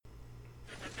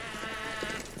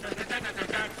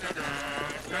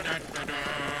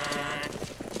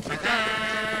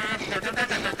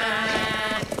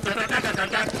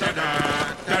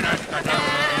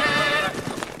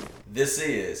This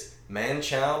is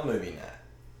Man-Child Movie Night.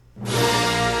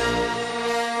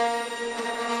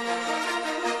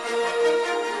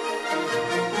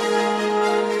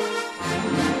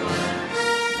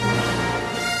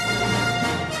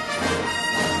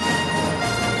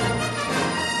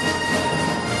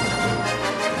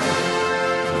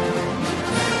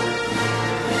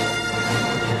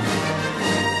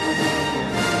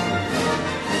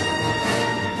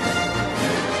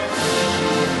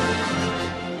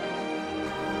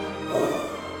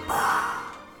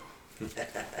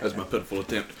 That's my pitiful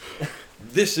attempt.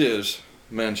 This is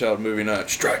Man-Child Movie Night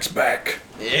Strikes Back.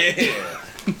 Yeah.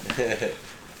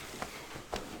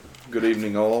 Good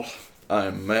evening, all.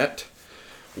 I'm Matt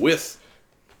with...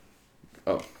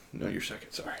 Oh, no, you're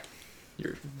second. Sorry.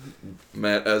 You're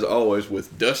Matt, as always,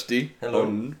 with Dusty.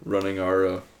 Hello. Running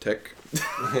our tech.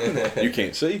 You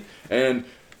can't see. And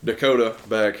Dakota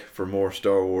back for more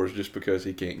Star Wars just because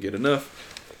he can't get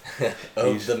enough.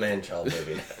 Of the Man-Child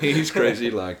Movie Night. He's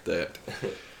crazy like that.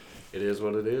 It is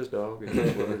what it is, dog. It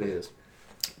is what it is.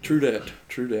 True that.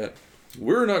 True that.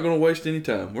 We're not going to waste any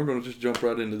time. We're going to just jump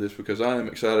right into this because I am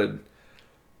excited.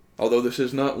 Although this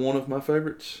is not one of my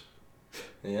favorites.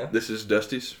 Yeah. This is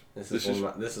Dusty's. This was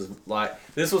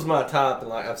my top, and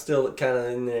like I'm still kind of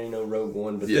in there, Rogue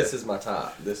One, but this is my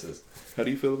top. This is. How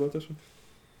do you feel about this one,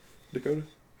 Dakota?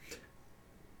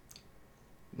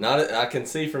 I can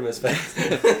see from his face.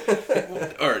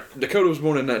 All right, Dakota was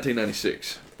born in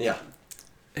 1996. Yeah.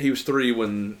 He was 3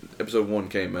 when episode 1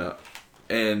 came out,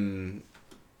 and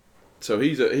so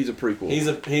he's a prequel. He's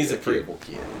a prequel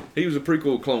kid. He was a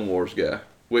prequel Clone Wars guy,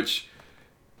 which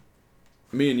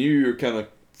me and you are kind of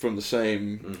from the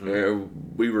same.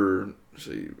 Mm-hmm. We were.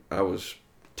 I was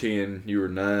 10. You were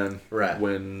 9. Right.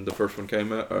 When the first one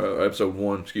came out, episode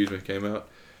 1, came out,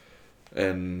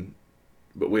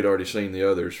 but we'd already seen the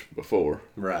others before.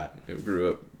 Right. We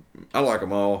grew up. I like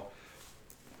them all.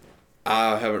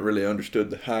 I haven't really understood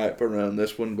the hype around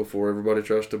this one before everybody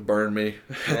tries to burn me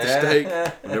at the stake.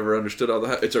 I never understood all the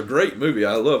hype. It's a great movie.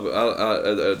 I love it.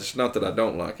 It's not that I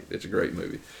don't like it. It's a great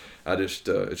movie.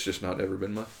 It's just not ever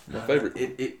been my favorite.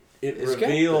 It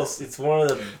reveals it's one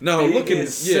of the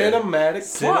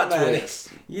cinematic plot twists.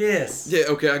 Yes. Yeah.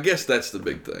 Okay. I guess that's the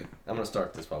big thing. I'm gonna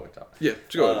start this while we talk. Yeah.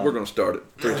 Let's go. We're gonna start it.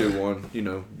 3, 2, 1.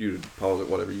 You pause it.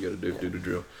 Whatever you got to do. Do the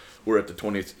drill. We're at the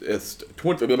 20th.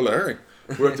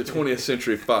 We're at the 20th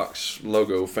Century Fox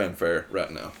logo fanfare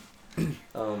right now.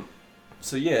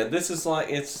 So yeah, this is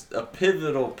it's a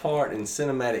pivotal part in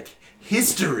cinematic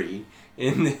history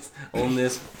on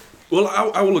this. Well,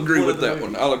 I will agree with that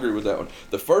one. I'll agree with that one.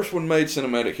 The first one made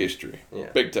cinematic history,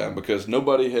 big time, because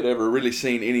nobody had ever really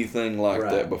seen anything like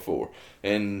that before.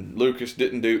 And Lucas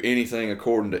didn't do anything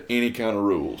according to any kind of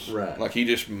rules. Right. Like, he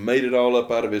just made it all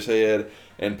up out of his head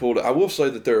and pulled it. I will say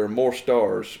that there are more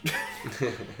stars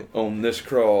on this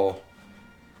crawl.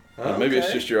 Maybe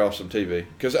it's just your awesome TV.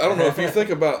 Because I don't know, if you think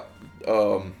about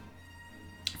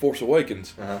Force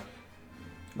Awakens...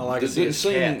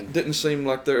 Didn't seem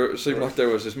like there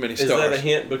was as many stars. Is that a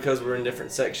hint because we're in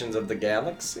different sections of the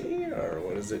galaxy, or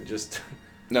what is it? Just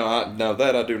no,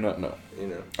 that I do not know.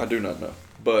 I do not know.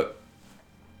 But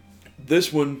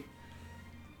this one,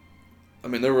 I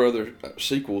mean, there were other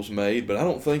sequels made, but I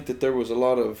don't think that there was a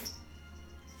lot of.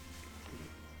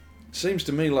 Seems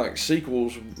to me like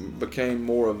sequels became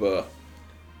more of a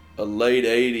late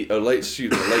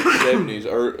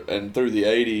 70s, and through the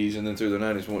 80s, and then through the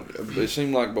 90s. It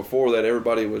seemed like before that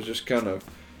everybody was just kind of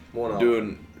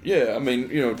doing a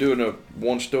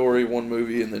one story, one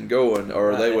movie, and then going,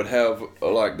 or they would have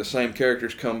like the same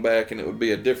characters come back, and it would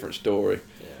be a different story.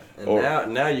 Yeah,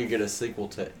 and now you get a sequel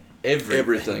to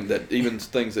everything that even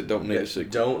things that don't need a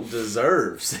sequel, don't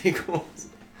deserve sequels.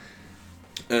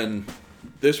 And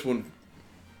this one,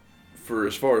 for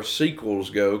as far as sequels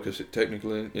go, because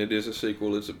technically it is a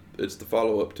sequel, it's the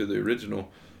follow-up to the original,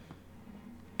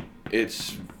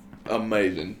 it's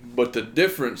amazing. But the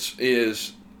difference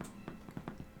is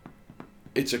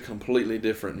it's a completely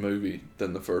different movie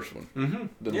than the first one. Mm-hmm.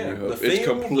 Than New Hope. It's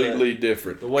completely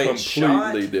different. The way it's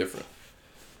shot. Completely different.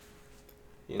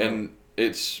 And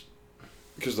it's...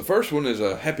 Because the first one is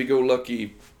a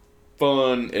happy-go-lucky,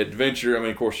 fun adventure. I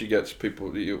mean, of course, you got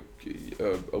people...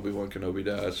 Obi-Wan Kenobi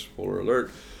dies. Spoiler alert.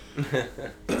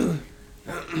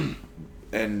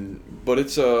 But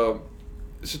it's a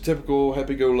typical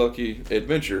happy-go-lucky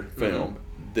adventure film.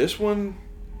 Mm-hmm. This one,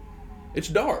 it's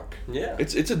dark. Yeah.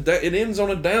 It ends on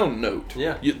a down note.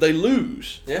 Yeah. They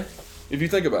lose. Yeah. If you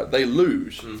think about it, they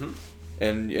lose. Mm-hmm.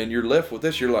 And you're left with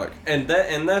this. You're like,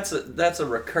 that's a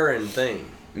recurring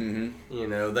thing.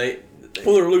 Mm-hmm. They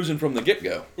they're losing from the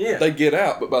get-go. Yeah. They get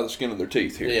out, but by the skin of their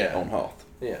teeth here on Hoth.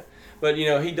 Yeah. But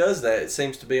he does that. It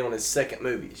seems to be on his second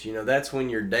movies. That's when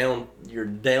your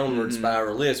downward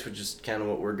spiral is, which is kind of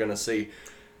what we're gonna see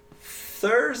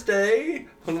Thursday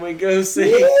when we go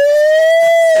see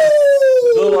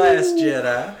The Last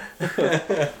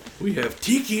Jedi. We have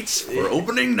tickets for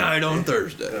opening night on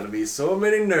Thursday. Gonna be so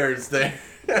many nerds there.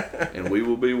 And we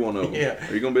will be one of them. Yeah.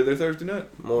 Are you going to be there Thursday night?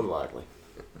 More than likely.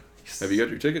 Have you got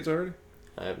your tickets already?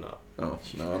 I have not. Oh,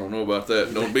 no, I don't know about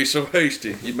that. Don't be so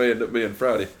hasty. You may end up being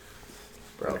Friday.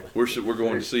 Probably. We're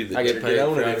going to see I get Get paid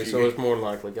on it Friday, if so you- it's more than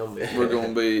likely gonna be. We're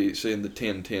going to be seeing the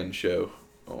 10:10 show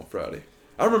on Friday.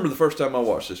 I remember the first time I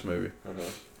watched this movie. Uh-huh.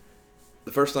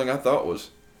 The first thing I thought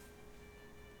was,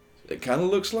 it kind of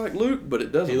looks like Luke, but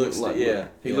it doesn't look like Luke.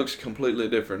 He looks completely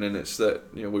different, and it's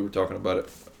that, we were talking about it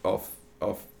off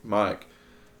mic.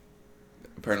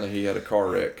 Apparently he had a car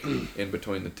wreck in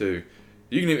between the two.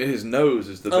 You can even, his nose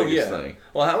is the biggest thing.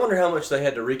 Well, I wonder how much they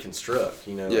had to reconstruct.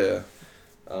 Yeah.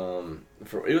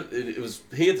 It was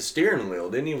he had the steering wheel,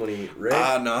 didn't he, when he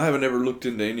wrecked? No, I haven't ever looked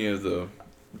into any of the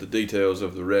details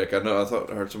of the wreck. I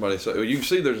heard somebody say, well, you can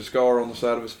see there's a scar on the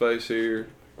side of his face here,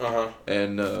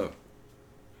 and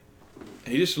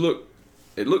he just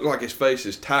it looked like his face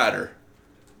is tighter.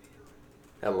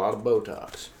 Had a lot of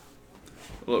Botox.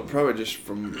 Look, probably just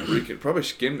from probably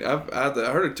skin. I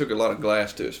heard it took a lot of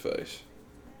glass to his face.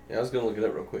 Yeah, I was gonna look it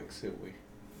up real quick, see what we.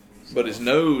 But his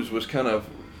nose was kind of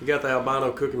You got the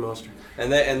albino Cookie Monster.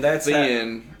 That's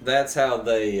thin. That's how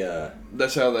they.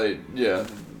 That's how they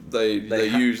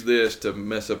use this to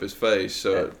mess up his face.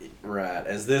 So right,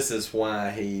 as this is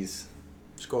why he's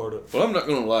Scarred up. well, I'm not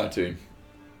gonna lie to you.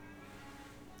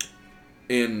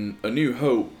 In A New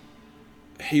Hope,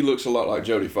 he looks a lot like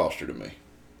Jodie Foster to me.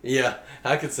 Yeah,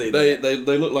 I could see that.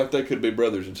 They look like they could be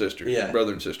brothers and sisters. Yeah.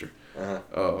 Brother and sister.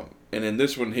 And in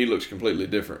this one, he looks completely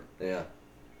different. Yeah.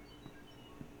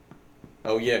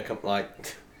 Oh yeah,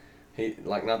 he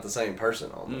not the same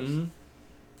person almost.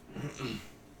 Mm-hmm.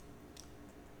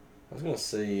 I was gonna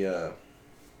see. I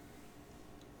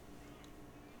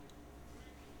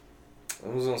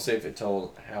was gonna see if it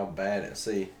told how bad it.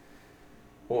 See,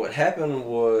 what happened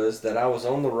was that I was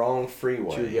on the wrong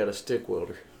freeway. You got a stick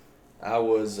welder. I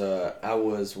was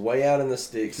way out in the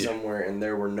sticks Yeah. somewhere, and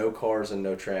there were no cars and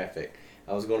no traffic.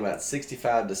 I was going about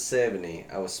 65 to 70.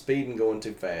 I was speeding, going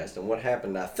too fast. And what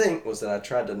happened, I think, was that I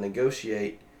tried to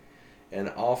negotiate an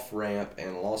off ramp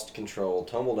and lost control,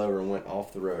 tumbled over, and went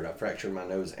off the road. I fractured my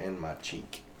nose and my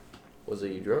cheek. Was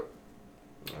it you drunk?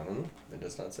 I don't know. It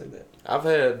does not say that. I've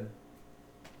had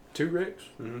 2 wrecks.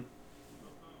 Mm-hmm.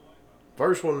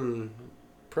 First one,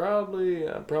 I probably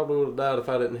would have died if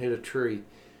I didn't hit a tree.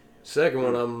 Second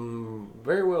one, I'm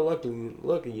very well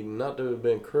lucky not to have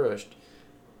been crushed.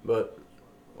 But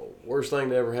worst thing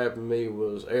that ever happened to me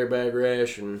was airbag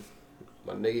rash and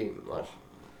my knee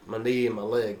and my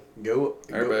leg. Go.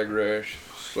 Airbag rash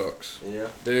sucks. Yeah.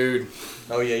 Dude.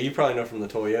 Oh yeah, you probably know from the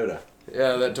Toyota.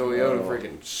 Yeah, that Toyota Oh.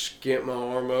 freaking skint my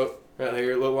arm up right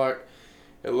here. It looked like.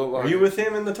 Were you with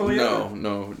him in the Toyota?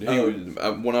 No.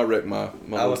 Oh. When I wrecked my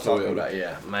I was little talking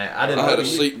Toyota, about man. I had a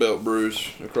seatbelt bruise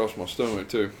across my stomach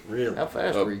too. Really? How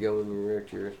fast were you going when you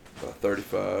wrecked yours? About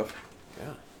 35.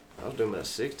 Yeah, I was doing about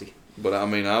 60. But I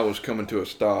mean, I was coming to a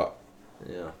stop.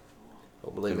 Yeah. Oh,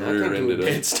 believe me, And I came to a rear-ended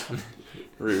dead it. stop.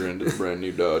 Rear-ended a brand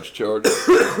new Dodge Charger.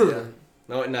 Yeah.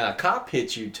 No, a cop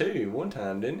hit you too one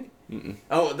time, didn't he? Mm-mm.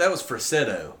 Oh, that was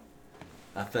Fresetto,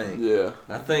 I think. Yeah.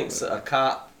 I think so, a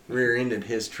cop rear-ended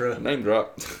his truck. Name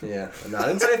drop. Yeah. No, I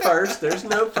didn't say first. There's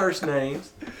no first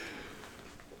names.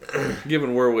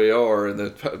 Given where we are and the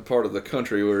part of the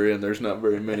country we're in, there's not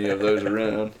very many of those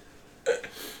around.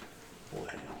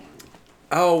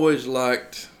 I always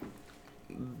liked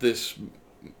this,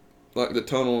 like the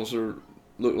tunnels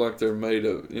look like they're made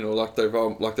of, like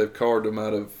they've carved them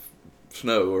out of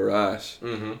snow or ice.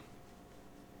 Mm-hmm.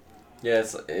 Yeah,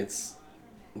 it's.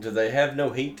 Do they have no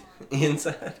heat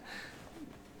inside?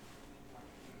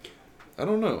 I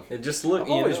don't know. It just look. I've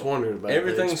always wondered about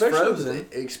everything's that. frozen.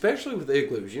 Especially with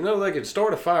igloos. You know, they could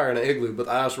start a fire in an igloo, but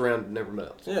the ice around it never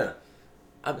melts. Yeah.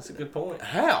 That's a good point.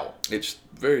 How? It's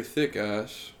very thick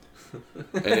ice,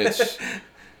 and it's.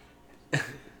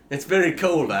 It's very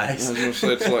cold I ice. was gonna say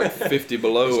it's like 50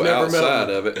 below It's never outside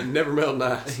melting. of it. Never melting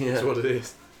ice. Yeah. That's what it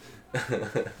is.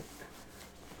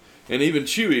 And even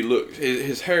Chewie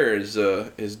his hair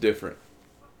is different.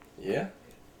 Yeah.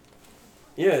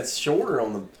 Yeah, it's shorter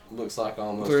on the. Looks like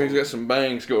almost. So he's got some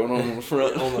bangs going on the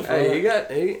front. on the front. Hey,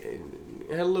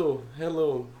 he had a little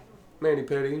mani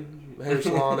pedi hair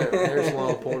salon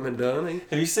appointment done.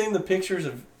 Have you seen the pictures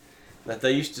that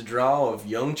they used to draw of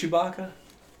young Chewbacca?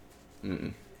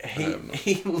 Mm-mm.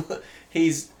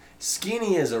 He's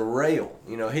skinny as a rail.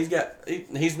 You know, he's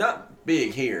not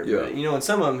big here, Yeah. but you know, in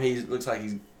some of them he looks like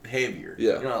he's heavier.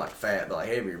 Yeah. You know, not like fat, but like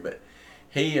heavier. But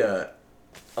he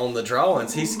on the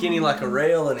drawings he's skinny like a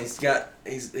rail, and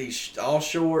he's all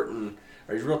short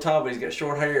or he's real tall, but he's got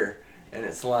short hair, and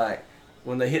it's like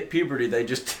when they hit puberty,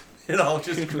 it all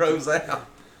just grows out.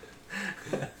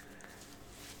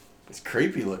 It's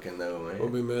creepy looking though, man. We'll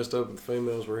be messed up if the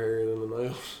females were hairier than the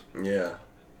males. Yeah.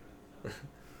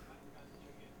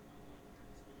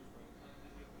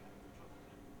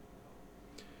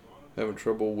 Having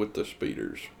trouble with the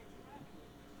speeders.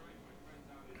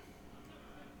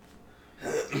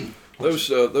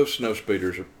 Those snow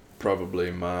speeders are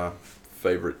probably my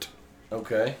favorite.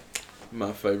 Okay.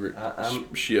 My favorite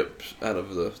I'm- ships out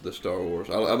of the Star Wars.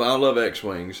 I love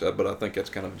X-wings, but I think that's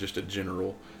kind of just a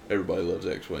general. Everybody loves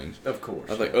X-wings. Of course.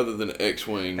 I think other than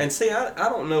X-wing. And see, I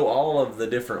don't know all of the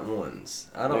different ones.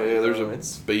 I don't. Yeah, know. there's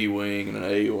It's a B-wing and an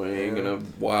A-wing and a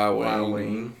Y-wing.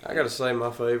 Y-wing. I gotta say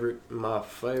my favorite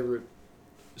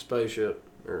spaceship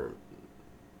or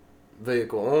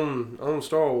vehicle on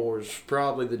Star Wars is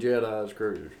probably the Jedi's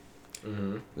cruisers.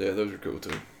 Mm-hmm. Yeah, those are cool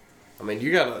too. I mean,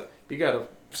 you got a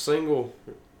single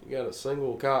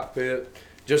cockpit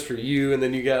just for you, and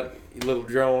then you got your little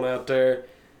drone out there.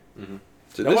 Mm-hmm.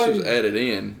 So this was added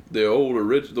in. The old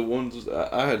original ones,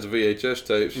 I had the VHS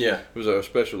tapes. Yeah. It was a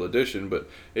special edition, but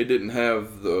it didn't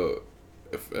have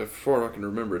as far as I can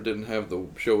remember, it didn't have the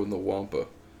showing the Wampa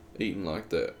eating like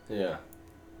that. Yeah.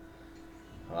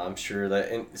 Well, I'm sure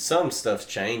that and some stuff's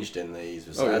changed in these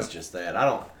besides just that. I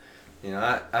don't,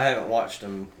 I haven't watched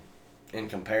them in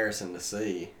comparison to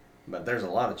see, but there's a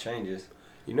lot of changes.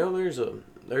 You know, there's a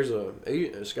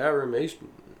Skyrim.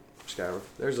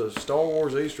 There's a Star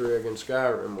Wars Easter egg in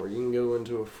Skyrim where you can go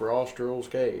into a Frostrill's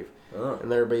cave,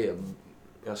 and there'll be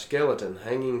a skeleton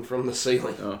hanging from the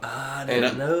ceiling, I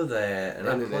didn't know that, and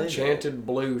an enchanted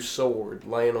blue sword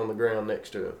laying on the ground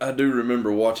next to it. I do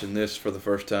remember watching this for the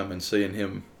first time and seeing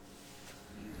him.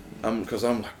 Because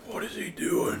I'm like, what is he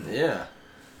doing? Yeah.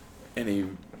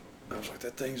 And I was like,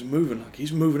 that thing's moving. Like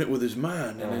he's moving it with his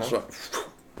mind, and it's like.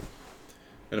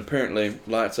 And apparently,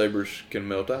 lightsabers can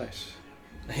melt ice.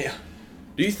 Yeah.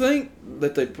 Do you think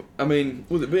that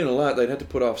with it being a light, they'd have to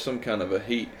put off some kind of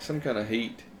heat?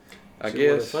 I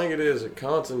guess. What I think it is, it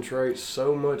concentrates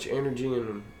so much energy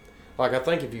in. Like I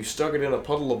think if you stuck it in a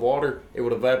puddle of water, it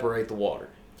would evaporate the water.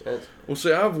 Well,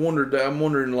 see, I'm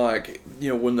wondering, like,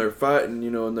 when they're fighting,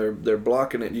 and they're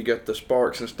blocking it, you got the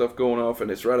sparks and stuff going off,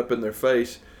 and it's right up in their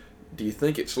face. Do you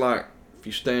think it's like if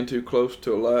you stand too close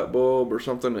to a light bulb or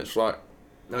something, it's like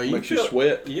makes you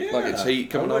sweat? Yeah, like it's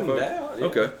heat coming off of it? Yeah.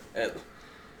 Okay.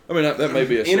 I mean, that may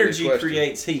be a energy question.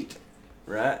 creates heat,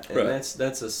 right? And Right.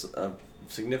 that's a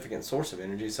significant source of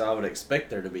energy, so I would expect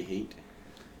there to be heat.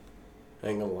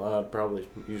 Ain't gonna lie, I'd probably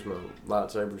use my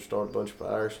lightsaber to start a bunch of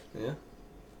fires. Yeah.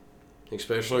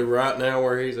 Especially right now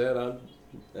where he's at,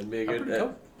 That'd be I'm pretty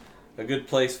cool. a good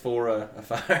place for a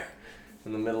fire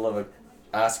in the middle of a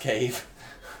ice cave.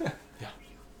 Yeah.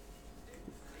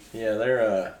 Yeah,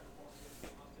 they're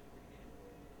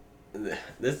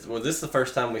this is the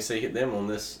first time we see them on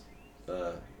this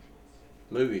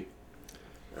movie.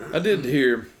 I did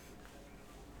hear.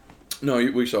 No,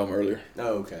 we saw him earlier.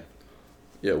 Oh, okay.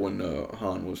 Yeah, when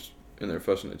Han was in there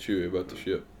fussing at Chewie about the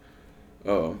ship.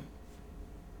 Oh,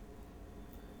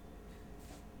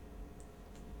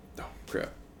 crap.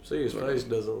 see his face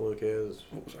doesn't look as.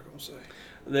 What was I going to say?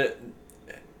 That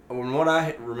from what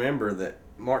I remember, that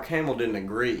Mark Hamill didn't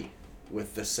agree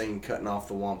with the scene cutting off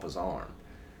the Wampa's arm.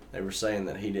 They were saying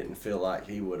that he didn't feel like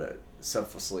he would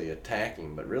selflessly attack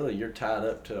him, but really you're tied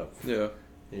up to, Yeah.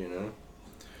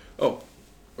 Oh,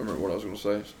 I remember what I was going to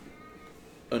say.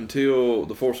 Until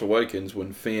The Force Awakens,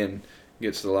 when Finn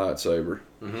gets the lightsaber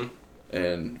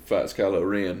and fights Kylo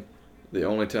Ren, the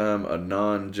only time a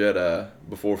non-Jedi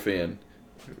before Finn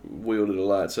wielded a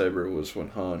lightsaber was when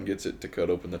Han gets it to cut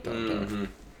open the Tauntaun.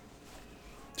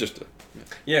 Just to...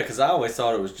 Yeah, because I always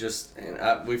thought it was just,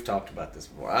 and we've talked about this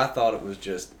before, I thought it was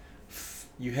just,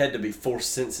 you had to be force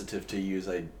sensitive to use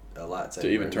a lightsaber. To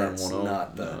even turn one on?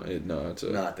 Not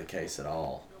not the case at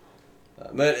all.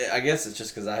 But I guess it's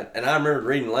just because I remember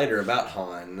reading later about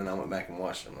Han, and then I went back and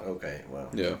watched it. I'm like, okay, well,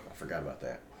 Yeah. I forgot about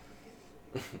that.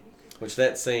 Which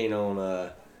that scene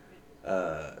on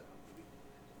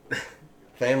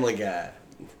Family Guy,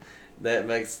 that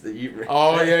makes the you.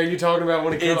 Oh yeah, you talking about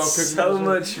when he cut off It's Cookie so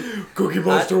Monster? much. Cookie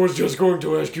Monster was just going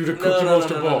to ask you to Cookie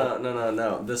Monster ball.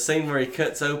 No. The scene where he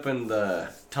cuts open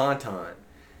the Tauntaun.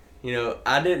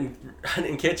 I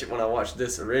didn't catch it when I watched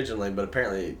this originally, but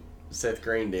apparently Seth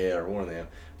Green did, or one of them.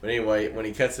 But anyway, when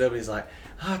he cuts it up, he's like,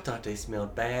 I thought they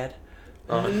smelled bad.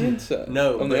 On the inside.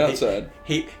 No, on the outside.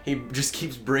 He just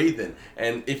keeps breathing,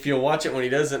 and if you'll watch it when he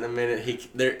does it in a minute,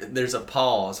 there's a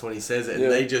pause when he says it,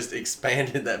 and they just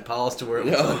expanded that pause to where it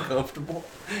was uncomfortable.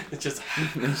 It's just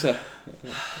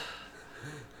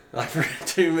like for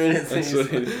 2 minutes. That's what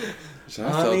so I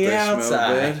on thought the they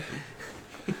outside.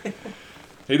 smelled bad.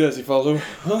 He does. He falls over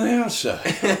on the outside.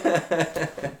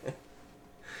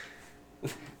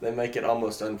 They make it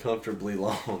almost uncomfortably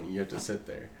long. You have to sit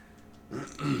there.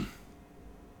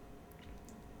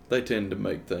 They tend to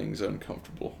make things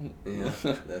uncomfortable. Yeah,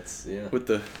 that's With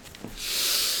the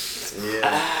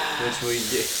which we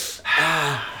get.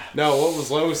 No, what was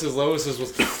Lois's? Lois's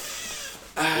was.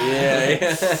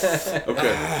 Yeah.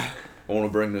 Okay, I want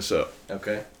to bring this up.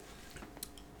 Okay.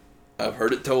 I've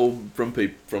heard it told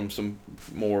from some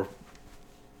more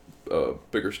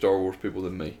bigger Star Wars people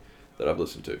than me that I've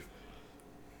listened to.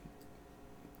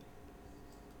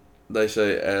 They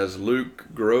say as Luke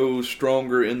grows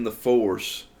stronger in the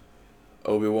Force,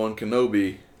 Obi-Wan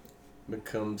Kenobi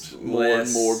Becomes more less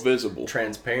and more visible.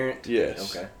 Transparent.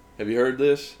 Yes. Okay. Have you heard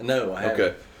this? No, I haven't.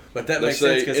 Okay. But that They makes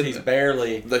sense say because he's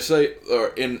barely. They say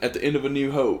at the end of A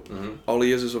New Hope, all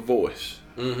he is a voice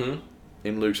Mm-hmm.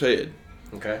 in Luke's head.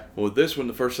 Okay. Well, with this one,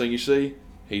 the first thing you see,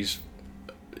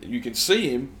 you can see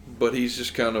him, but he's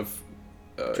just kind of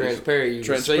Transparent. You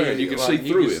transparent. Can see, You can like, see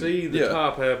through You him. can see the Yeah.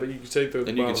 top half, but you can see through the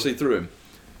and you can bottom. see through him.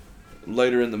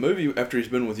 Later in the movie, after he's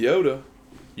been with Yoda,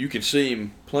 you can see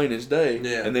him plain as day.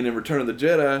 Yeah. And then in Return of the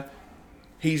Jedi,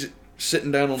 he's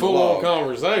sitting down on Full the log. on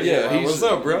conversation. Yeah, Like, he's what's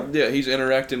up, bro? Yeah, he's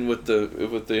interacting with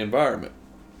the environment.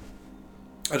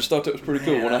 I just thought that was pretty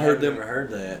cool. Man, When I heard I've them, never heard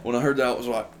that. when I heard that, I was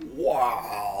like,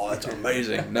 "Wow, that's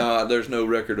amazing." Nah, there's no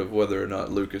record of whether or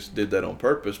not Lucas did that on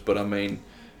purpose, but I mean,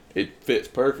 it fits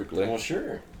perfectly. Well,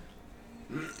 sure.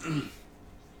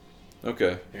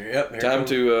 Okay, Yep. time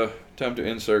to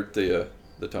insert the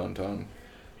Tauntaun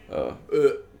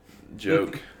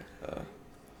joke.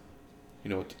 You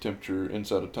know what the temperature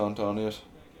inside a Tauntaun is?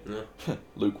 No.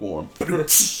 Lukewarm.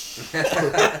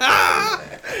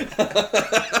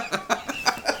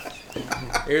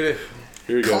 Here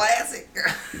you go. Classic.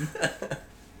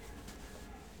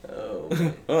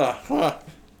 Oh. Man.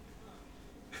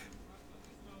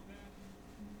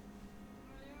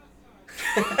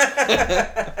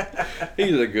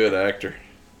 He's a good actor.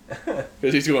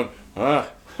 Because he's going,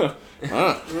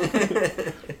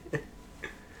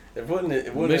 It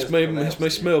wouldn't. This may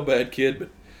smell bad, kid, but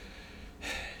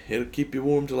it'll keep you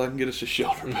warm till I can get us a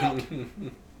shelter belt.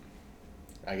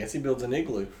 I guess he builds an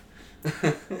igloo.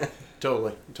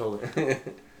 Totally.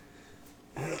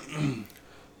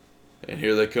 And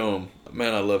here they come.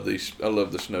 Man, I love these. I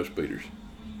love the snow speeders.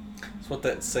 It's what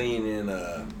that scene in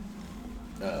the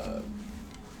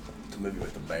movie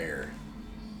with the bear,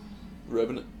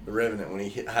 Revenant. The Revenant, when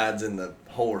he hides in the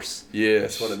horse. Yes.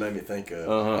 That's what it made me think of.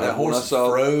 Uh-huh. That When I horse saw-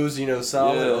 froze,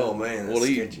 solid. Yeah. Oh man, that's Well,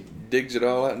 he sketchy. digs it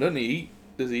all out. Doesn't he eat?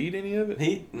 Does he eat any of it?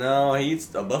 He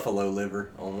eats a buffalo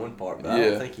liver on one part, but I Yeah.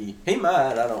 don't think he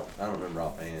might. I don't remember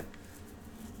offhand.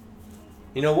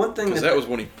 One thing Because that was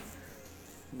when he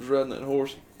was riding that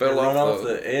horse. Fell run off off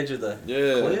the edge of the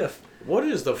Yeah. cliff. What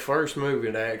is the first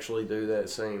movie to actually do that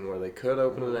scene where they cut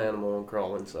open an animal and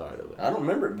crawl inside of it? I don't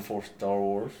remember it before Star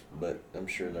Wars, but I'm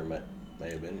sure there may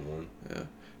have been one. Yeah.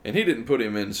 And he didn't put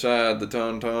him inside the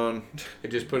Tauntaun.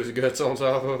 It just put his guts on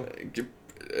top of it?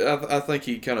 I think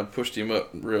he kind of pushed him up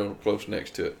real close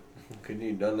next to it. Couldn't you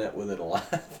have done that with it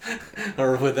alive?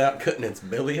 Or without cutting its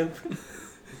belly open?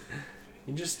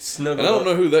 You just snuggle And I don't up.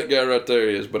 know who that guy right there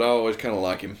is, but I always kind of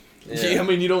like him. Yeah. I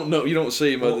mean, you don't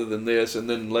see him other than this, and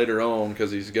then later on,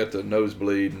 because he's got the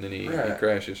nosebleed, and then he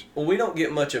crashes. Well, we don't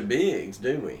get much of Biggs,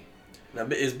 do we? Now,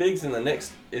 is Biggs in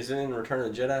is it in Return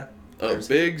of the Jedi? Or is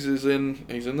he Biggs he's in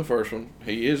the first one.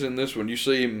 He is in this one. You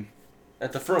see him.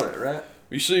 at the front, right?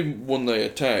 You see him when they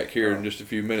attack here in just a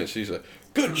few minutes. He's like,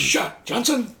 "Good shot,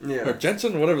 Johnson," Yeah. or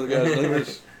Jensen, whatever the guy's name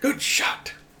is. Good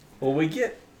shot. Well, we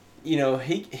get, he And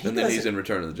then he's doesn't- in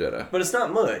Return of the Jedi. But it's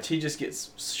not much. He just gets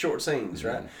short scenes,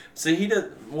 right? See, he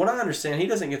does. What I understand, he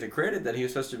doesn't get the credit that he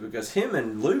was supposed to because him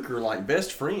and Luke are like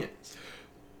best friends.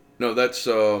 No, that's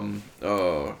oh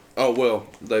well,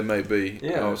 they may be.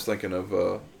 Yeah. I was thinking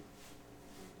of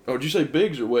did you say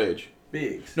Biggs or Wedge?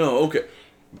 Biggs. No, okay.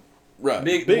 Right.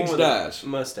 Biggs Biggs dies.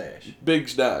 Mustache.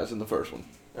 Biggs dies in the first one.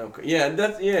 Okay. Yeah.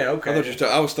 Okay. I thought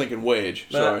I was thinking Wedge.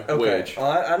 Sorry, okay. Wedge. Well,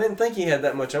 I didn't think he had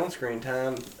that much on screen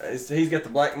time. He's got the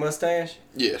black mustache.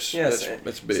 Yes. Yes.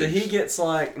 That's Biggs. So he gets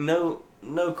like no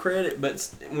credit, but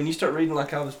when you start reading,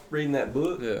 like I was reading that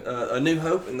book, A New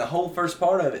Hope, and the whole first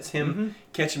part of it's him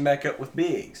catching back up with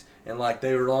Biggs, and like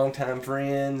they were longtime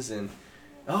friends, and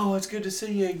it's good to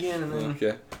see you again, and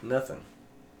then nothing.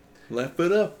 Laugh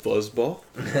it up, fuzzball.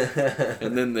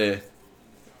 And then the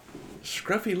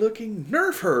scruffy looking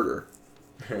Nerf herder.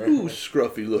 Who's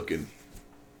scruffy looking?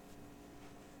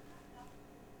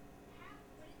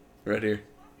 Right here.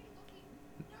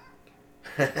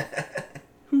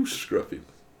 Who's scruffy?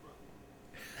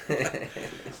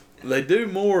 They do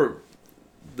more.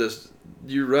 This,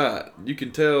 you're right. You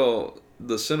can tell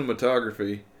the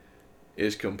cinematography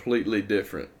is completely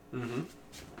different. Mm-hmm.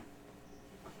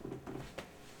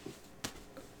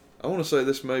 I want to say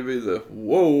this may be the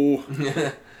whoa.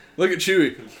 Look at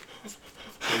Chewie.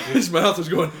 His mouth is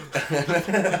going.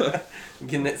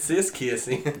 Getting that sis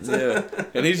kissing. Yeah,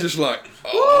 and he's just like,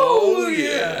 oh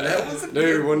yeah, that was a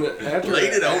Dude, when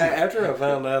Laid it on. after I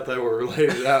found out they were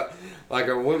related, I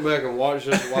went back and watched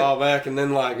this a while back, and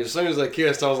then like as soon as they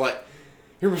kissed, I was like,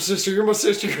 "You're my sister, you're my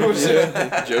sister, you're my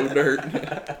sister." Joe Dirt.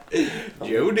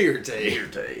 Joe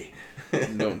Dirty.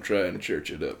 Don't try and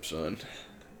church it up, son.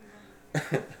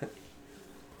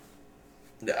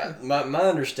 My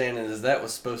understanding is that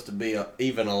was supposed to be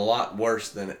even a lot worse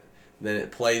than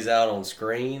it plays out on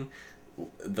screen.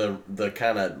 The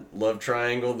kind of love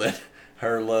triangle that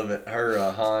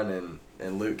Han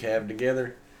and Luke have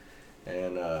together,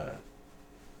 and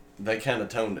they kind of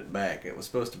toned it back. It was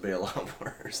supposed to be a lot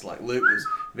worse. Like Luke was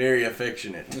very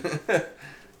affectionate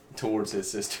towards his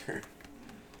sister.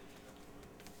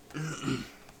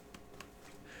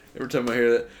 Every time I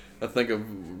hear that,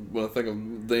 when I think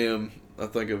of them, I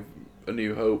think of A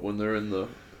New Hope when they're in the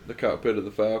cockpit of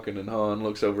the Falcon and Han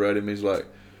looks over at him. He's like,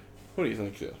 "What do you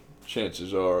think the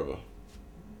chances are of a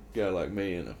guy like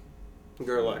me and a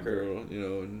Girl like her. girl?" You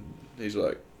know, and he's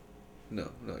like, "No,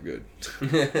 not good."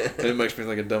 And it makes me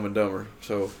think of Dumb and Dumber.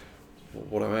 So,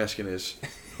 what I'm asking is,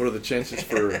 what are the chances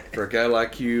for a guy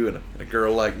like you and a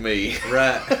girl like me?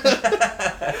 Right.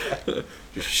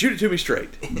 Just shoot it to me straight.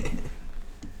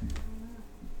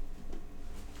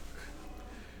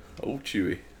 Old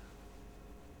Chewie.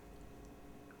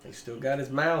 He still got his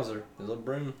Mauser, his little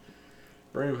broom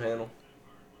handle.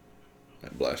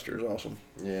 That blaster is awesome.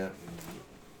 Yeah.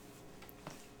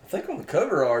 I think on the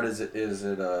cover art is it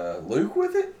Luke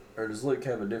with it, or does Luke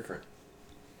have a different?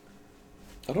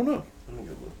 I don't know. Let me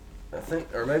go look. I think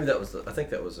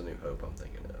that was A New Hope I'm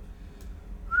thinking of.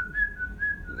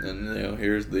 And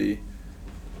here's the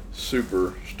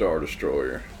Super Star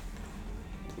Destroyer.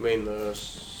 You mean the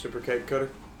Super Cake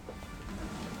Cutter?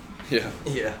 Yeah.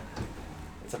 Yeah.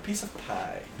 It's a piece of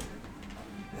pie.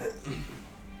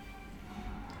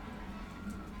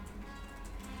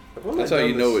 That's how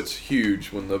you know it's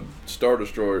huge when the Star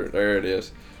Destroyer, there it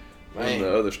is, Man. and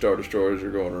the other Star Destroyers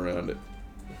are going around it.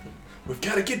 We've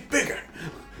got to get bigger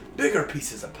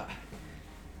pieces of pie.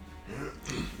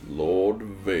 Lord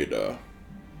Vader.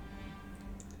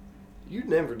 You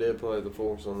never did play the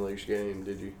Force Unleashed game,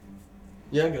 did you?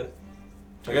 Yeah, I got it.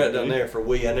 I got it down there for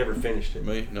Wii. I never finished it.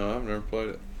 Me? No, I've never played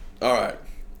it. All right.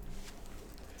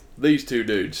 These two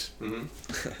dudes. Mm-hmm.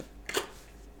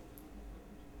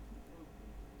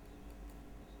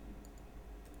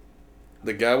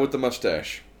 The guy with the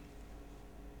mustache.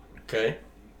 Okay.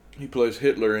 He plays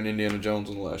Hitler in Indiana Jones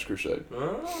and the Last Crusade.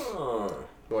 Oh.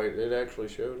 Wait, it actually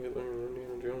showed Hitler and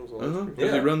Indiana Jones. Because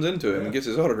Yeah. he runs into him and gets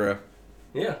his autograph.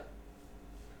 Yeah.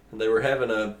 They were having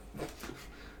a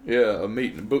Yeah, a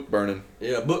meeting, book burning.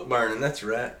 book burning. That's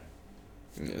right.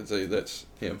 Yeah, see, that's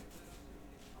him.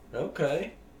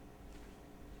 Okay.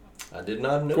 I did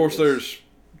not know. Of course, there's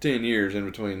 10 years in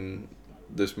between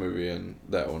this movie and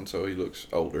that one, so he looks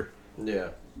older. Yeah.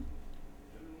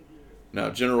 Now,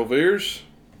 General Veers,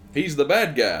 he's the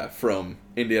bad guy from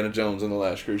Indiana Jones and the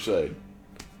Last Crusade.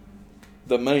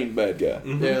 The main bad guy.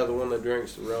 Mm-hmm. Yeah, the one that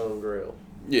drinks the Roman Grail.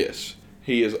 Yes.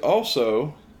 He is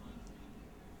also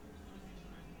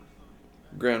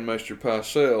Grandmaster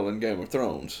Pycelle in Game of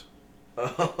Thrones.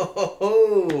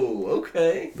 Oh,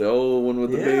 okay. The old one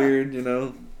with the Yeah. beard, you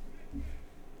know.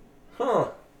 Huh.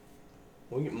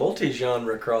 We get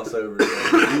multi-genre crossover.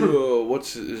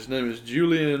 What's his name? Is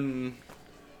Julian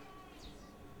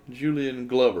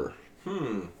Glover.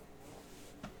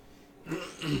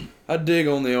 I dig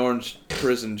on the orange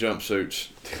prison jumpsuits.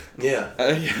 Yeah.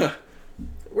 Yeah.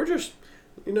 We're just,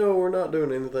 we're not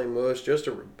doing anything much. Just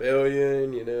a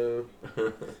rebellion,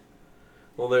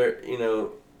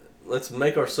 Well, let's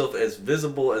make ourselves as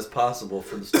visible as possible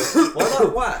for the story. Why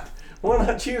not white? Why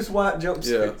not choose white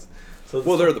jumpsuits? Yeah. So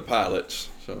Well, they're the pilots,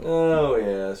 so. Oh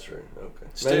yeah, that's true. Okay.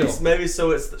 Still. Maybe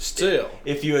so it's Still.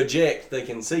 if you eject, they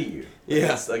can see you.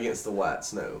 Yeah. Against the white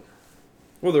snow.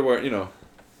 Well, they're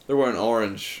wearing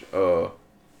orange on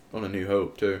A New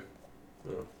Hope too.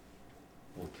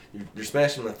 You're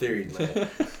smashing my theories, man.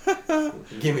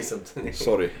 Give me something.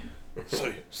 Sorry,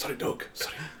 Doug.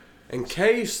 Sorry. in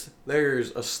case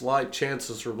there's a slight chance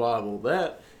of survival,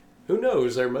 that, who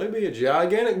knows, there may be a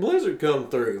gigantic blizzard come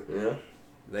through. Yeah.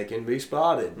 They can be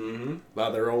spotted by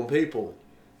their own people.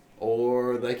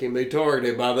 Or they can be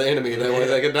targeted by the enemy. That way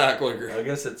they can die quicker. I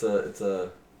guess it's a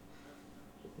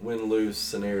win-lose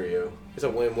scenario. It's a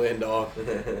win-win, dog.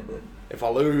 If I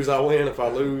lose, I win. If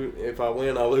I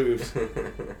win, I lose.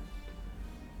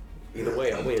 Either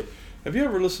way, I win. Have you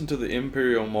ever listened to the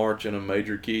Imperial March in a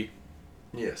major key?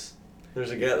 Yes.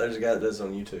 There's a guy that does it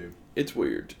on YouTube. It's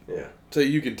weird. Yeah. So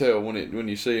you can tell when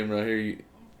you see him right here.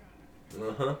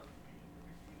 Uh-huh.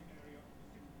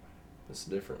 It's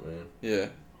different, man. Yeah.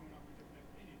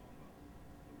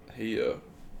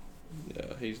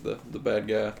 He's the bad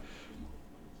guy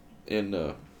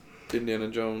in Indiana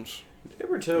Jones. Did you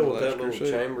ever tell what that little Crusade.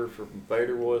 chamber for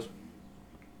Vader was?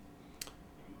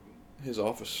 His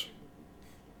office.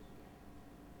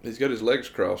 He's got his legs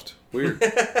crossed. Weird.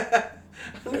 I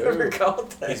never caught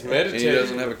that. He's And meditating. he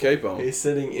doesn't have a cape on. He's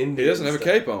sitting in. He doesn't have a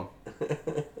cape on.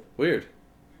 Weird.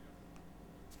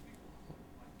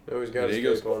 He always got And his he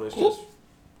cape goes, on. It's just...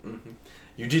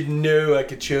 You didn't know I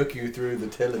could choke you through the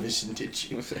television, did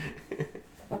you?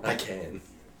 I can.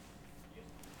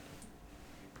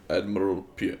 Admiral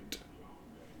Piet.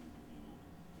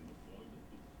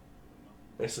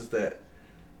 This is that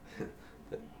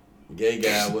gay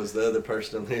guy was the other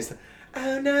person and he's like,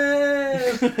 oh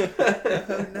no!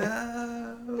 Oh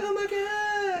no! Oh my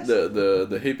gosh!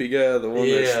 The hippie guy, the one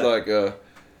Yeah. that's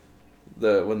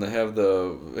like when they have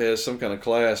he has some kind of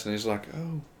class and he's like,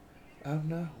 oh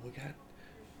no, we got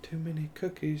too many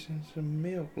cookies and some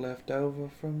milk left over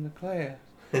from the class.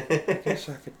 I guess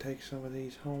I could take some of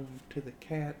these home to the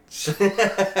cats.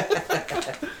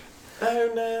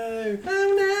 Oh no!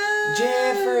 Oh no!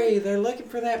 Jeffrey, they're looking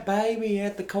for that baby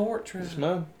at the courtroom. It's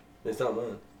mine. It's not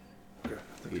mine.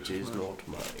 It is not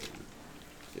mine.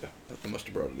 Yeah, I must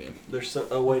have brought it in. There's some.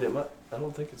 Oh wait, it might. I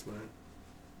don't think it's mine.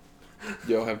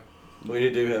 Y'all have. We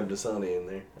do have Dasani in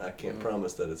there. I can't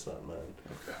promise that it's not mine.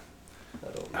 Okay.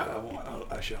 I don't know.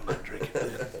 I shall not drink it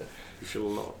then. You shall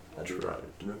not. I do not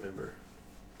remember.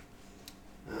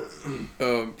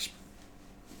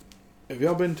 Have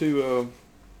y'all been to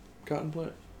Cotton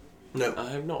Plant? No,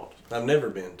 I have not. I've never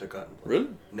been to Cotton Plant. Really?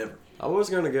 Never. I was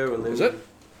going to go and then Is that?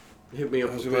 hit me I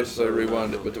up. was with about to say Pittsburgh.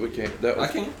 rewind it, but we can't. That I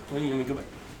was, can't. When you go back?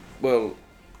 well,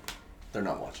 They're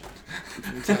not watching.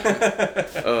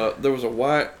 there was a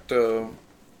white.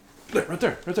 Right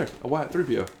there, a white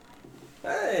 3PO.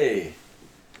 Hey,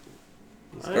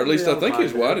 Or at least I think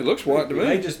he's white. He looks white to it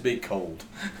may me. just be cold.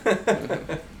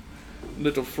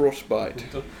 Little frostbite.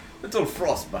 Little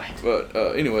frostbite. But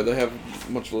anyway, they have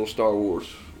a bunch of little Star Wars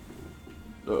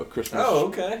Christmas Oh,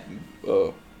 okay.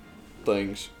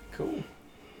 things. Cool.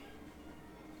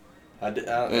 I've then,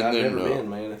 never been,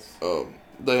 man. It's,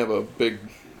 They have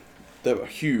a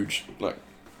huge, like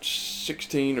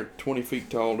 16 or 20 feet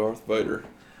tall Darth Vader.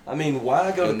 I mean,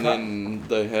 why go And to Cotton? then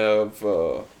they have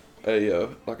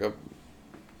like a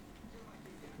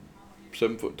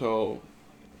 7 foot tall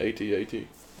AT-AT.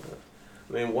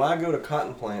 I mean, why go to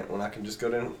Cotton Plant when I can just go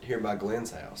down here by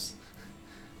Glenn's house?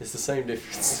 It's the same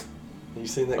difference. You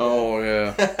seen that guy? Oh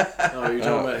yeah. Oh, you're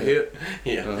talking about hit?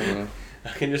 Yeah. Uh-huh. I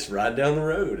can just ride down the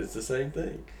road. It's the same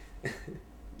thing.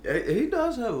 He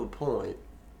does have a point.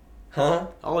 Huh?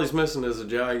 All he's missing is a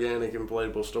gigantic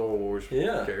inflatable Star Wars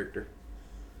Yeah. character.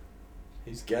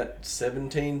 He's got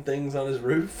 17 things on his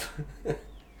roof.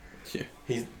 Yeah.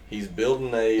 He's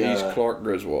building a. He's Clark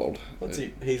Griswold. What's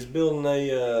he? He's building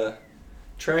a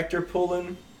tractor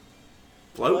pulling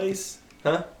Float? place.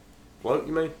 Huh? Float,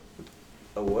 you mean?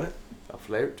 A what? A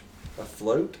float? A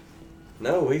float?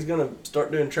 No, he's gonna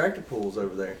start doing tractor pulls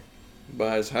over there.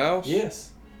 By his house?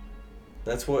 Yes.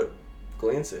 That's what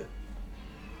Glenn said.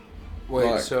 Wait,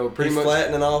 Like, so pretty He's much...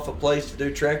 flattening off a place to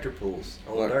do tractor pulls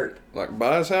on Like- dirt. Like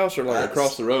by his house or like That's-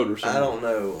 across the road or something? I don't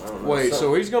know. Wait,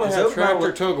 so he's going to It's have over by tractor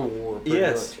Lyn- tug of war, pretty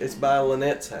Yes, much. it's by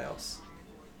Lynette's house.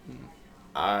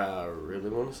 I really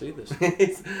want to see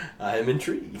this. I am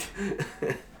intrigued.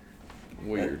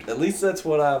 Weird. At least that's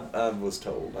what I was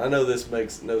told. I know this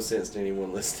makes no sense to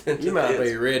anyone listening to You might be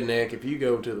this. a redneck if you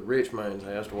go to the rich man's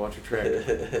house to watch a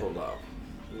tractor pulled off.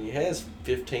 He has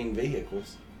 15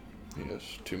 vehicles. He has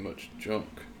too much junk.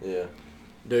 Yeah.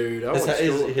 Dude, I went, to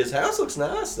school, His house looks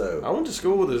nice, I though. went to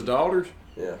school with his daughters.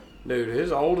 Yeah. Dude,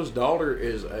 his oldest daughter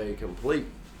is a complete,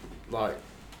 like,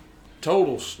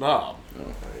 total snob. Oh.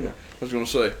 Yeah. I was gonna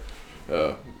say,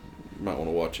 might want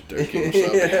to watch it there,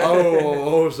 Kemosabe. Yeah.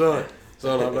 Oh, son.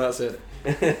 Son, I'm not saying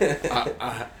it.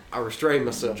 I restrained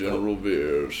myself. though. General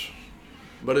Veers.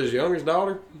 But his youngest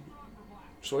daughter,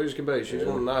 sweet as can be. She's Yeah.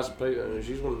 one of the nicest people.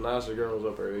 She's one of the nicest girls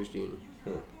up there at East Union.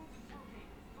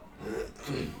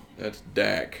 That's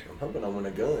Dak. I'm hoping I win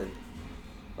a gun.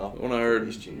 When I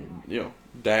heard,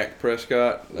 Dak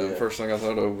Prescott, the first thing I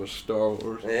thought of was Star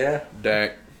Wars. Yeah.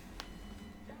 Dak.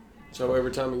 So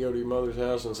every time you go to your mother's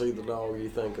house and see the dog, you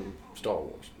think of Star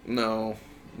Wars. No.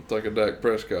 It's like a Dak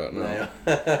Prescott. No.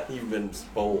 You've been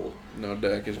spoiled. No,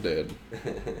 Dak is dead.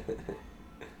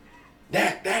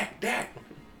 Dak.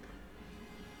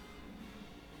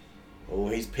 Oh,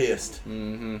 he's pissed.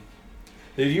 Mm-hmm.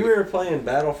 Did you ever play in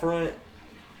Battlefront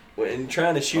and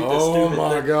trying to shoot the Oh stupid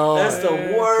my thing? God. That's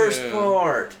the worst Yeah.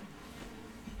 part.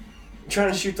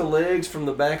 Trying to shoot the legs from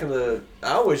the back of the...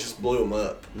 I always just blew them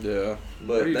up. Yeah.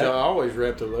 But I always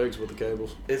wrap their legs with the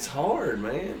cables. it's hard,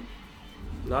 man.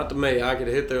 Not to me. I could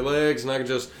hit their legs and I could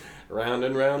just round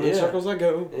and round in Yeah. circles I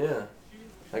go. Yeah.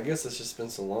 I guess it's just been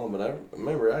so long, but I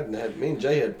remember me and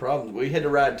Jay had problems. We had to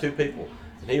ride two people,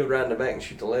 and he would ride in the back and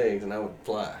shoot the legs, and I would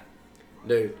fly.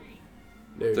 Dude.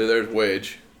 See, there's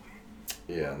Wedge.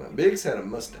 Yeah, no, Biggs had a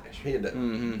mustache. He had that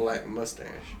Mhm. black mustache.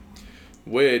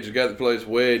 Wedge, the guy that plays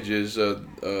Wedge is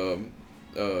Ewan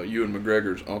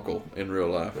McGregor's uncle in real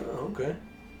life. Oh, okay.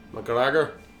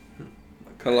 McGregor.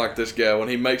 Kind of like this guy. When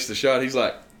he makes the shot, he's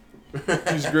like,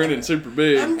 he's grinning super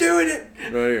big. I'm doing it.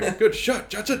 Right here. Good shot,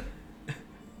 Johnson.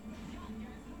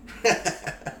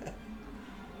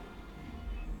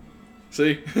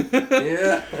 See?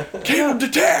 Yeah. Cam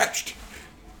detached.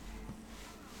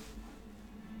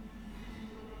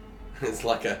 It's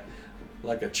like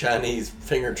a Chinese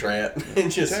finger trap. It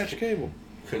just Detached cable.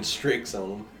 constricts on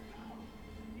them.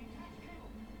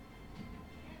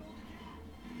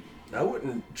 I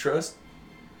wouldn't trust.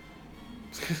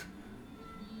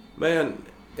 Man,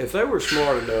 if they were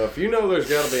smart enough, there's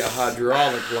got to be a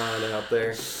hydraulic line out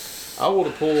there. I would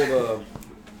have pulled,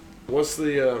 what's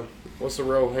the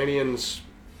Rohanian's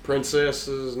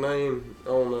princess's name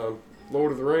on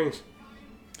Lord of the Rings?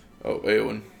 Oh,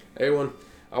 Eowyn. Eowyn.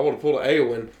 I would have pulled an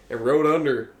Eowyn and rode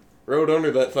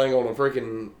under that thing on a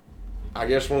freaking, I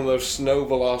guess one of those snow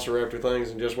velociraptor things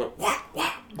and just went wah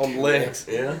wah on the legs.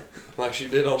 Yeah. Like she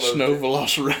did on those. Snow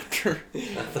Velociraptor.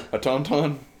 A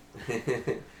tauntaun.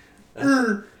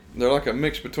 They're like a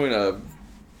mix between a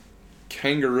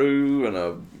kangaroo and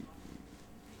a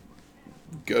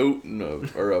goat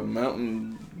or a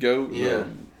mountain goat. Yeah.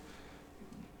 And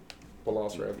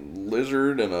Velociraptor. a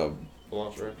lizard and a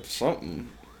Velociraptor. something.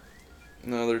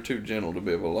 No, they're too gentle to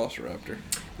be a velociraptor.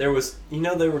 There was,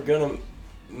 they were gonna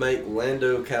make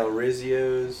Lando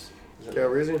Calrissian's.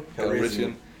 Calrissian?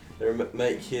 Calrissian. They were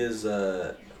make his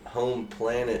home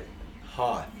planet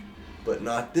Hoth, but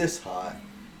not this Hoth,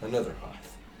 another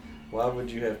Hoth. Why would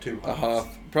you have two A Hoths?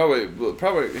 Hoth.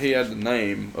 Probably he had the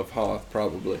name of Hoth,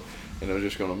 probably. And they were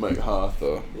just going to make Hoth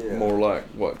more like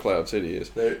what Cloud City is.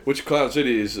 Which Cloud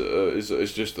City is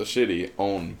just a city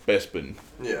on Bespin.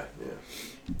 Yeah.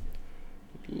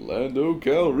 Lando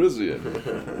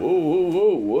Calrissian.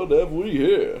 Whoa, what have we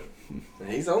here?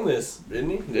 He's on this, isn't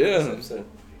he? Yeah. This episode.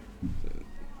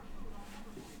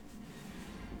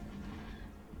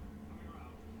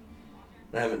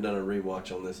 I haven't done a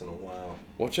rewatch on this in a while.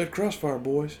 Watch that crossfire,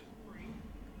 boys.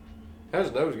 How's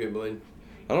his nose get bleeding?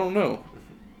 I don't know.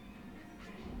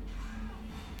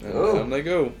 And Oh. down they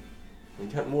go. He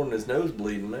got more than his nose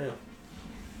bleeding now.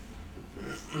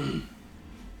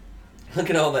 Look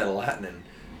at all that lightning.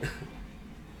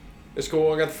 It's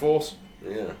cool. I got the Force.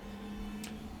 Yeah.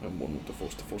 I'm one with the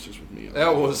Force. The Force is with me.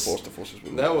 That was- The Force is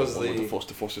with me. that was I'm one with the- the Force.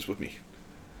 The Force is with me.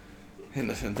 And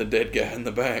the dead guy in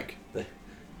the back.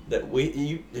 Have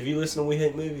you listened to We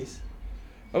Hate Movies?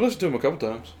 I've listened to him a couple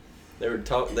times. They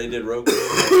did Rogue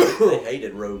One. They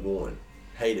hated Rogue One.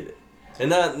 Hated it. And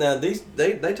now these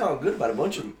they talk good about a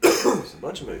bunch of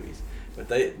movies, but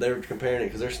they were comparing it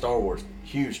because they're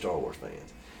huge Star Wars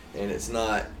fans, and it's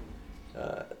not.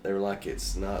 They were like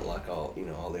it's not like all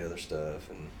the other stuff.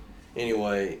 And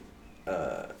anyway,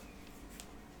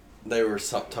 they were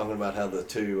talking about how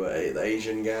the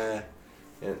Asian guy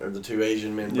or the two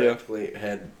Asian men practically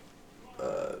had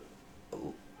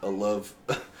a love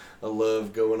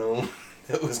going on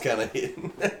that was kind of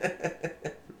hidden.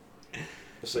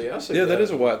 See, I see. Yeah, that is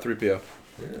a white 3PO.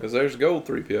 Because there's gold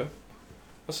 3PO.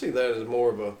 I see that as more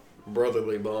of a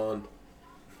brotherly bond.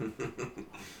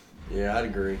 Yeah, I'd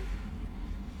agree.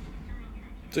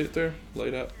 See it there?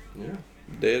 Laid out. Yeah.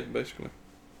 Dead, basically.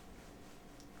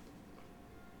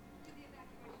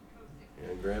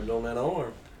 Yeah, grabbed on that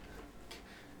arm.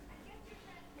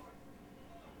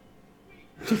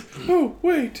 Oh,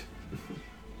 wait.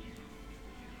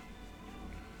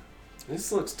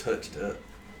 This looks touched up.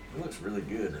 It looks really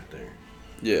good right there.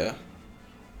 Yeah.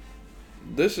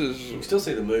 This You is... can still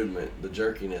see the movement, the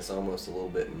jerkiness almost a little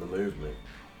bit in the movement.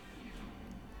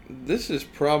 This is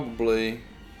probably.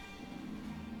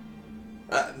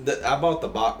 I bought the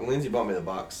box. Lindsay bought me the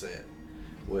box set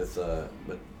with,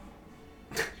 but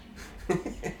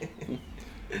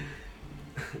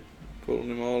Pulling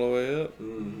him all the way up.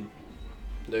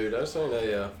 Dude, I seen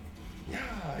a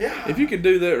yeah. If you could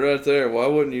do that right there, why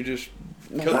wouldn't you just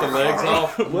cut the legs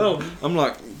off. Well, I'm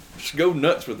like, just go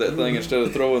nuts with that thing instead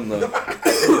of throwing the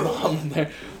bomb in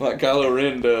there like Kylo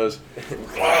Ren does.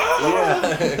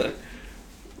 Yeah.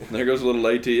 There goes a little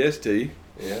ATST,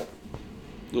 Yeah.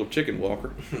 little chicken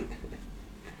walker.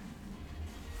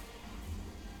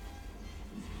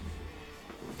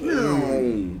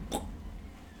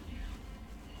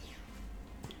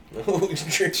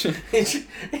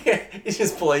 He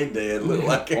just played dead. Looked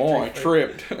like Oh, I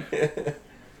tripped.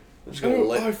 Just gonna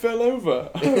let- I fell over.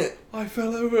 I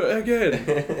fell over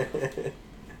again.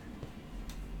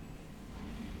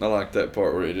 I like that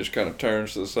part where it just kind of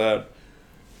turns to the side.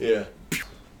 Yeah.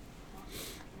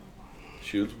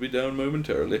 Shields will be down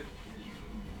momentarily.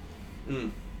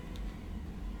 So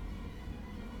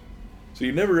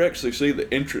you never actually see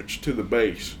the entrance to the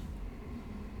base.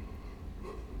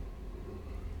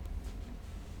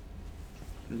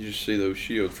 You just see those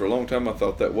shields. For a long time I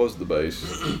thought that was the base.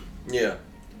 Yeah.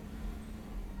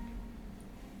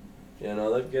 Yeah,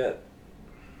 no, they've got.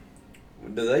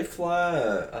 Do they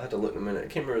fly? I have to look in a minute. I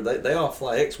can't remember. They all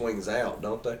fly X-wings out,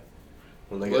 don't they?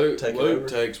 When they Luke, get taken Luke over.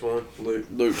 takes one.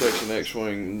 Luke takes an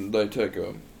X-Wing, they take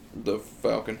the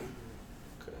Falcon.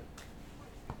 Okay.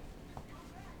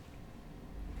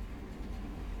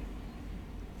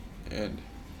 And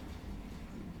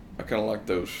I kind of like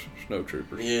those snow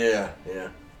troopers. Yeah, yeah.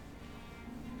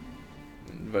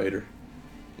 And Vader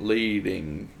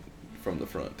leading from the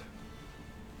front.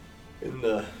 In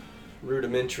the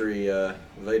rudimentary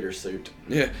Vader suit.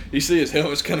 Yeah, you see his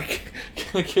helmet's kind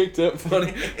of kicked up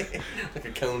funny. Like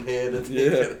a cone head.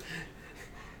 Yeah.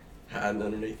 Hiding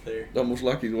underneath there. Almost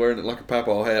like he's wearing it like a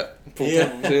papaw hat. Full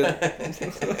top of his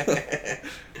head.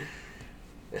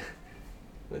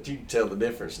 But you can tell the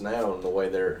difference now in the way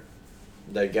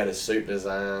they got his suit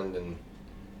designed, and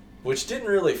which didn't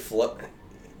really float.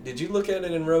 Did you look at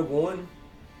it in Rogue One?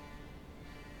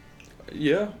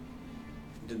 Yeah,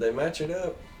 Did they match it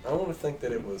up? I want to think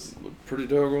that it was. looked pretty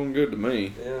doggone good to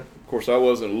me. Yeah. Of course, I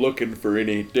wasn't looking for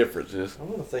any differences. I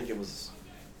want to think it was.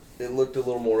 It looked a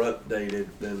little more updated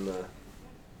than.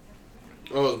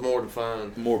 Oh, it was more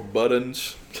defined. More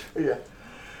buttons. Yeah.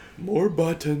 More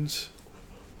buttons.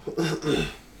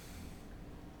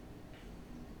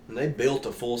 And they built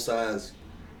a full size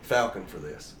Falcon for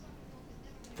this.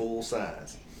 Full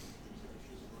size.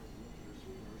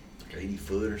 Like 80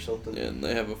 foot or something. And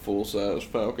they have a full-size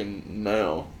Falcon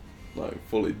now, like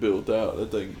fully built out.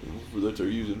 That thing that they're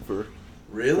using for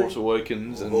Really? Force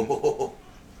Awakens and, Oh,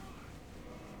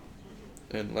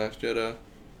 and Last Jedi.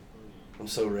 I'm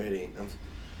so ready. I'm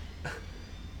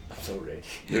so ready.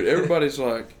 Dude, everybody's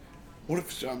like, "What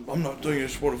if I'm not doing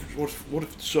this? What if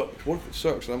it sucks? What if it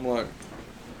sucks?" And I'm like,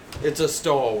 It's a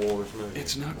Star Wars movie.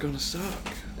 "It's not gonna suck."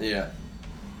 Yeah.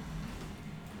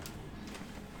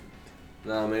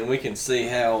 No, I mean we can see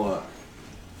how.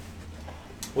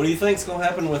 What do you think's gonna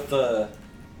happen with our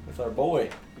boy?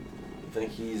 You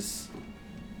think he's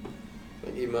I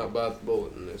think he might bite the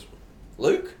bullet in this one.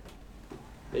 Luke?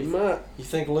 He might. You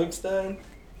think Luke's dying?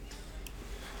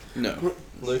 No.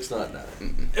 Luke's not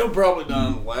dying. He'll probably die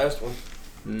in the last one.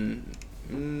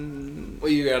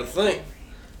 Well, you got to think.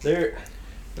 There.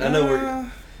 I know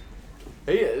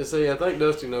we're. See, I think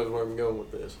Dusty knows where I'm going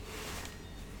with this.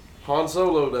 Han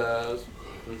Solo dies.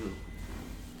 Mhm.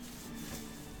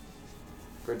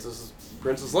 Princess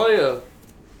Leia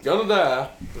gonna die.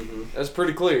 Mhm. That's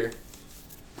pretty clear.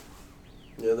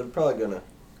 Yeah, they're probably gonna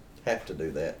have to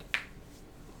do that.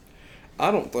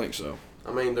 I don't think so.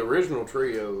 I mean, the original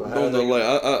trio. How On they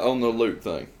on the Luke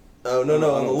thing, Oh no, I on the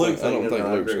don't Luke think- I thing. don't no, think no,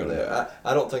 I Luke's agree with gonna that.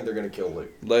 I don't think they're gonna kill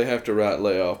Luke. they have to write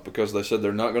Leia off because they said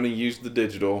they're not going to use the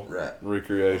digital Right.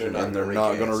 recreation They're not and they're gonna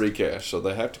not going to recast. recast, so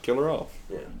they have to kill her off.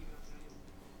 Yeah.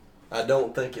 I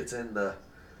don't think it's in the.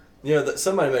 You know,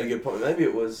 somebody made a good point. Maybe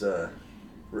it was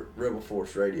Rebel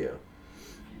Force Radio.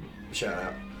 Shout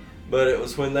out. But it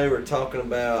was when they were talking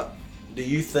about, do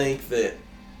you think that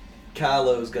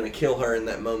Kylo's going to kill her in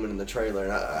that moment in the trailer?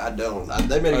 And I don't.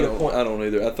 They made a good point. I don't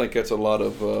either. I think that's a lot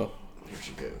of Here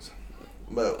she goes.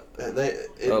 But A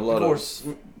lot of of- course,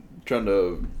 trying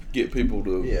to get people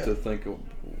to Yeah. think of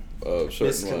a certain way.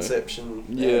 misconception.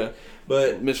 Yeah.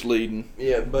 But Misleading.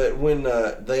 yeah, but when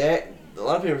they act, a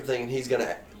lot of people are thinking he's going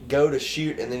to go to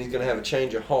shoot and then he's going to have a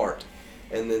change of heart,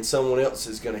 and then someone else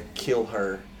is going to kill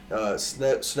her.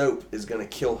 Snoke is going to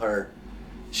kill her,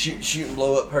 shoot and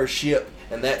blow up her ship,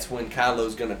 and that's when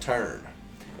Kylo's gonna turn,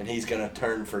 and he's gonna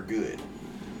turn for good,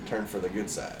 turn for the good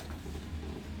side.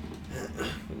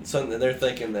 Something they're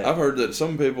thinking that I've heard that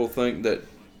some people think that,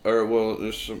 or well,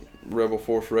 there's some Rebel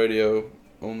Force Radio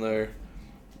on there.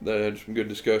 They had some good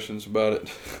discussions about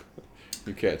it.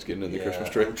 Your cat's getting in the Christmas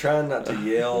tree. I'm trying not to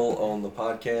yell on the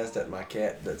podcast at my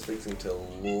cat that's fixing to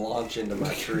launch into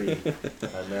my tree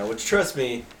right now, which, trust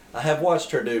me, I have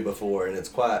watched her do before, and it's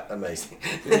quite amazing.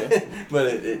 Yeah. But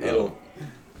it'll...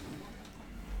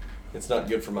 It's not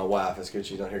good for my wife. It's good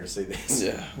she's not here to see this.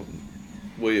 Yeah.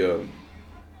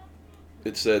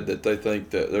 It said that they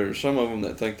think that there's some of them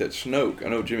that think that Snoke, I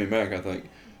know Jimmy Mack,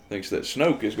 thinks that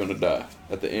Snoke is going to die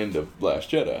at the end of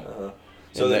Last Jedi. Uh-huh.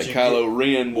 So that Kylo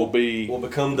Ren will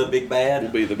become the big bad?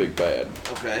 Will be the big bad.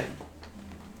 Okay.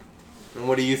 And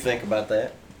what do you think about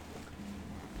that?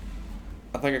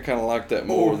 I think I kind of like that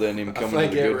more than him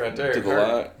coming to the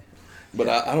light. But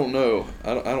yeah. I don't know.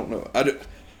 I don't know.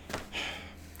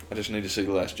 I just need to see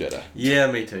The Last Jedi.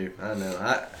 Yeah, me too. I know.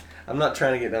 I'm not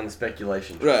trying to get down the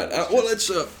speculation. Right. Well, it's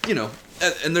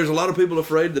and there's a lot of people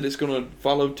afraid that it's going to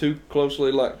follow too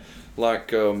closely,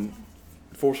 like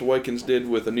Force Awakens did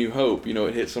with A New Hope. You know,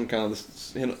 it hit some kind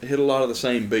of hit a lot of the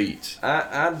same beats.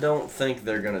 I don't think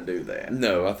they're going to do that.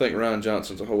 No, I think Rian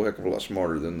Johnson's a whole heck of a lot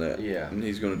smarter than that. Yeah. And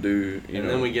he's going to do. And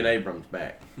then we get Abrams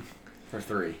back for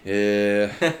 3.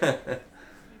 Yeah.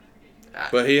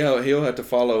 But he'll have to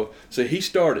follow. So he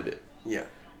started it. Yeah.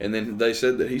 And then they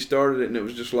said that he started it, and it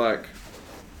was just like,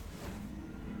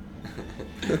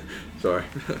 sorry,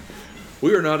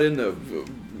 we are not in the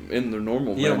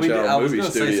normal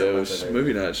Manchild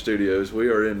movie night studios. We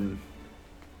are in.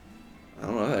 I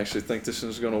don't know. I actually think this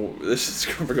is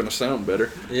gonna sound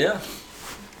better. Yeah.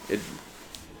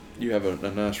 You have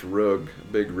a nice rug, a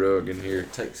big rug in here.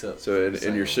 It takes up. So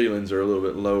and your ceilings are a little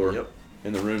bit lower. Yep.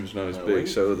 And the room's not as big,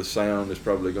 so the sound is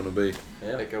probably going to be.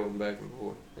 Yeah. They go back and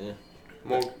forth. Yeah.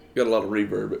 More. Got a lot of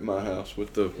reverb at my house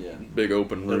with the big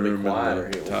open room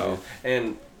and the tile.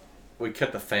 And we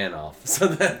cut the fan off, so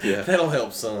that'll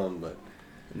help some. But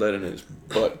then it's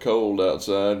butt cold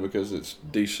outside because it's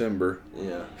December.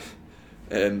 Yeah.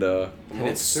 And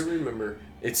it's to remember.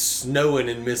 It's snowing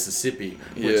in Mississippi,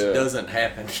 which doesn't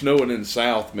happen. Snowing in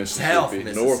South Mississippi.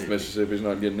 North Mississippi's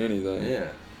not getting anything. Yeah.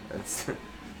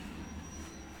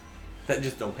 That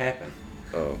just don't happen.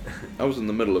 Oh, I was in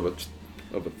the middle of a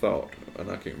thought, and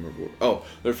I can't remember what. Oh,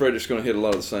 they're afraid it's going to hit a lot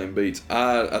of the same beats.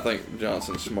 I think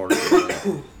Johnson's smarter than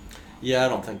that. Yeah, I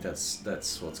don't think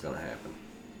that's what's going to happen.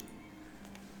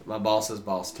 My boss's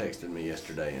boss texted me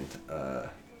yesterday, and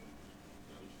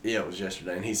it was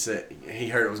yesterday, and he said he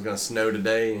heard it was going to snow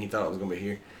today, and he thought it was going to be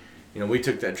here. You know, we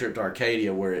took that trip to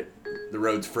Arcadia where the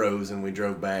roads froze, and we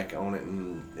drove back on it,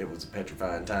 and it was a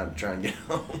petrifying time to try and get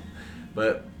home.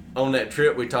 But on that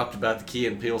trip, we talked about the Key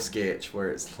and Peele sketch where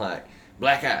it's like,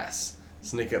 black ice,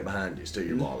 sneak up behind you, steal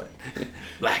your wallet.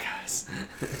 Black ice.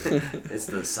 It's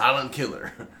the silent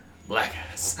killer. Black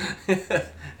ice.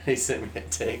 He sent me a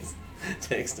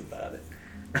text about it.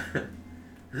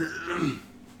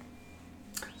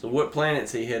 So what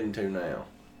planet's he heading to now?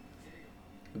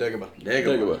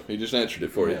 Dagobah. He just answered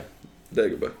it for you.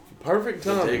 Dagobah. Perfect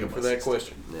timing for that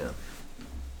question. Yeah.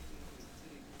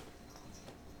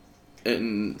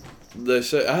 And they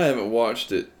say, I haven't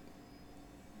watched it,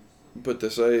 but they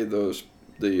say the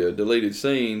deleted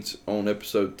scenes on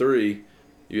episode 3,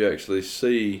 you actually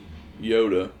see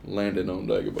Yoda landing on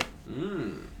Dagobah.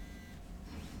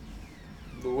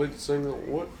 Deleted scene on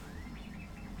what?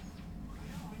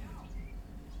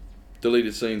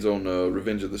 Deleted scenes on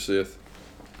Revenge of the Sith.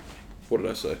 What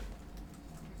did I say?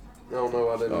 No,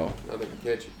 I didn't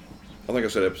catch it. I think I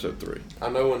said episode 3. I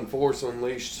know in Force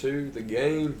Unleashed 2, the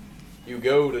game, you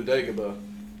go to Dagobah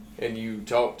and you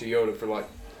talk to Yoda for like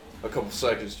a couple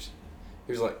seconds.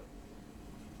 He was like,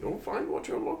 "You'll find what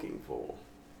you're looking for."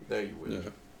 There you will. Yeah.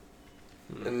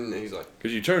 And he's like,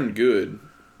 because you turned good,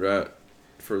 right,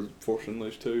 for Force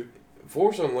Unleashed 2?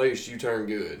 Force Unleashed, you turn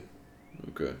good.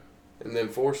 Okay. And then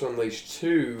Force Unleashed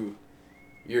 2,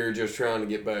 you're just trying to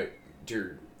get back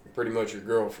to pretty much your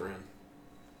girlfriend.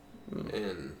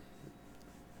 And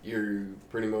you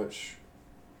pretty much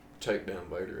take down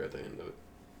Vader at the end of it.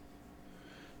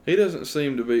 He doesn't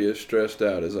seem to be as stressed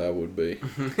out as I would be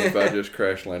if I just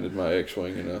crash landed my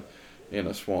X-Wing in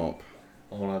a swamp.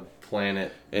 On a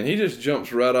planet. And he just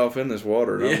jumps right off in this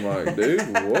water, and I'm like, dude,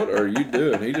 what are you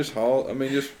doing? He just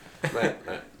Matt.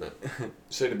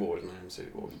 City boys, man. City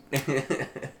boys.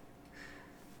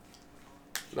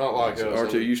 Not like us.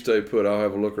 R2, you stay put. I'll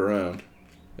have a look around.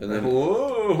 And then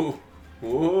whoa.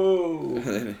 And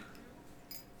then,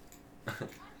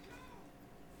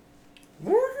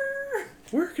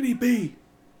 where could he be?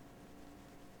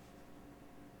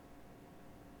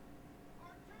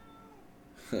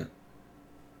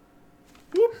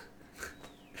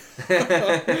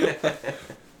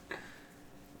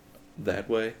 That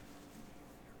way.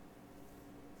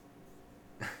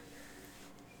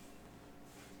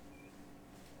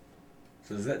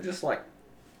 So is that just like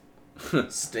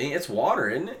steam? It's water,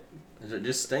 isn't it? Is it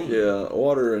just steam? Yeah,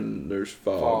 water and there's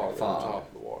fog. Fog on top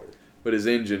of the water. But his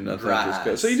engine, I think, Rise.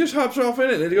 is... So he just hops off in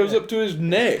it and it goes up to his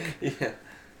neck. Yeah.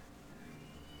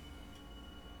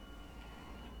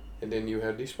 And then you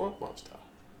have the swamp monster.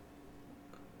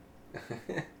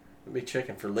 We'll be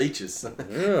checking for leeches.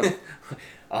 Yeah.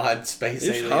 Odd space He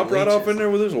just alien hop right off leeches. in there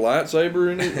with his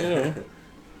lightsaber and it, you know.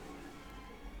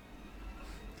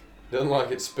 Doesn't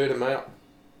like it spit him out.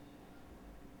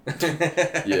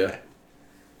 Yeah.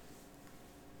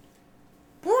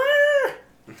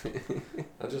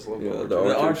 I just love Yeah, the the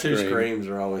The R2 R2 scream. screams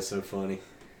are always so funny.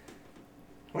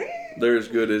 They're as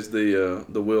good as the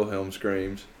Wilhelm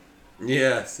screams.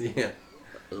 Yes, yeah.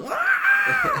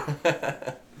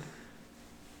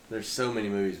 There's so many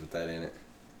movies with that in it.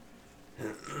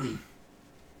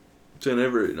 It's in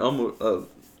every... Almost, I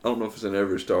don't know if it's in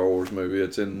every Star Wars movie.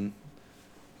 It's in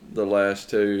the last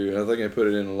two. I think they put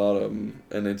it in a lot of them.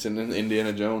 And it's in the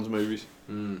Indiana Jones movies.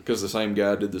 Because the same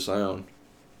guy did the sound.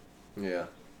 Yeah.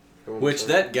 Which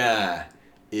that guy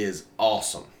is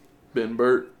awesome. Ben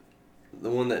Burt. The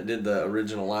one that did the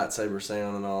original lightsaber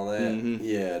sound and all that. Mhm.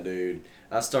 Yeah, dude.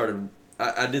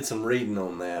 I did some reading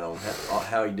on that, on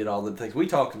how he did all the things. We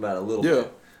talked about it a little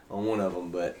bit on one of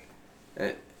them, but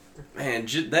man,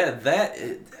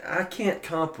 I can't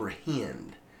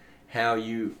comprehend how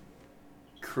you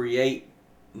create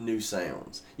new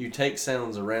sounds. You take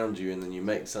sounds around you and then you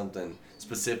make something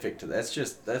specific to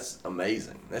that. That's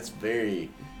amazing. That's very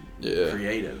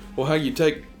creative. Well, how you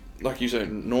take, like you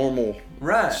said, normal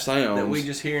sounds that we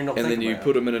just hear and don't and think then you about.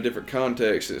 put them in a different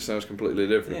context, it sounds completely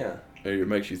different. Yeah. It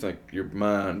makes you think your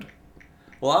mind.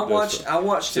 Well, I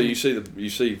watched So him. you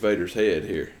see Vader's head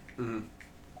here. Mm-hmm.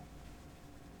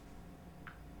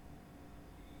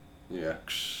 Yeah.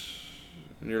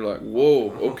 And you're like,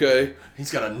 whoa, okay.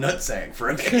 He's got a nutsack for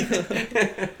a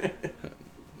head.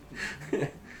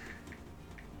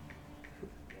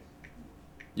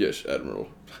 Yes, Admiral.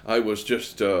 I was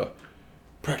just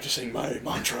practicing my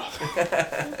mantra.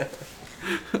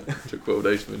 To quote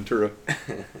Ace Ventura.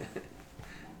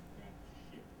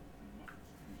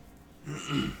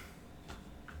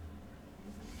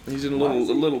 He's in a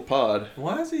little pod.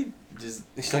 Why is he just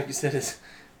like you said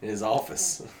in his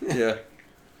office? Yeah.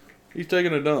 He's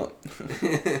taking a dump.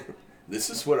 This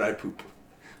is where I poop.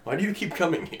 Why do you keep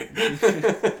coming here?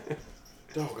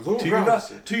 Dog,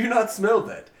 do you not smell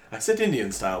that? I sit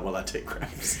Indian style while I take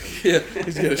craps. Yeah,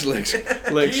 he's got his legs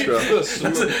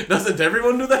strung. Doesn't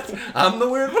everyone do that? I'm the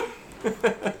weird one.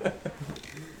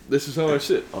 This is how I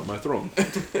sit on my throne.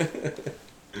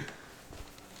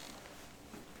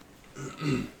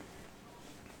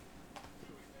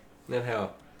 Not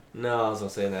how. No, I was gonna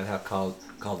say that how called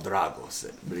Drago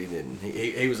said, but he didn't.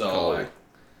 He was all like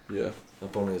Yeah.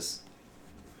 up on his.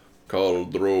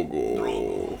 Khal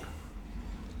Drogo.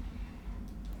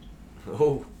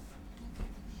 Oh,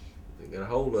 they got a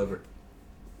hold of her.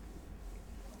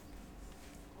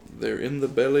 They're in the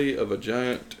belly of a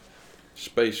giant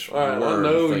space Alright, worm I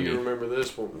know thingy. you remember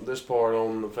this part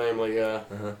on the Family Guy.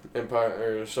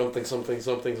 Empire or something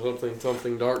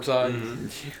Dark Side. Mm-hmm.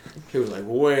 He was like,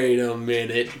 wait a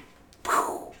minute.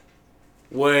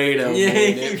 Wait a Yeah,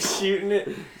 he minute. keeps shooting it.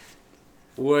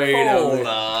 Wait a Hold minute.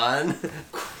 on.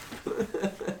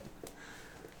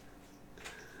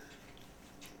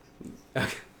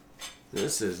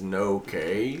 This is no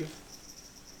cave.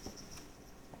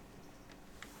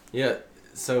 Yeah,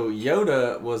 so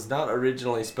Yoda was not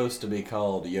originally supposed to be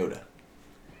called Yoda.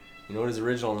 You know what his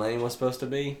original name was supposed to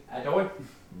be? Adoy.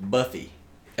 Buffy.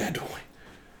 Adoy.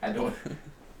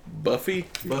 Buffy?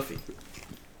 Buffy.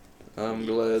 I'm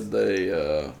glad they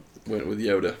went with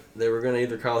Yoda. They were going to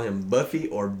either call him Buffy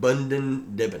or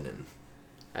Bundin Debanin.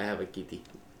 I have a kitty.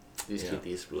 This Yeah.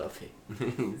 kitty is fluffy.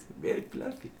 He's very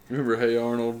fluffy. Remember Hey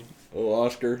Arnold,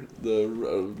 Oscar,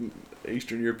 the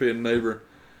Eastern European neighbor?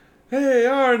 Hey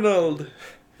Arnold!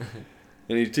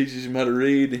 And he teaches him how to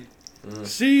read.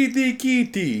 See the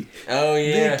kitty. Oh,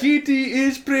 yeah. The kitty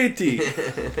is pretty.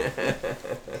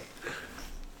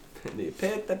 The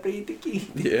pet the pretty kitty.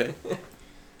 Yeah.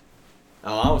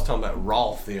 Oh, I was talking about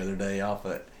Rolf the other day off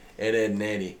at Ed, and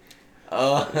Eddie.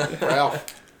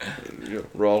 Ralph. Yeah,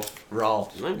 Rolf.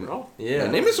 Rolf. His name Ralph. Yeah.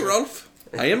 My name is Rolf.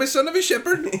 I am a son of a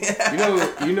shepherd.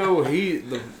 You know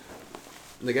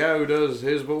the guy who does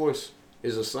his voice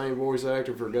is the same voice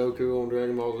actor for Goku on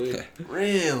Dragon Ball Z.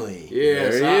 Really?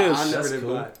 Yes, There he is. I never That's did cool.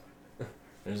 black.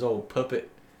 There's old puppet.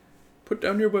 Put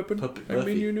down your weapon. Puppet I mean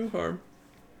Buffy. you no harm.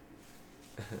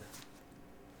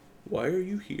 Why are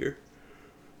you here?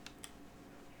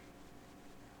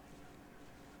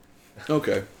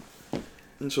 Okay.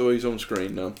 And so he's on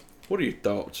screen now. What are your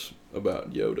thoughts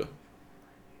about Yoda?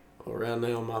 Well, right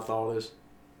now, my thought is,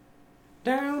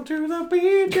 down to the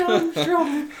beach, I'm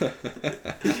strolling.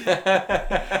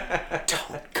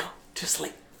 Don't go to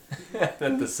sleep.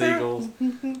 That the seagulls.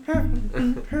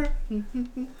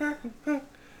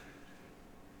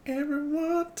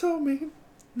 Everyone told me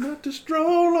not to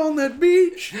stroll on that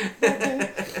beach.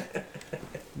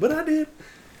 But I did.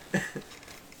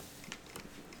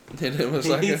 And it was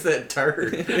like He's that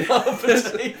turd off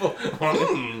the table.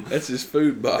 That's his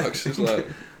food box. It's like,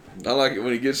 I like it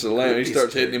when he gets the lamb. He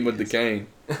starts hitting him with the cane.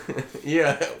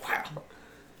 Yeah, wow.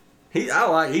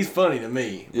 He's funny to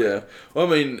me. Yeah. Well, I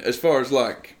mean, as far as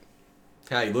like,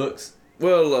 How he looks.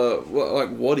 well, like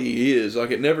what he is.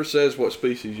 Like it never says what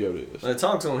species Yoda is. It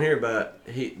talks on here about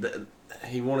he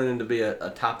wanted him to be a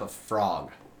type of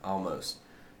frog, almost.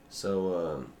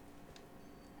 So,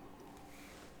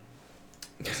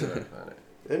 let's see if I can find it.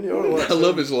 And you know I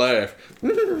love his laugh.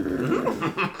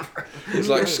 It's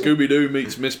like Scooby Doo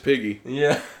meets Miss Piggy.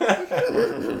 Yeah.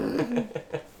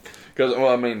 Because well,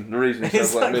 I mean, the reason he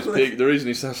sounds like Miss Piggy. The reason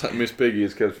he sounds like Miss Piggy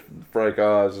is because Frank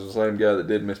Oz is the same guy that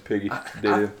did Miss Piggy.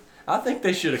 I think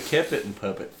they should have kept it in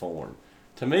puppet form.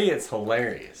 To me, it's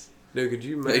hilarious. Dude, could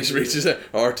you He imagine? reaches out.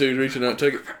 R2's reaching out,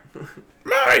 take it.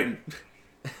 Mine.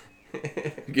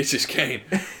 Gets his cane.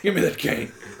 Give me that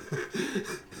cane.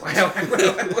 Wow,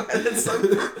 that's so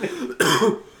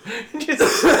funny.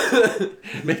 Just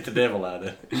beat the devil out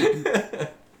of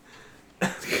it.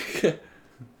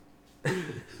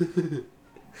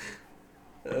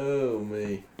 Oh,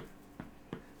 me.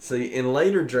 See, in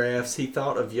later drafts, he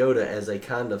thought of Yoda as a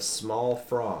kind of small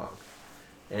frog.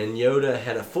 And Yoda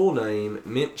had a full name,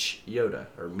 Minch Yoda,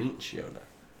 or Minch Yoda.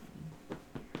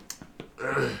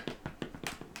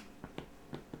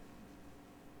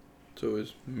 So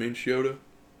is Minch Yoda?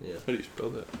 Yeah. How do you spell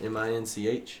that?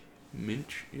 M-I-N-C-H.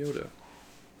 Minch Yoda.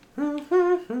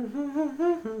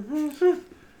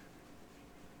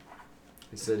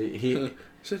 He said he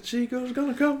Said seagull's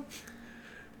gonna come.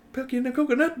 Peck you in the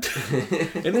coconut.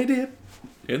 And they did.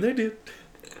 And they did.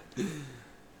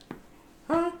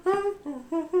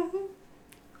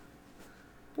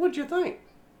 What'd you think?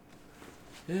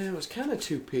 Yeah, it was kind of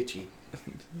too pitchy.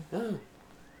 Oh.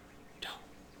 Don't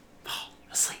fall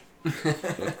asleep.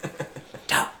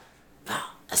 Don't fall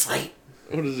asleep.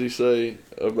 What does he say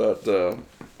about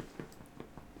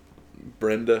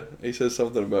Brenda? He says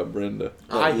something about Brenda.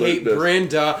 I hate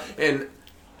Brenda and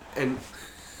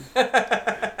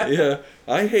Yeah,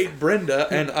 I hate Brenda,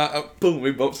 and boom,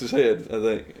 he bumps his head. I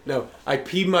think. no, I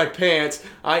peed my pants.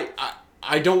 I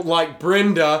don't like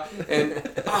Brenda and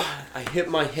I hit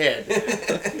my head.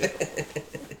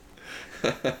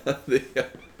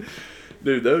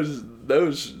 Dude, those,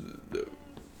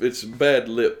 it's bad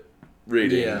lip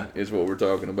reading. Yeah. Is what we're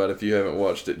talking about. If you haven't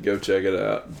watched it, go check it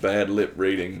out. Bad lip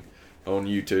reading on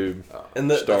YouTube.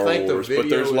 And Star I think the Wars, but video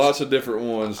there's is- lots of different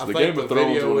ones. I The think Game of the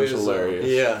Thrones video one is is, hilarious.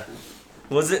 Yeah.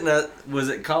 Was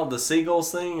it called the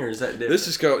Seagulls thing, or is that different? This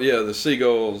is called the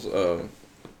Seagulls.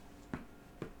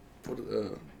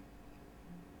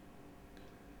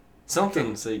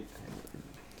 something. See,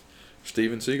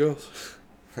 Steven Seagulls.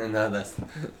 no,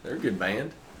 they're a good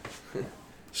band.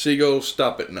 Seagulls,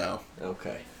 stop it now.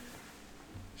 Okay.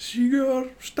 Seagull,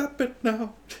 stop it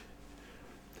now.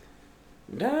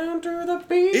 Down to the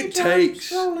beach.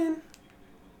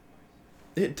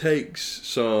 It takes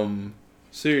some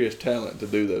serious talent to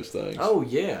do those things. Oh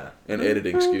yeah. And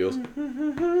editing skills.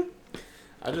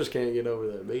 I just can't get over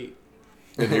that beat.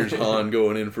 And here's Han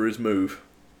going in for his move.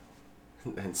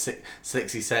 And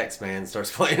sexy sax man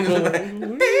starts playing in the back.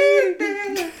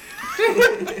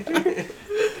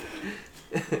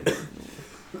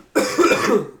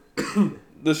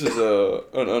 This is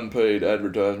an unpaid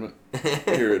advertisement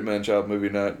here at Man Child Movie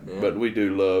Night, but we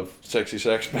do love Sexy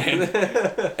Sax Man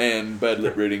and bad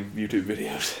lip reading YouTube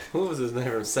videos. What was his name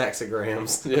from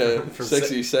Saxograms? Yeah, From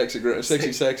Sexy Sax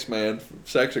Man,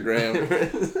 Saxogram.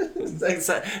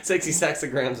 Sexy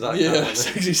Saxograms.com. Yeah,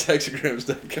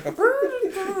 SexySaxograms.com.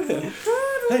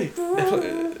 Hey,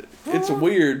 it's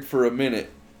weird for a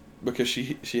minute because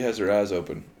she has her eyes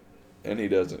open and he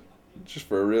doesn't. Just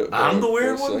for a real. I'm the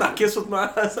weird one. I kiss with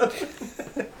my eyes open.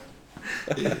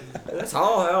 That's how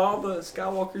all the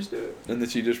Skywalkers do it. And then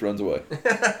she just runs away.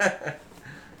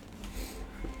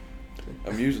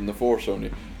 I'm using the Force on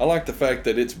you. I like the fact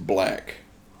that it's black.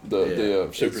 The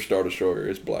Superstar Destroyer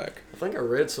is black. I think I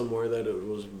read somewhere that it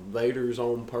was Vader's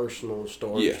own personal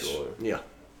Star Destroyer. Yeah.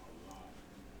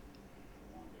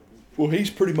 Well, he's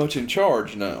pretty much in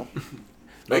charge now.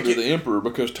 under the Emperor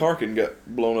because Tarkin got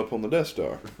blown up on the Death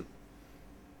Star.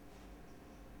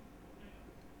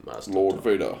 Lord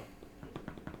Vader.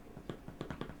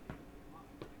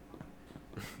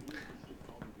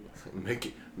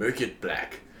 Make it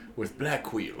black with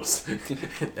black wheels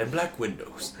and black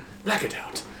windows. Black it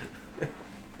out.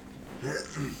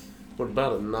 What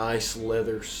about a nice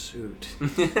leather suit?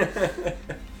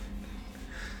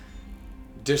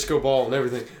 Disco ball and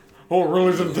everything. Oh, I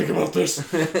really didn't think about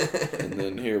this. And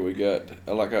then here we got,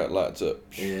 I like how it lights up.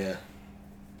 Yeah.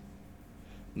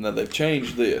 Now they've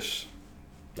changed this.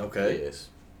 Okay. Yes.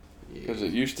 Because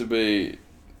it used to be,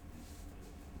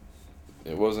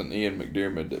 it wasn't Ian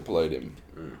McDiarmid that played him.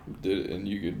 Did it, and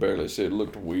you could barely see it. It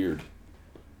looked weird.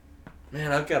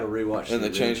 Man, I've got to rewatch. And they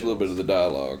changed a little bit of the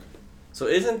dialogue. So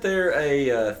isn't there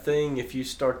a thing if you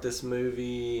start this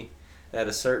movie at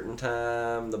a certain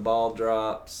time, the ball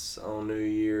drops on New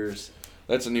Year's?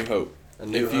 That's A New Hope.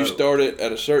 If you start it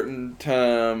at a certain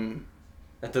time...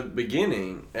 At the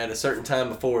beginning, at a certain time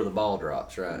before the ball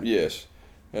drops, right? Yes.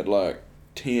 At like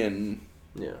 10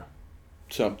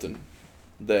 something.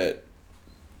 That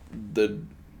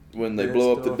when they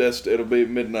blow up the Death Star, it'll be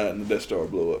midnight and the Death Star will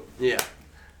blow up. Yeah.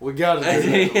 We got to do that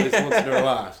at least once in our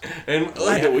lives.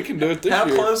 And we can do it this year. How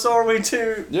close are we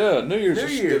to? Yeah, New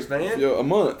Year's, man. Yeah, a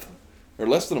month. Or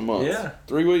less than a month. Yeah.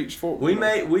 3 weeks, 4 We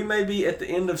may be at the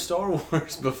end of Star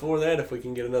Wars before that if we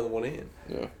can get another one in.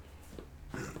 Yeah.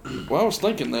 Well, I was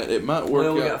thinking that it might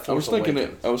work out. I was thinking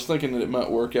that it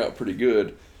might work out pretty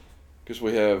good because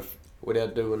we have. We'd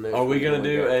have to do one next. Are we gonna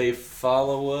do a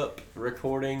follow-up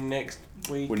recording next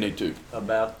week? We need to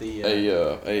about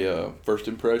the first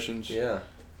impressions. Yeah.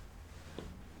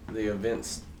 The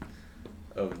events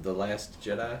of The Last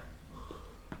Jedi.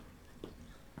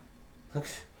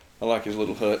 I like his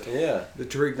little hut. Yeah, the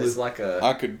tree. It's like a.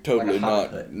 I could totally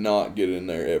like not get in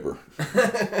there ever.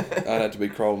 I'd have to be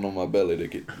crawling on my belly to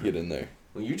get in there.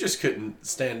 Well, you just couldn't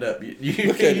stand up.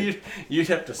 You'd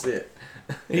have to sit.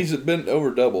 He's bent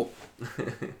over double.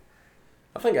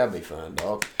 I think I'd be fine,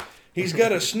 dog. He's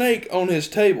got a snake on his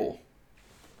table.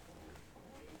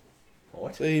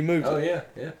 What? See, he moves. Oh it.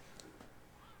 yeah.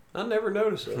 I never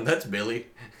noticed that. That's Billy.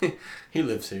 He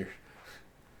lives here.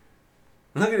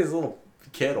 Look at his little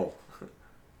kettle.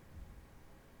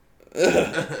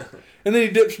 And then he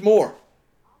dips more.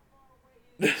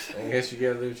 I guess you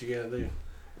gotta do what you gotta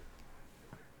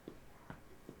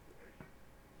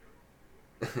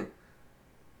do.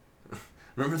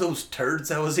 Remember those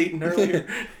turds I was eating earlier?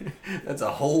 That's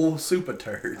a whole soup of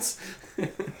turds.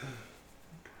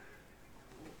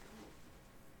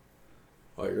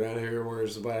 Like right here,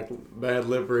 where's the bad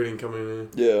lip reading coming in?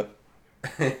 Yeah.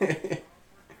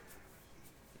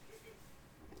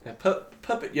 Now,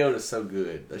 Puppet Yoda's so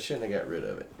good. They shouldn't have got rid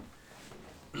of it.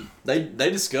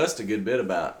 They discussed a good bit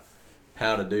about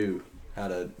how to do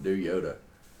Yoda.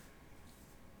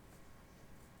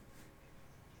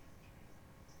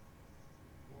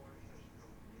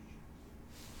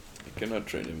 You cannot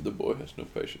train him. The boy has no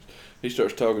patience. He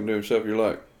starts talking to himself. You're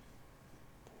like,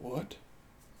 what?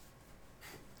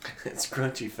 It's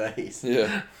crunchy face.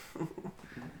 Yeah.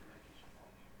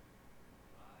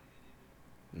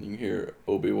 And you can hear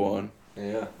Obi-Wan.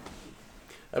 Yeah.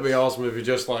 That'd be awesome if you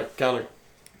just like kind of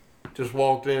just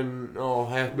walked in all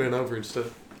half bent over and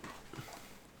stuff.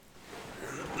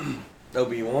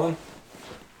 Obi-Wan?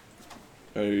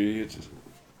 Hey,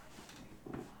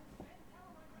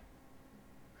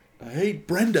 hey,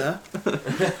 Brenda.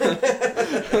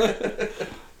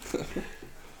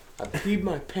 I peed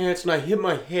my pants and I hit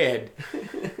my head.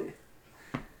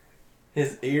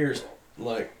 His ears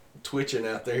like twitching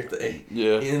out there at the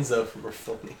ends of them are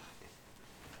funny.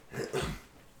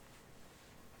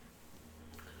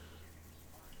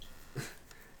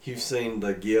 You've seen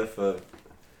the gif of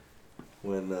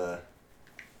when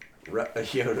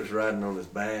Yoda's riding on his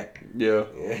back. Yeah.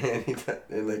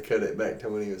 And they cut it back to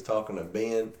when he was talking to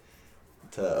Ben,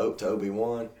 to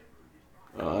Obi-Wan.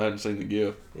 I hadn't seen the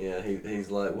GIF. Yeah,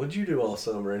 he's like, "What'd you do all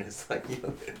summer?" And it's like, riding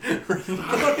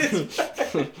on his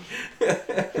back.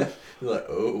 He's like,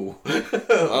 "Oh."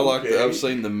 I like that. I've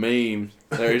seen the meme.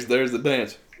 There's the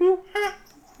dance.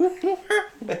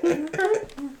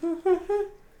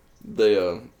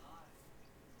 They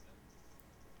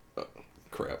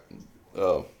crap.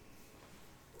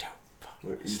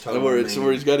 Where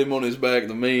he's got him on his back,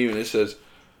 the meme, and it says,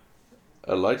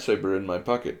 "A lightsaber in my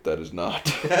pocket, that is not."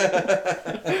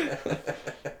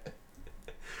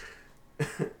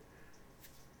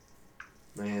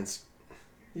 Man,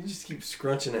 you just keep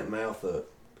scrunching that mouth up.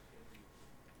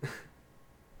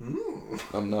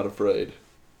 I'm not afraid.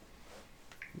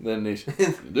 Then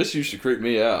this used to creep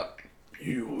me out.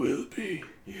 You will be.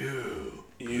 You.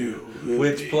 You will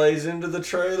Which be. plays into the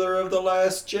trailer of The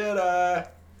Last Jedi.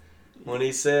 When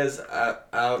he says, Dude!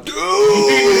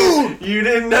 You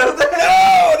didn't know that?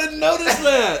 Oh, I didn't notice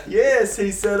that. Yes,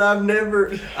 he said, I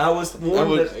was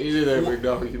warned that. You do that, big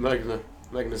dog. You're making the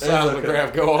That's seismograph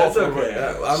okay. go off. That's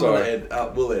okay. I'm Sorry. gonna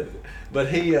edit. We'll edit it.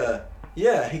 But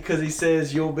because he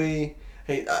says you'll be.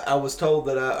 I was told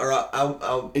that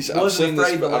I've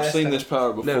seen this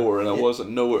power before, and I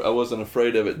wasn't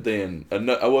afraid of it then.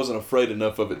 I wasn't afraid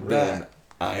enough of it then.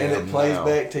 Right. And it plays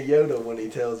back to Yoda when he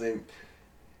tells him,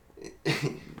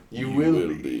 "You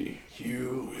will be.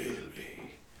 You will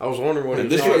be." I was wondering what. And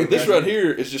this right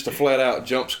here is just a flat out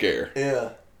jump scare. Yeah.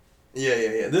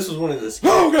 This was one of the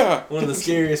God! one of the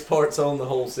scariest parts on the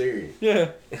whole series.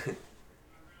 Yeah.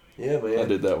 Yeah, man. I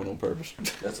did that one on purpose.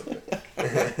 That's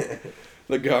okay.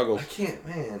 The goggles. I can't,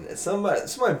 man.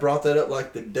 Somebody brought that up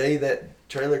like the day that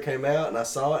trailer came out, and I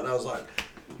saw it, and I was like,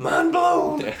 mind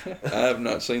blown. I have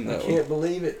not seen that I one. can't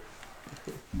believe it.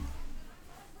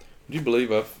 Do you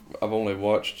believe I've only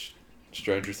watched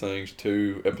Stranger Things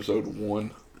 2, episode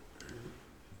 1?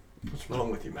 What's wrong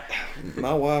with you, man?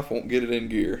 My wife won't get it in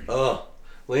gear. Oh,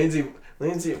 Lindsay,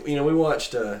 we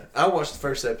watched, I watched the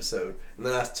first episode, and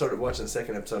then I started watching the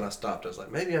second episode, and I stopped. I was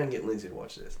like, maybe I can get Lindsay to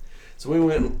watch this. So we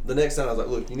went, the next time I was like,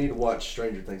 look, you need to watch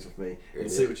Stranger Things with me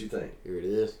and see what you think. Here it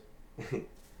is.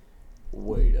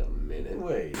 Wait a minute.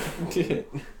 Wait.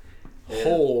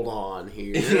 Hold on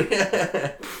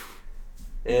here.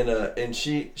 And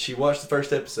she watched the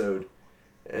first episode,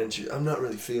 and I'm not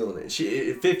really feeling it.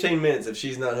 15 minutes if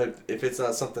she's not hooked, if it's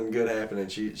not something good happening,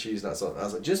 she's not something. I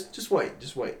was like, just wait.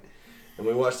 And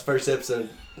we watched the first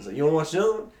episode. I was like, you want to watch the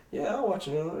other one? Yeah, I'll watch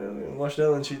another one. Watch the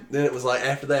other one. Then it was like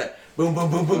after that, boom,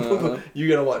 boom, boom, boom, boom, boom. You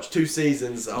gotta watch 2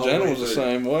 seasons. All Jana the way was the through.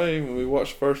 same way. When we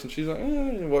watched the first one, she's like,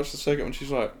 and watched the second one,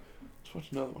 she's like, let's watch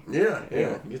another one.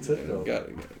 Yeah. Gets hooked on. Got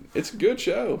it. It's a good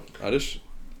show.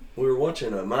 We were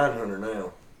watching Mindhunter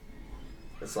now.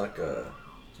 It's like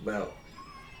it's about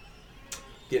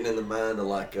getting in the mind of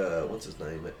like what's his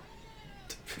name?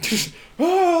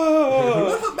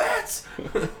 Ah! Bats.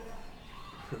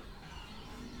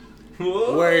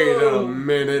 Wait a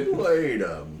minute. Wait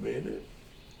a minute.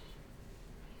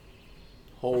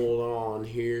 Hold on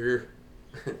here.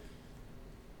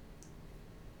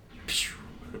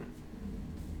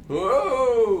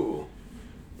 Whoa!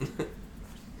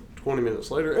 20 minutes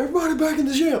later, everybody back in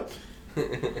the ship.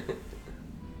 I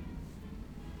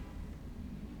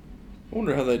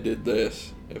wonder how they did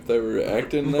this. If they were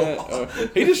acting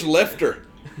that. He just left her.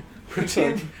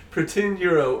 Pretend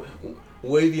you're a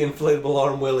wavy inflatable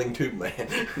arm welling tube man.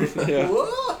 Yeah.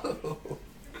 Whoa!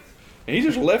 And he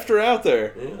just left her out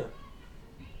there. Yeah.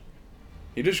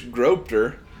 He just groped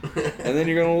her. And then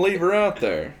you're going to leave her out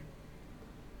there.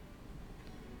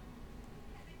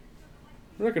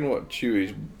 I reckon what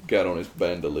Chewie's got on his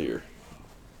bandolier.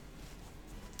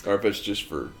 Or if it's just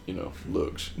for,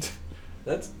 looks.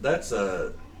 That's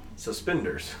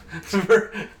suspenders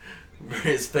for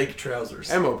his fake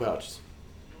trousers. Ammo pouches.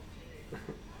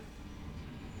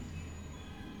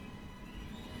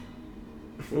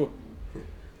 Ooh.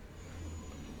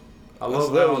 I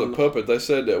love that how was a puppet. They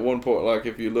said at one point, like,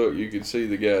 if you look, you could see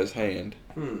the guy's hand.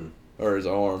 Or his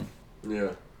arm. Yeah.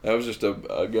 That was just a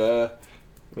guy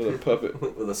with a puppet.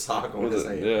 With a sock on his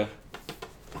hand. Yeah.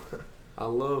 I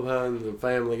love how in the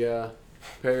Family Guy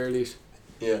parodies,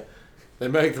 Yeah. they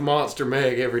make the monster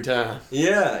Meg every time.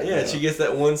 Yeah. She gets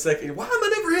that 1 second. Why am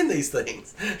I never in these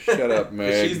things? Shut up,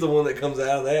 Meg. She's the one that comes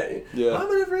out of that. Yeah. Why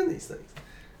am I never in these things?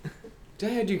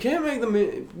 Dad, you can't make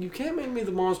me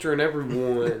the monster in every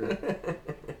one.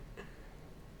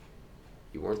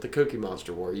 You weren't the Cookie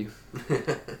Monster, were you?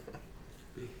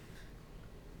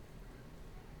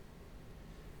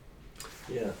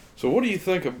 Yeah. So what do you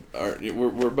think of?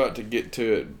 We're about to get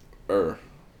to it, or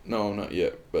no, not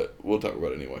yet, but we'll talk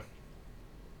about it anyway.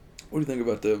 What do you think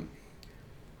about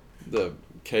the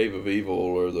cave of evil,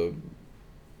 or the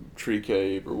tree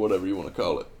cave, or whatever you want to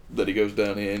call it, that he goes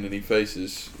down in and he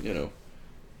faces,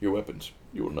 your weapons.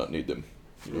 You will not need them.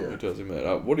 Yeah. He tells him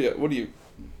that. What do you?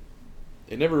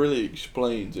 It never really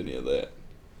explains any of that.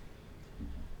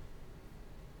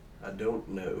 I don't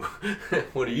know.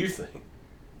 What do you think?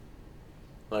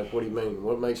 Like, what do you mean?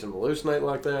 What makes him hallucinate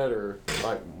like that, or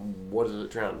like, what is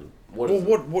it trying to? What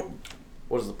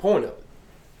is the point of it?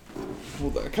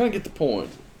 Well, I kind of get the point.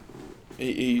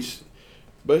 He's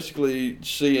basically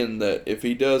seeing that if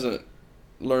he doesn't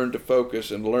learn to focus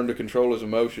and learn to control his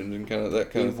emotions and kind of that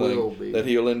kind of thing, that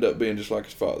he'll end up being just like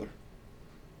his father.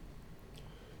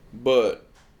 But,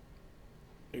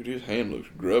 dude, his hand looks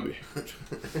grubby.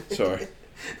 Sorry.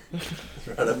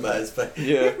 Right up by his face.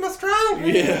 Yeah. It's my strong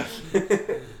hand.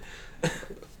 Yeah.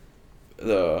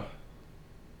 The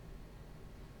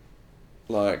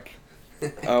like,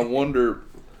 I wonder.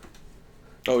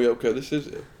 Oh yeah, okay. This is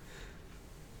it.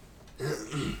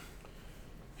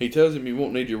 He tells him you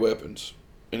won't need your weapons,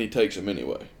 and he takes them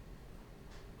anyway.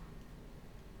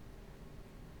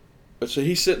 But so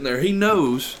he's sitting there. He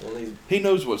knows. Well, He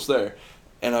knows what's there,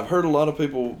 and I've heard a lot of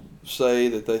people say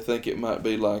that they think it might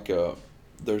be like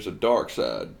there's a dark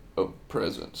side of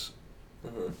presence,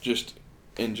 just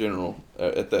in general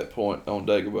at that point on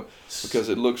Dagobah, because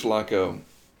it looks like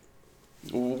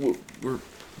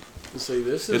See,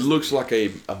 this it is looks like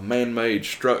a man-made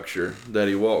structure that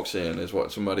he walks in, is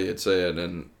what somebody had said,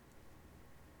 and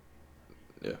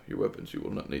yeah, your weapons, you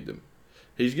will not need them.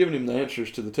 He's giving him the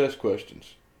answers to the test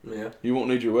questions. Yeah. You won't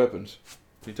need your weapons.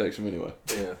 He takes them anyway.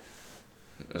 Yeah.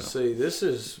 Yeah. See, this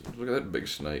is Look at that big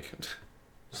snake.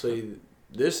 See,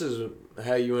 this is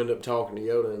how you end up talking to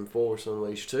Yoda in Force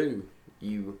Unleashed 2.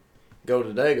 You go to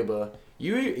Dagobah.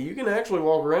 You can actually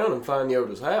walk around and find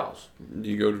Yoda's house.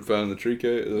 You go to find the tree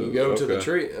cave? You go to the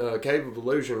tree Cave of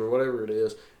Illusion or whatever it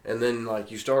is, and then like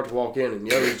you start to walk in, and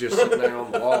Yoda's just sitting there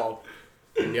on the wall,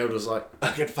 and Yoda's like,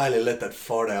 I can finally let that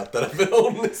fart out that I've been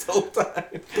holding this whole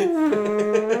time.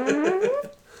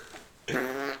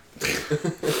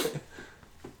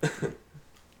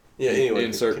 Yeah, anyway.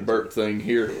 Insert burp thing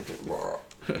here.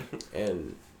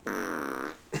 and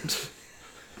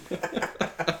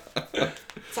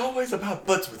It's always about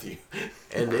butts with you.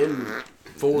 and in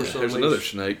Force There's another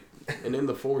Unleashed, snake. and in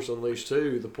the Force Unleashed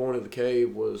 2, the point of the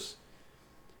cave was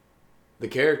the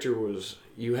character was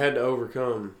you had to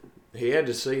overcome. He had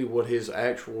to see what his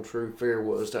actual true fear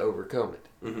was to overcome it.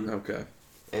 Mm-hmm. Okay.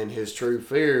 And his true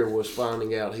fear was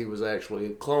finding out he was actually a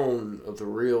clone of the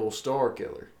real Star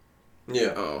Killer.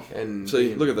 Yeah. Oh. And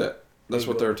See, look at that. That's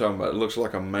what they were talking about. It looks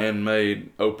like a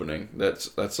man-made opening.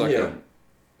 That's like Yeah.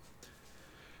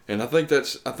 and I think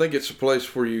it's a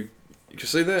place where you can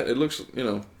see that. It looks,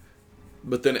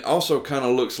 but then it also kind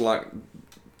of looks like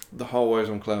the hallways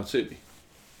on Cloud City.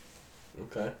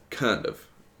 Okay. Kind of.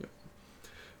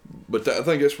 But I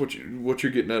think that's what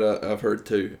you're getting at. I've heard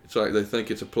too. It's like they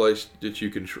think it's a place that you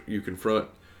confront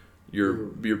your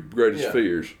greatest Yeah.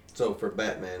 fears. So for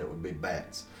Batman, it would be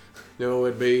bats. No,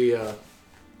 it'd be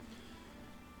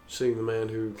seeing the man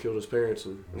who killed his parents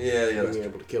and Yeah, that's being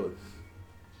able to kill him.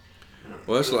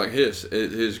 Well, that's like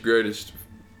his greatest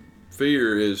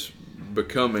fear is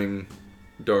becoming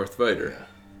Darth Vader.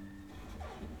 Yeah.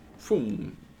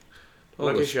 Boom. All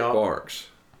Lucky the shot. sparks.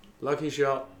 Lucky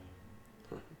shot.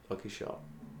 Lucky shot.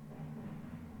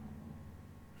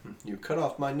 You cut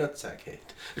off my nutsack head.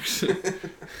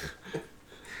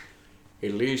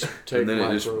 At least take And then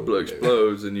it just Micro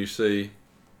explodes, and you see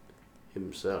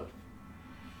himself.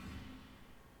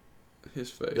 his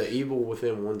face. The evil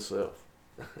within oneself.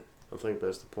 I think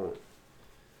that's the point.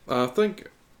 I think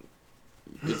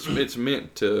it's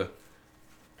meant to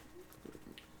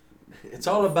It's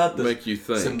all about the make you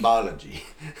think. symbology.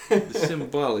 The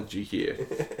symbology here.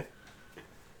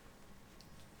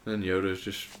 And Yoda's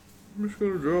I'm just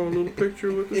gonna draw a little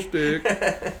picture with a stick.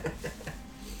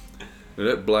 And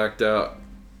that blacked out.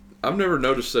 I've never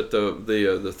noticed that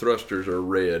the thrusters are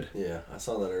red. Yeah, I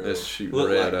saw that earlier. That's shooting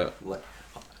Looked red like, out. like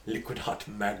liquid hot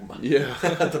magma. Yeah.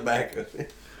 At the back of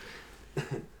it.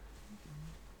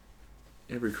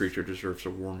 Every creature deserves a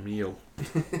warm meal.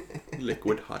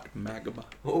 Liquid hot magma.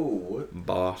 Oh, what?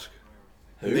 Bosk.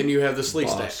 And then you have the Slee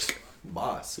Bosk. stacks.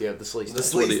 Boss. You have the Slee The stacks.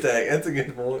 sleeve stack. That's a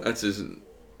good point. That's his.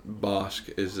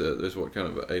 Bosk is what kind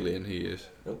of alien he is.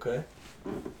 Okay.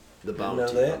 The Didn't know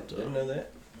bounty that. hunter. Didn't know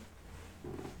that.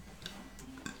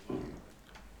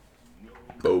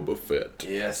 Boba Fett.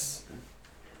 Yes.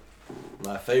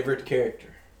 My favorite character.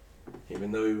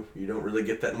 Even though you don't really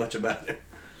get that much about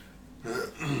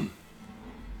him.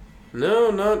 No,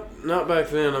 not back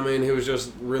then. I mean, he was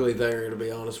just really there, to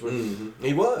be honest with you. Mm-hmm.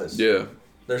 He was. Yeah.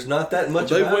 There's not that much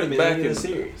They about went him in back any of and- the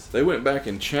series. They went back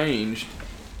and changed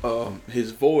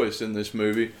his voice in this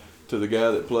movie to the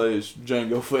guy that plays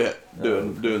Jango Fett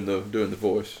doing the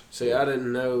voice. See, I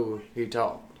didn't know he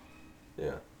talked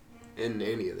Yeah. in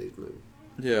any of these movies.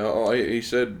 Yeah, he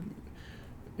said,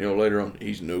 later on,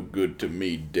 he's no good to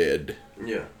me, dead.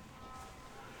 Yeah.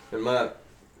 And one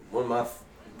of my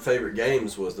favorite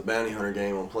games was the Bounty Hunter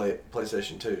game on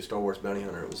PlayStation 2, Star Wars Bounty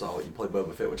Hunter. It was all you play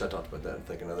Boba Fett, which I talked about that I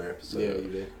think another episode. Yeah, you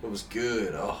did. It was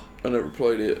good. Oh. I never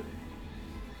played it.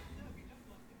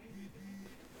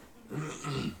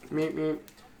 Meep, meep.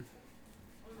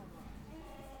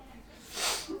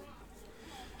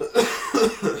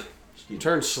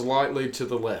 Turn slightly to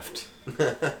the left.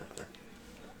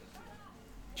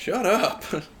 Shut up.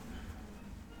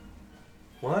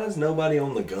 Why is nobody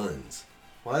on the guns?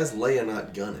 Why is Leia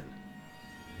not gunning?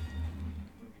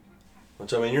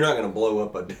 Which, I mean, you're not going to blow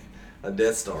up a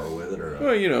Death Star with it, or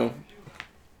Well, you know,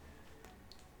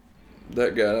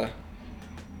 that guy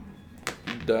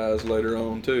dies later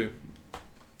on, too.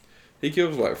 He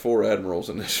kills like 4 admirals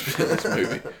in this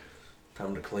movie.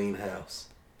 Time to clean house.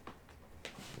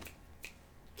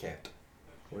 Cat,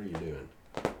 what are you doing?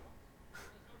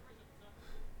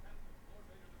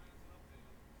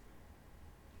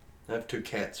 I have 2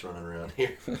 cats running around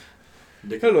here.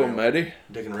 Hello, Maddie.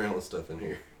 Dicking around with stuff in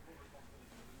here.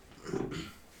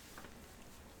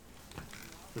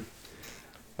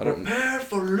 I don't. Prepare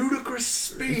for ludicrous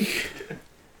speed.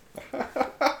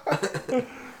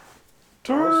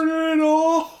 Turn it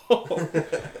off.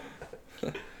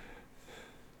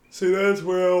 See, that's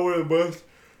where I went bust.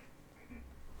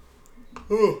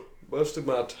 Oh, busted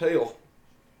my tail.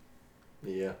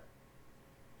 Yeah.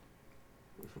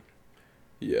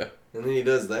 Yeah. And then he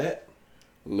does that.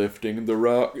 Lifting the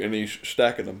rock and he's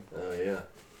stacking them. Oh, yeah.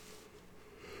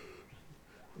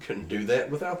 Couldn't do that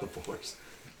without the Force.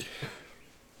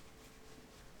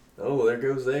 Oh, there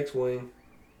goes the X-Wing.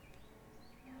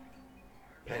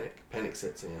 Panic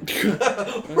sets in.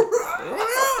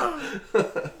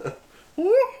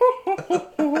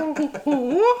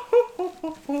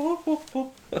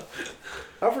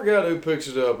 I forgot who picks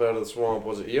it up out of the swamp.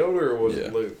 Was it Yoda or was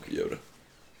it Luke? Yoda.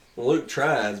 Well, Luke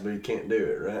tries, but he can't do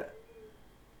it, right?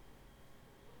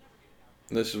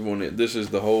 This is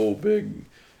the whole big,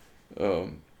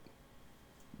 probably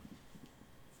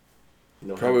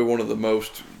one of the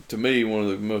most, to me, one of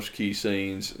the most key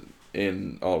scenes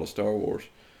in all of Star Wars.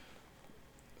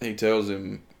 He tells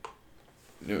him,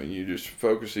 you know, you just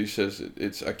focus. He says,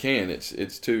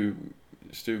 it's too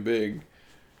big,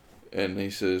 and he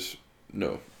says,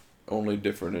 no, only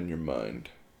different in your mind.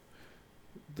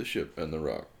 The ship and the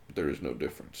rock, there is no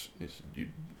difference. He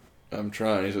said, I'm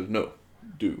trying. He says, no,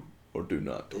 do or do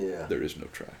not. Yeah. There is no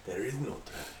try. There is no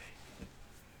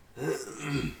try.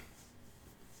 I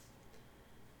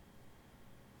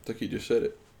think he just said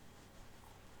it.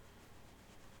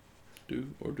 Do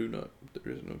or do not.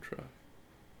 There is no try.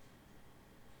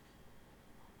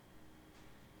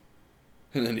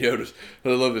 And then Yoda's, I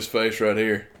love his face right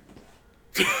here.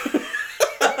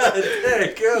 There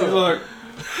it goes. He's like,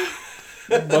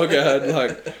 bug-eyed,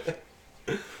 like.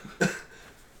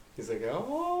 He's like,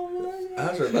 oh my I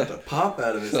God. was about to pop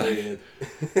out of his head.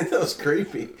 That was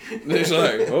creepy. And he's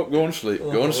like, oh, go on to sleep,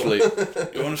 go on to sleep,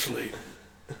 go on to sleep.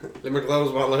 Let me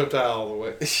close my left eye all the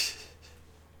way.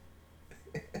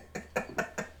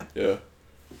 Yeah.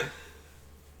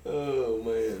 Oh,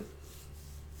 man.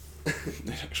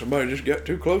 Somebody just got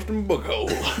too close to my bug hole.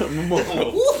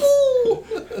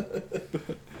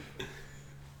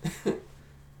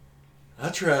 I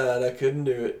tried. I couldn't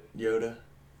do it, Yoda.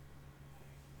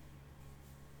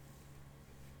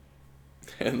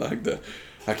 And like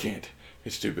I can't.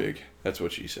 It's too big. That's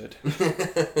what she said.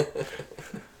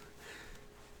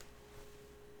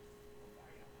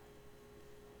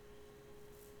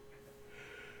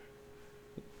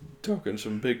 Talking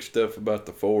some big stuff about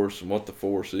the Force and what the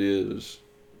Force is.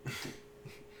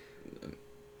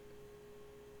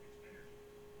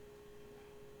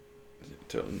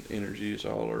 Telling energy is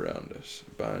all around us.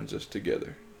 It binds us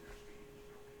together.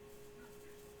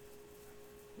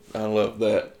 I love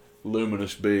that.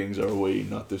 Luminous beings are we,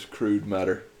 not this crude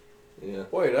matter. Yeah.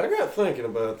 Wait, I got thinking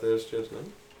about this just now.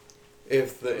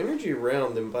 If the energy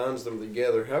around them binds them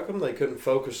together, how come they couldn't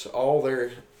focus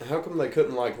how come they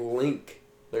couldn't like link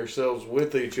themselves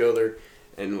with each other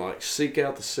and like seek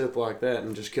out the Sith like that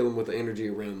and just kill them with the energy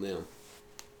around them?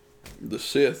 The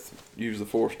Sith use the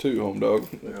Force too, home dog.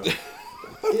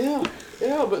 Yeah.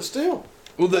 Yeah, but still.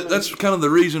 Well, that's kind of the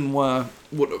reason why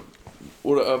what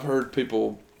I've heard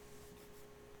people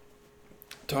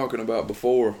talking about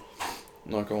before,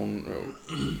 like on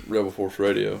Rebel Force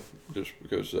Radio, just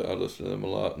because I listen to them a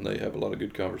lot and they have a lot of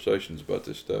good conversations about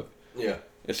this stuff. Yeah.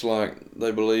 It's like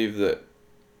they believe that,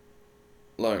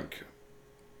 like,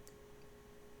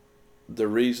 the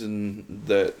reason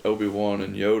that Obi-Wan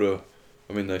and Yoda,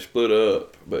 I mean, they split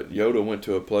up, but Yoda went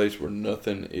to a place where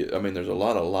nothing, there's a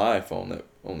lot of life on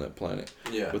that planet.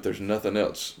 Yeah. But there's nothing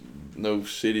else, no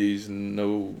cities,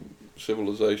 no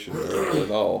civilization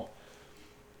at all.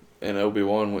 And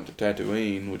Obi-Wan went to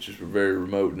Tatooine, which is very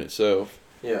remote in itself.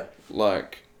 Yeah.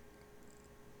 Like,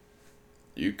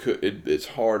 it's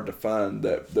hard to find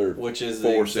that their Which is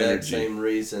Force the exact energy. same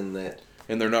reason that...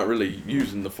 And they're not really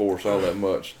using the Force all that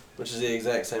much. Which is the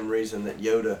exact same reason that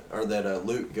Yoda, or that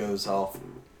Luke goes off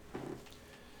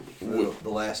The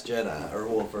Last Jedi, or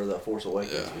well, for the Force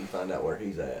Awakens, Yeah. we find out where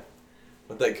he's at.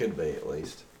 But that could be at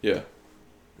least. Yeah.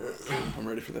 I'm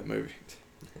ready for that movie.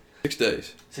 6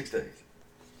 days. 6 days.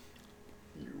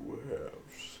 You have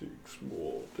 6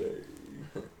 more days.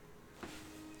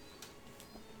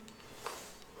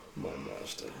 My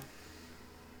master.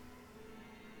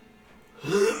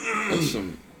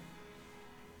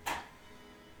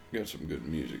 Got some good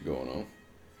music going on.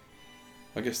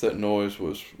 I guess that noise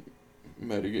was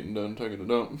Maddie getting done taking a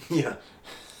dump. Yeah.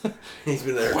 He's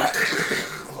been there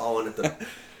clawing at the...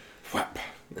 Whap.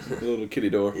 The little kitty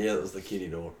door. Yeah, that was the kitty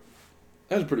door.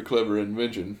 That's a pretty clever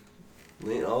invention.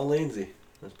 All Lindsay.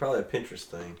 That's probably a Pinterest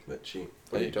thing that she...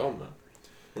 What are you talking about?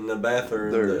 In the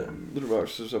bathroom, Their litter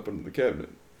box is up under the cabinet,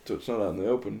 so it's not out in the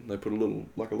open. They put a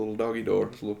little doggy door,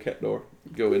 it's a little cat door.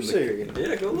 Go in there.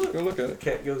 Yeah, go look. Go look at The it.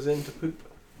 cat goes in to poop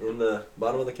in the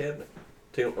bottom of the cabinet.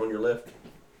 Tilt on your left.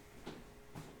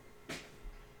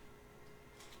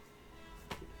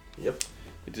 Yep.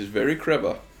 It is very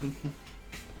clever.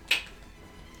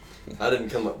 I didn't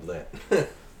come up with that.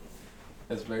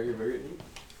 That's very, very neat.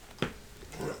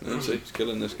 Let's see, it's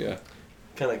killing this guy.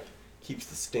 Kind of keeps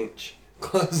the stench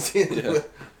closed in Yeah.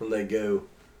 when they go.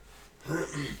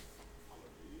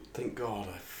 Thank God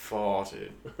I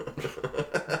farted.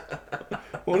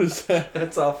 What is that?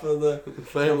 That's off of the...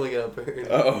 Family Guy parody.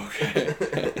 Oh,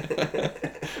 okay.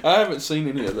 I haven't seen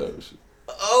any of those.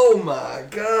 Oh my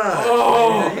God!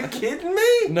 Oh! Are you kidding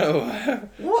me? No,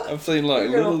 What? I've seen like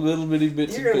You're gonna- little bitty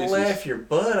bits You're and gonna pieces. laugh your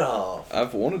butt off.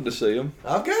 I've wanted to see them.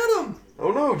 I've got them.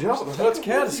 Oh no, Josh, the Hut's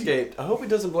cat escaped. I hope he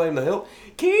doesn't blame the help.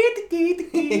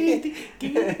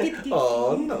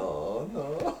 Oh no.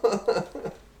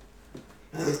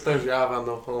 Mr. Java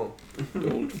no home.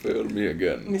 Don't fail me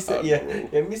again. Mr. Yeah,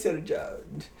 Mr.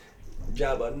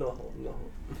 Jabba, no.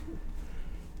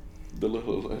 The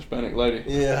little Hispanic lady.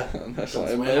 Yeah. That's like,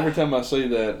 every time I see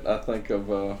that, I think of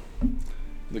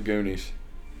the Goonies.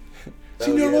 Oh,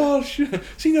 Senor yeah. Walsh!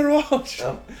 Senor Walsh!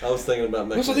 I was thinking about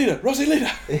making.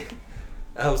 Rosalita!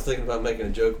 I was thinking about making a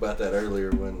joke about that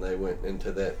earlier when they went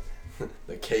into that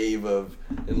the cave of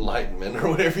enlightenment or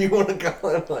whatever you want to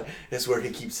call it. Like, that's where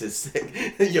he keeps his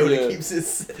Yoda keeps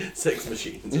his sex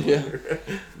machines. Yeah.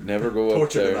 Never go up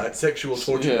Torture there. device, sexual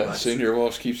torture Yeah, device. Senor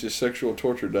Walsh keeps his sexual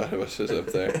torture devices up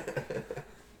there.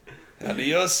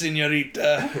 Adios,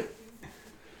 senorita.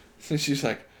 And she's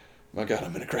like, my God,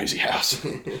 I'm in a crazy house.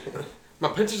 My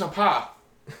pictures are pie.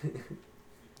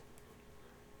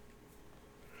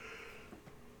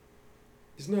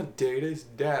 It's not data, it's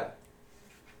data.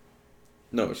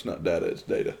 No, it's not data, it's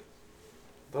data.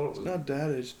 I thought it was It's not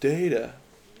data, it's data.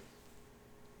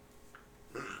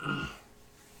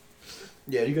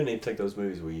 Yeah, you're gonna need to take those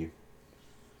movies with you.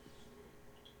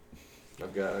 I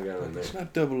got them in there. It's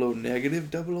not 00 negative,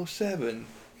 007.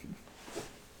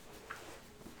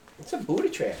 It's a booty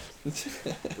trap.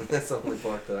 That's the only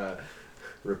part that I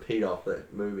repeat off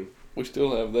that movie. We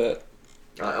still have that.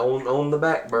 I on the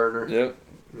back burner. Yep.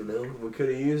 You know, we could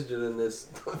have used it in this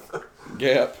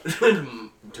Gap.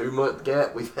 2-month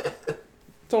gap we've had.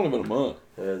 It's only been a month.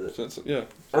 Has it? Since, yeah.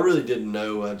 I really didn't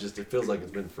know. It feels like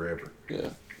it's been forever. Yeah.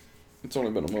 It's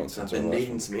only been a month I've since our been last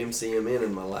needing one. some MCMN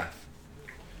in my life.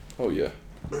 Oh, yeah.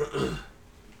 I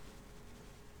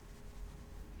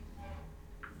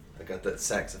got that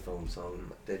saxophone song in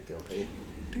my dead gum head.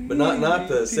 But not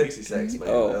the sexy sax, man.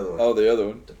 The other one. Oh, the other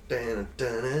one.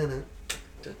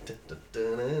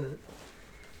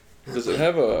 Does it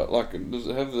have does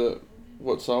it have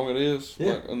what song it is?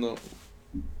 Yeah. Like on the,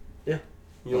 You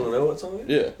want to know what song it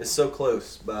is? yeah. It's So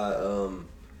Close by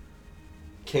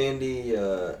Candy.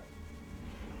 Hold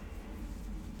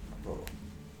on.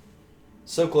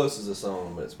 So Close is a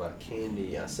song, but it's by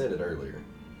Candy. I said it earlier.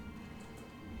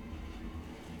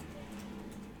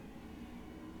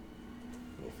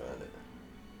 Let me find it.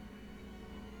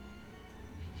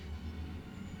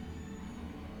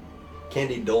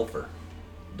 Candy Dulfer.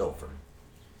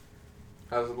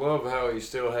 I love how he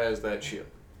still has that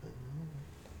ship.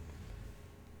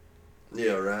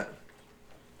 Yeah, right.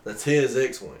 That's his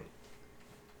X-Wing.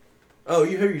 Oh,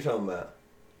 who you talking about?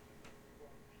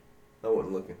 I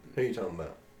wasn't looking. Who you talking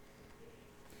about?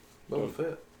 Boba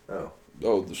Fett. Oh,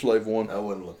 Oh, the slave one. I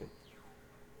wasn't looking.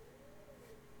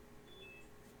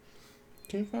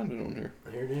 Can't find it on here.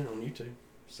 Here it is on YouTube.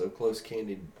 So Close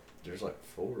Candy. There's like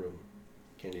 4 of them.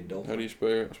 Candy Dulfer. How do you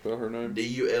spell her name?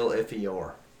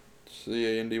 Dulfer.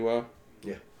 Candy?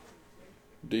 Yeah.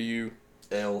 Du.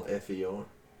 Lfer.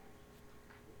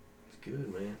 It's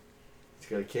good, man. It's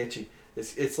got a catchy.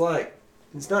 It's like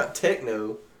it's not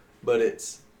techno, but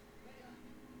it's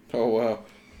Oh, wow.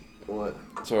 what?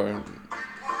 Sorry.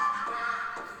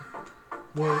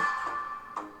 What?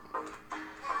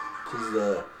 She's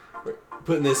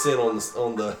putting this in on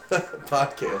the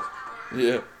podcast.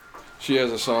 Yeah. She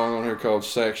has a song on here called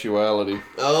Sexuality.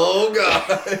 Oh,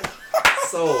 God.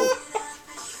 Sold.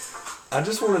 I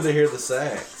just wanted to hear the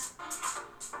sax.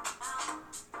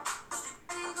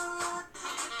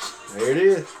 There it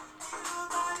is.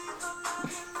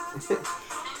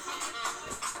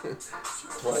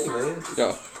 Play, man.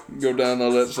 Yeah. Go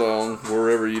download that song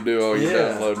wherever you do all your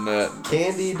downloading that.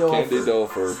 Candy Dolfer. Candy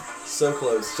Dolfer. So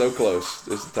close. So Close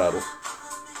is the title.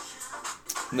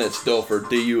 And that's Dulfer,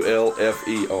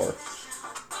 D-U-L-F-E-R.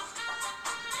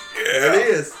 There it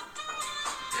is.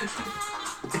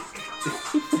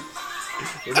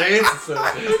 We're dancing, so.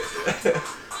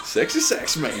 Sexy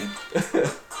Sax Man.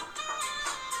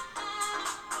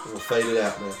 We'll fade it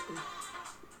out, man.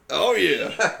 Oh,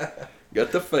 yeah.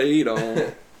 Got the fade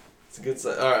on. It's a good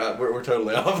song. All right, we're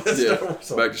totally off. Yeah, Star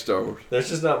Wars. back to Star Wars. There's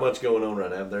just not much going on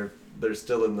right now. They're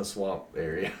still in the swamp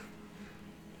area.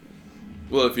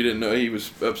 Well, if you didn't know, he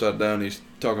was upside down. He's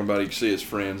talking about he can see his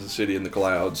friends, the city in the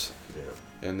clouds. Yeah.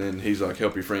 And then he's like,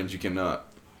 help your friends, you cannot.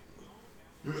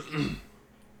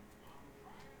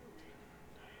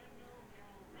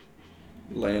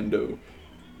 Lando.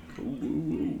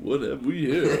 Ooh, what have we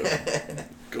here?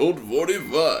 Colt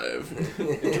 45.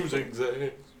 Two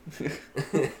zigzags.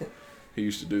 He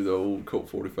used to do the old Colt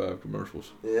 45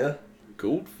 commercials. Yeah.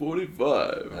 Colt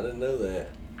 45. I didn't know that.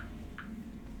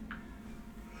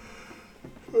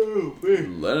 Oh,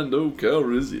 man. Lando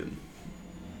Calrissian.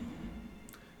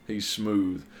 He's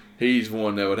smooth. He's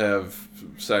one that would have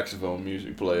saxophone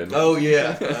music playing. Oh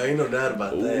yeah, ain't no doubt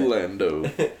about Old that.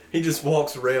 Lando. He just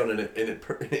walks around and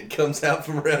it comes out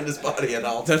from around his body at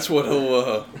all times. That's what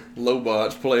old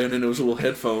Lobot's playing in those little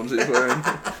headphones he's wearing.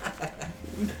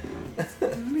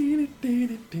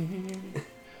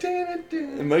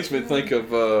 It makes me think of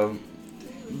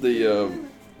the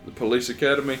Police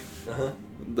Academy. Uh-huh.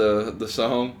 The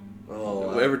song.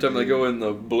 Oh, Every time they go in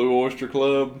the Blue Oyster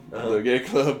Club, the gay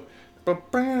club, and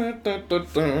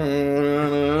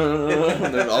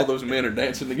then all those men are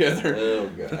dancing together. Oh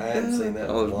god, I haven't seen that.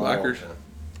 All in a those long bikers. time.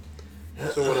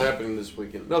 So what happened this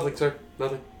weekend? Nothing, sir.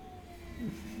 Nothing.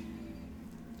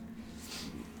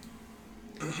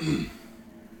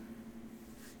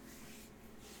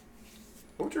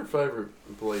 What's your favorite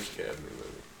Police Academy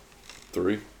movie?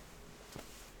 3.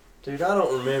 Dude, I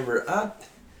don't remember.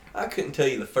 I couldn't tell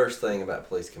you the first thing about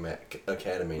Police Academy.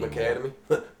 Academy?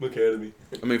 Academy.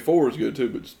 I mean, 4 is good too,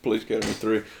 but it's Police Academy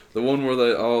 3. The one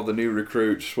where all the new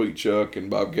recruits, Sweet Chuck and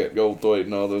Bobcat Goldthwait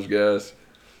and all those guys.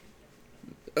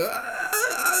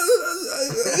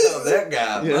 Oh, that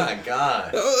guy, Yeah. my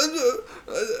God.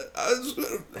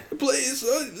 Please,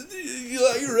 you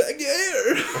like your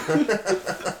hair.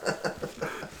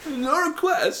 No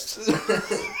requests.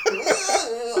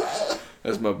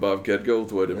 That's my Bobcat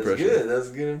Goldthwait That's impression. good. That's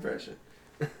a good impression.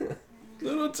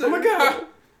 Oh my God!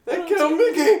 That killed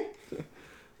Mickey!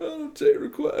 I don't take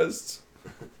requests.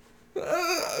 You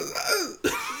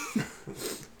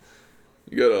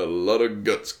got a lot of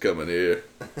guts coming here.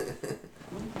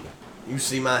 You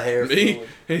see my hair? Me?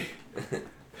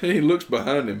 He looks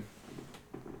behind him.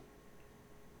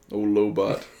 Old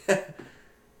Lobot.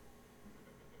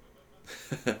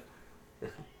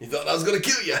 You thought I was gonna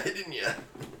kill you, didn't you?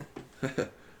 I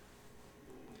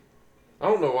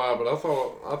don't know why, but I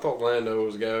thought Lando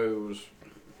was the guy who was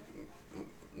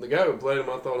the guy who played him.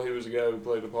 I thought he was the guy who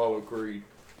played Apollo Creed.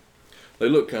 They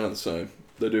look kind of the same.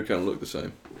 They do kind of look the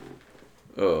same.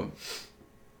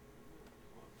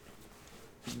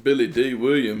 Billy D.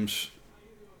 Williams.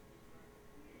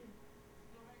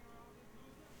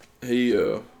 He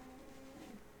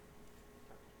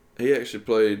actually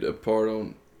played a part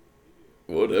on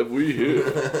What Have We Here?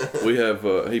 We have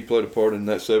he played a part in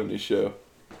that 70s show.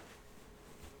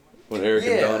 When Eric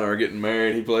and Donna are getting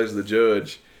married, he plays the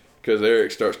judge. Because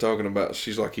Eric starts talking about,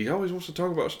 she's like, he always wants to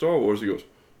talk about Star Wars. He goes,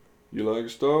 you like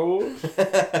Star Wars?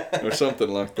 Or something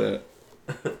like that.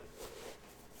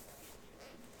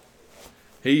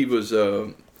 He was,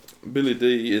 Billy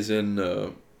D is in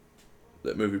that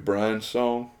movie Brian's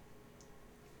Song,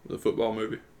 the football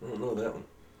movie. I don't know that one.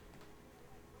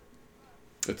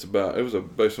 It was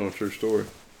based on a true story.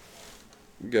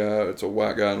 It's a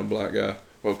white guy and a black guy.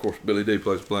 Well, of course, Billy D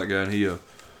plays a black guy, and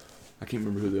I can't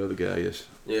remember who the other guy is.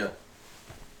 Yeah.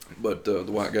 But the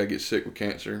white guy gets sick with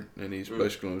cancer, and he's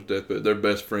basically on his deathbed. They're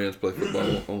best friends, play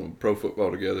football, on pro football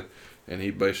together, and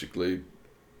he basically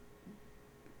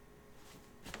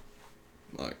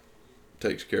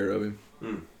takes care of him.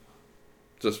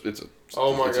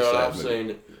 Oh my it's a God, sad I've movie. seen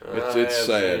it. It's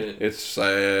sad. It's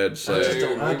sad.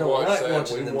 I don't watched like that.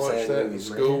 watching We them watched sad that in movies,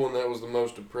 school, man. and that was the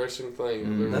most depressing thing.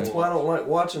 I've ever That's why I don't like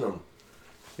watching them.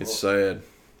 It's sad.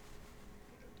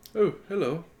 Oh,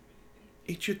 hello.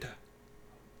 Ichuta.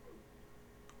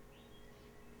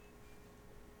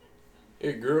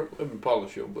 Hey, girl, let me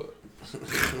polish your butt.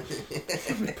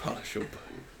 Let me polish your butt.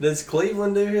 Does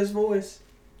Cleveland do his voice?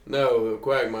 No,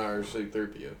 Quagmire's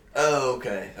C-3PO. Oh,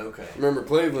 okay. Remember,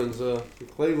 Cleveland is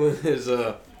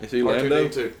Is he Lando?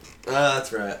 R2-D2. Ah,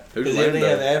 that's right. Who's Does he Lando?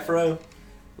 have Afro?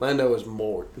 Lando is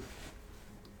Mort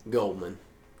Goldman.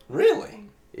 Really?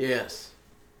 Yes.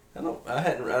 I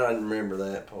didn't remember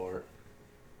that part.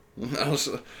 I've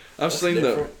That's seen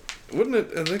different. Wasn't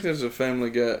it? I think there's a Family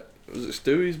Guy. Was it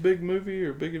Stewie's Big Movie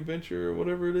or Big Adventure or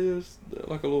whatever it is?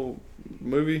 Like a little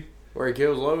movie. Where he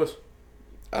kills Lois?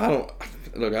 I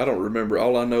don't remember.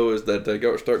 All I know is that they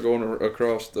start going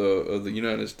across the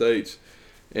United States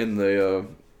in the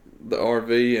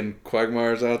RV, and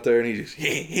Quagmire's out there, and he just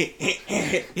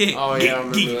Oh, yeah, I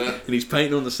remember that. and he's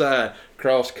painting on the side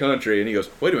cross country, and he goes,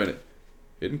 "Wait a minute,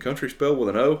 isn't country spelled with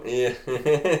an O?" Yeah.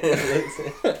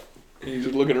 He's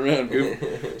just looking around.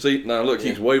 See, now look,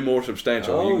 he's way more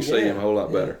substantial. Oh, You can see yeah. him a whole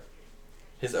lot better.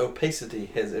 His opacity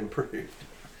has improved.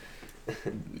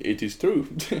 It is true.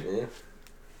 Yeah.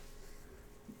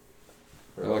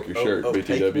 I like your shirt,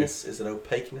 BTW. Opaqueness? Is it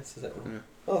opaqueness? Is that one? Yeah.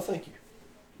 Oh, thank you.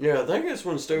 Yeah, I think that's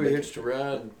when Stewie hitched a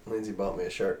ride. Lindsay bought me a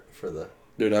shirt for the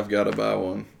Dude, I've got to buy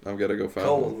one. I've got to go find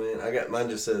Cold, one. man. I got mine.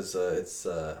 Just says it's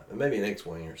maybe an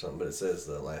X-wing or something, but it says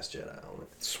the Last Jedi on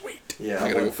it. Sweet. Yeah,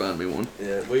 I gotta go find me one.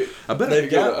 Yeah, I bet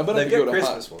they've got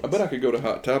Christmas Hot. ones. I bet I could go to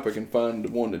Hot Topic and find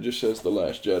one that just says The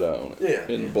Last Jedi on it. Yeah.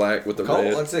 In black with the Cole,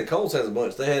 red. like I said, Cole's has a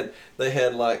bunch. They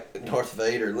had like Darth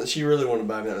Vader. She really wanted to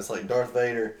buy me that. It's like Darth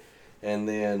Vader, and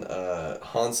then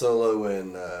Han Solo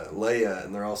and Leia,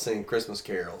 and they're all singing Christmas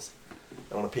carols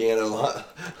on a piano.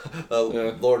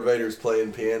 Yeah. Lord Vader's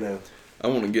playing piano. I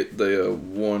want to get the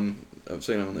one I've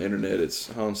seen on the internet.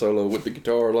 It's Han Solo with the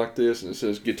guitar like this, and it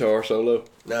says guitar solo.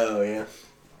 Oh yeah,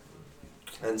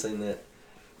 I hadn't seen that.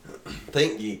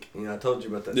 Think Geek. I told you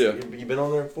about that. Yeah. You been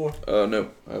on there before? No.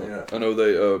 Yeah. I know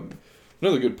they.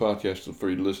 Another good podcast for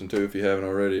you to listen to if you haven't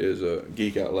already is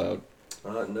Geek Out Loud.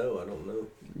 No, I don't know.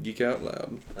 Geek Out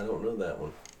Loud. I don't know that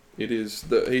one. It is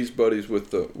he's buddies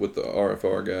with the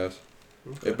RFR guys,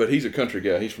 Okay. but he's a country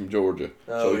guy. He's from Georgia,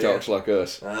 Oh, so he yeah. talks like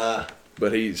us. Ah,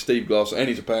 But he's Steve Gloss, and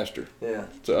he's a pastor. yeah.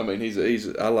 So I mean, he's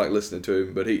I like listening to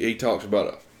him. But he talks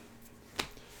about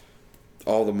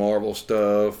all the Marvel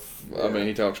stuff. Yeah. I mean,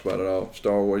 he talks about it all.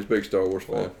 Star Wars, he's a big Star Wars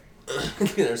fan.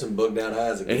 There's some bugged out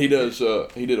eyes again. And he does.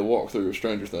 He did a walkthrough of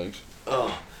Stranger Things.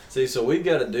 Oh, see, so we've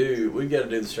got to do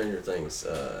the Stranger Things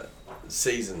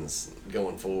seasons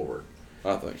going forward.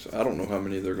 I think so. I don't know how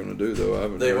many they're going to do though. I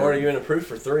haven't. They've heard. already been approved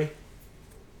for 3.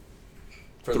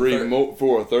 For the Three third- more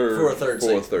for a third. For a third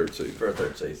season. For a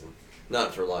third season,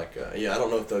 not for like I don't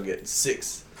know if they'll get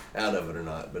 6 out of it or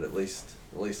not, but at least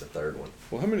a third one.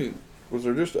 Well, how many? Was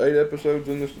there just 8 episodes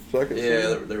in this second Yeah,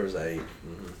 season? there was 8.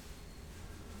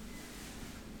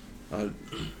 So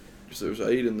there was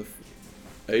 8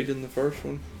 in the first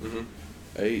one. Mm-hmm.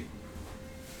 8.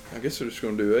 I guess they're just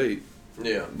going to do 8.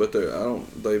 Yeah. But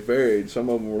they varied. Some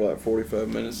of them were like 45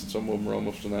 minutes, and some of them were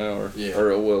almost an hour. Yeah.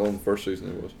 Or well, on the first season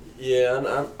it was.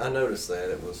 Yeah, I noticed that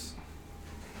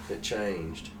it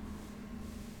changed.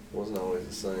 It wasn't always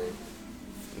the same.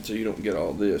 And so you don't get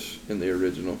all this in the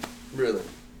original. Really.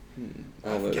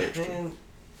 All that God, extra. man.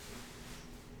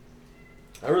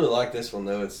 I really like this one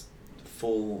though. It's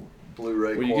full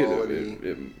Blu-ray Well, you quality, get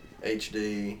it,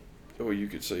 HD. well, you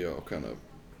could see all kind of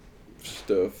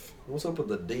stuff. What's up with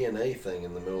the DNA thing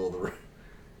in the middle of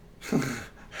the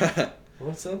room?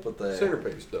 What's up with that?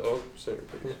 Centerpiece, dog.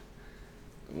 Centerpiece.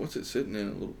 What's it sitting in?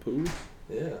 A little pool?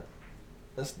 Yeah,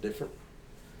 that's different.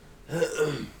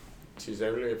 She's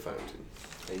only a fountain.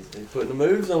 He's putting the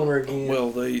moves on her again. Well,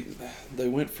 they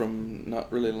went from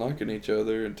not really liking each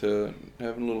other to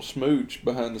having a little smooch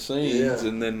behind the scenes, Yeah.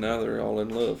 and then now they're all in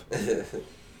love.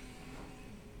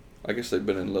 I guess they've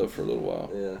been in love for a little while.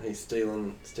 Yeah, he's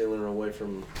stealing her away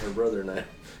from her brother now.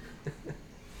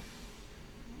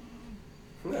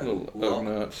 Little Long,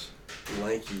 Ugnaughts.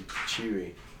 lanky,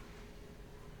 chewy.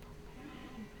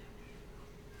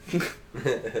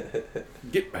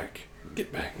 Get back.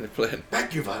 Get back. They're playing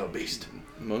Back, you vile beast.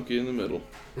 monkey in the middle.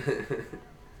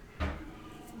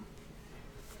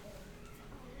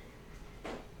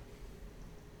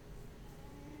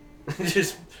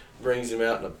 Just brings him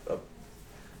out in a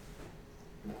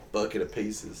bucket of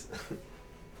pieces.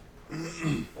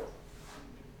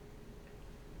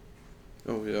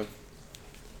 Oh yeah.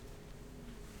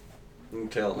 You can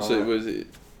tell. So was it?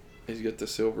 He's got the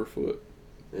silver foot.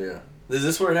 Yeah. Is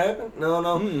this where it happened?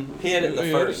 No. He had it in the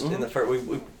He had it, first. In the first,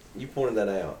 you pointed that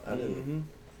out. I didn't. Mm-hmm.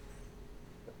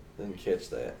 Didn't catch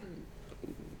that.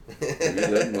 Look at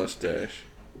that mustache.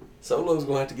 Solo's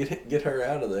gonna have to get her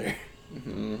out of there.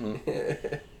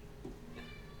 Mm-hmm.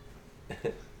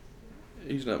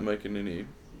 He's not making any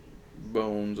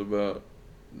bones about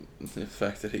the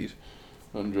fact that he's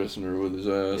undressing her with his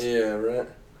eyes. Yeah, right.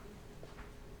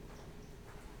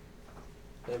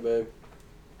 Hey, babe.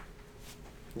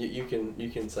 You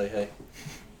can say hey.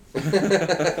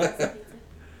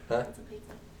 Huh?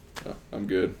 Oh, I'm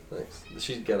good. Thanks.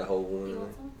 She's got a whole one in there.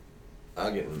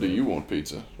 I'll get. Do you want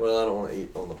pizza? Well, I don't want to eat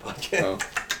on the podcast.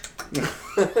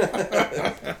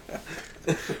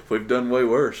 Oh. We've done way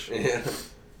worse. Yeah.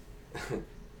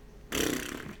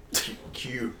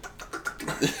 Cute.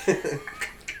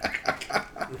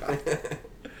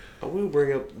 I will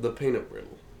bring up the peanut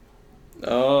brittle.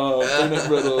 Oh, peanut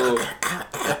brittle.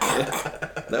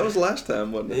 That was last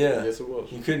time, wasn't it? Yeah. Yes, it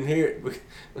was. You couldn't hear it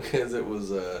because it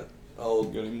was all.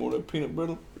 Got any more of that peanut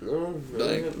brittle? No,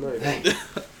 Dang. maybe.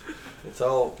 It's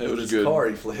all. It was it's good. car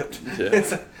he flipped. Yeah.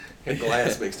 It's a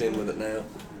glass mixed in with it now.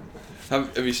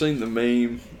 Have you seen the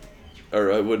meme? Or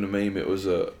it wasn't a meme. It was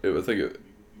I think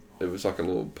it was like a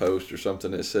little post or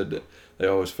something that said that they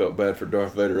always felt bad for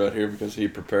Darth Vader out here because he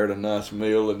prepared a nice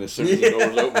meal, and as soon as the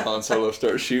doors open, Han Solo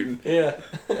starts shooting. Yeah.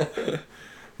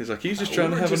 He's like, he's just trying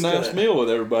to We're have a just nice gonna- meal with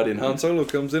everybody, and Han Solo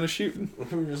comes in and shooting.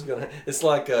 We're just gonna. It's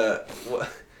like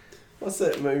what's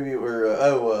that movie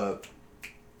where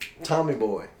Tommy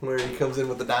Boy, where he comes in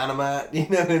with the dynamite,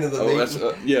 into the Oh, meat. that's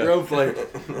yeah, Road flare.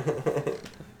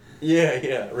 yeah.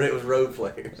 It was road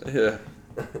flares. yeah.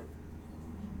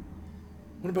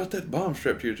 What about that bomb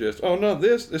strapped to your chest? Oh no,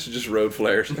 this is just road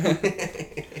flares.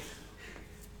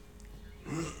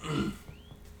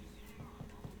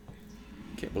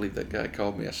 Can't believe that guy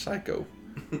called me a psycho.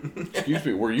 Excuse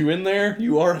me, were you in there?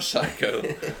 You are a psycho.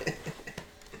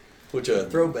 Which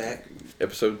throwback.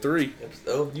 Episode 3.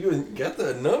 Oh, you got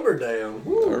the number down. I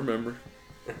Woo. remember.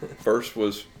 First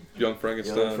was Young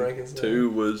Frankenstein. Young Frankenstein. 2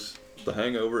 was The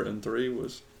Hangover, and 3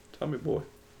 was Tommy Boy.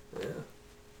 Yeah.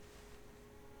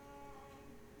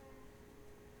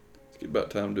 It's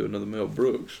about time to do another Mel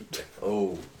Brooks.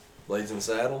 Oh, Blazing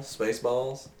Saddles,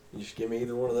 Spaceballs. You should give me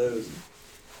either one of those.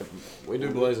 If we do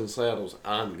Blazing Saddles,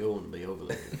 I'm going to be over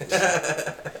there.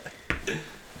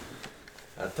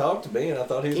 I talked to Ben. I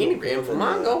thought he was Candy gonna gram come for and,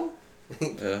 Mongo.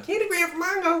 Yeah. Candy gram for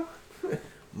Mongo.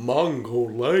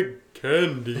 Mongo like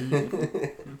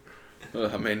candy.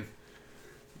 I mean,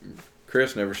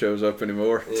 Chris never shows up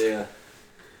anymore. Yeah.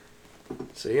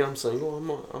 See, I'm single.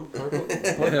 I'm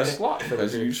perfect slot for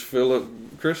As this. you just fill up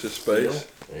Chris's space.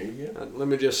 There you go. Let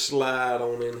me just slide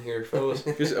on in here, fellas.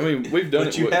 'Cause, I mean, we've done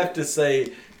But it you with have to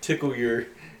say tickle your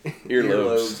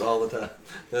earlobes. all the time.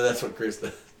 No, that's what Chris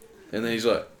does. And then he's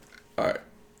like, alright,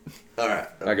 All right.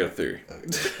 I got a theory.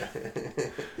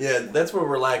 Yeah, that's what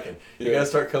we're lacking. You Yeah. gotta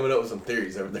start coming up with some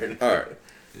theories over there. Alright,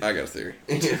 I got a theory.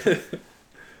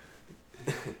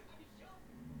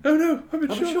 Oh no, I've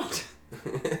been shot.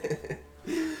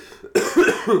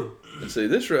 And see,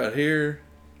 this right here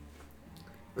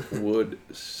would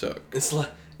suck. It's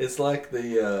like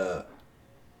the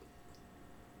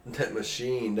that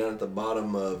machine down at the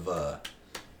bottom of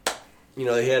he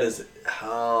had his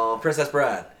Princess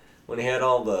Bride when he had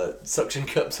all the suction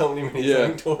cups on him and he's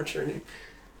Yeah. torturing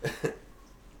him.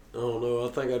 Oh no,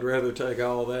 I think I'd rather take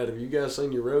all that. Have you guys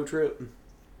seen your road trip?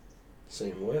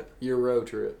 Seen what? Your road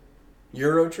trip.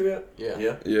 Euro trip? Yeah.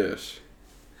 Yeah. Yes.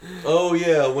 Oh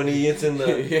yeah, when he gets in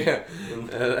the Yeah.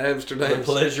 the Amsterdam.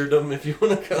 pleasuredom, if you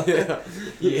want to call it. Yeah.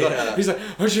 Yeah. He's like,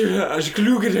 als je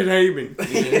kloeken het hemen.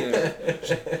 Yeah.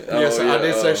 Yes, I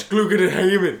did say kloeken het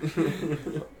hemen.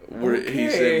 Where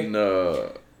he's in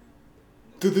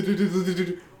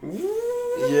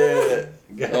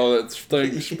Yeah. oh, that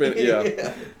thing spinning.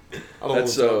 Yeah. I don't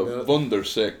That's want to talk about it. Wunder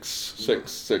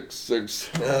 666.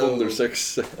 Oh. Wunder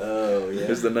 6 Oh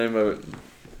yeah. is the name of it.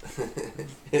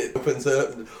 It opens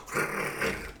up.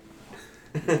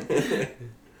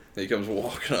 He comes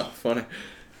walking off. Funny.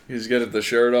 He's got the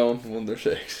shirt on. Wunder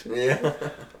 6. Yeah.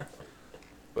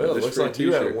 Well, it Just looks for a like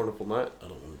you had a t-shirt. wonderful night. I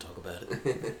don't want to talk about it.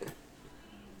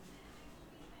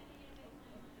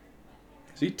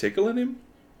 Is he tickling him?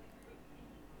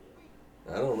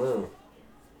 I don't know.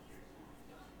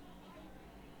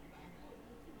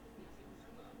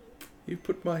 You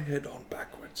put my head on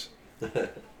backwards.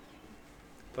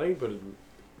 Think, but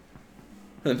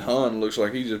And Han looks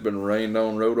like he's just been rained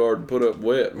on road hard and put up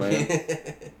wet, man.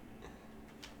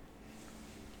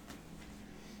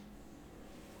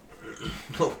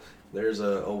 Oh, there's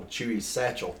a old Chewy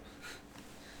satchel.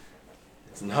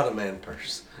 It's not a man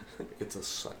purse. it's a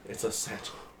suck. It's a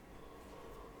satchel.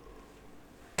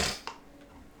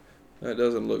 That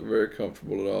doesn't look very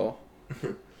comfortable at all.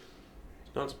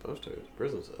 Not supposed to. It's a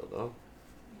prison cell, dog.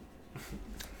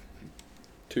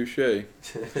 Touche.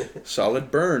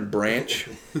 Solid burn, Branch.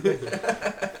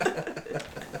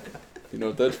 You know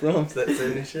what that's from? Is that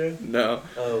 70 show? No.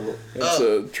 Oh.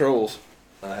 It's Trolls.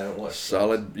 I haven't watched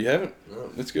Solid. You haven't?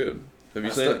 No. It's good. Have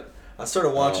you seen it? I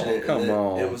started watching Oh, it. come and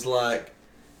on. It was like,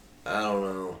 I don't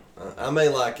know. I may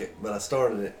like it, but I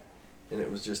started it, and it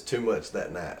was just too much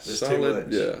that night. Just too much.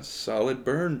 Yeah. Solid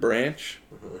burn, Branch.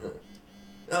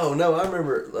 Oh no, I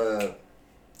remember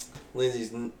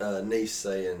Lindsay's niece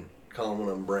saying, calling one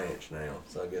of them Branch now.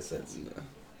 So I guess that's.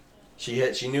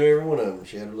 She knew every one of them.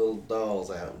 She had her little dolls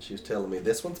out, and she was telling me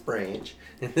this one's Branch,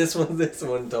 and this one's this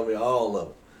one. Told me all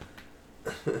of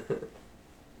them.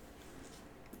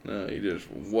 No, he just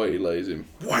waylays him.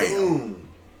 Wham!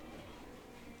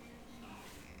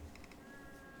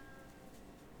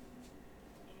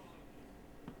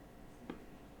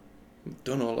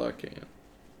 Done all I can.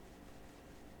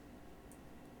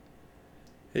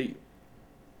 Hey,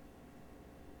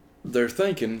 they're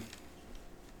thinking,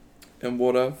 and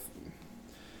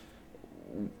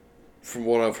from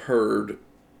what I've heard,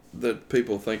 that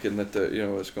people thinking that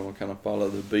it's going to kind of follow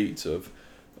the beats of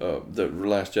the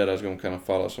Last Jedi is going to kind of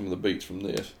follow some of the beats from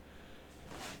this.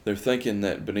 They're thinking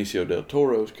that Benicio del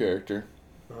Toro's character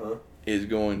is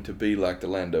going to be like the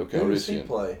Lando Calrissian. Who does he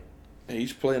play?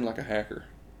 He's playing like a hacker.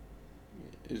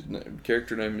 His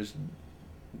character name is.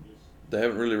 They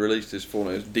haven't really released his full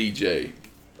name. It's DJ.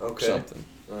 Okay. Something.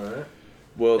 All right.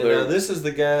 Well, And now this is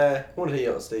the guy. What did he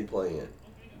else did he play in?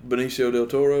 Benicio del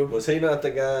Toro. Was he not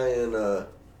the guy in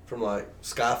from like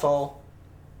Skyfall?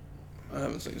 I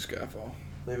haven't seen Skyfall.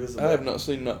 He was I have not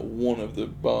seen not one of the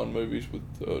Bond movies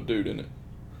with dude in it.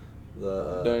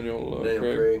 the Daniel Daniel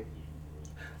Craig. Craig.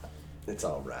 It's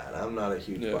all right. I'm not a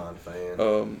huge Yeah. Bond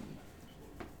fan.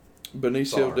 Benicio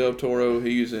Sorry. del Toro.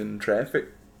 He's in Traffic.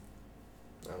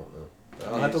 I don't know.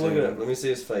 I'll have to look it up. Let me see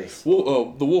his face.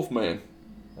 Well, the Wolfman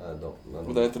I don't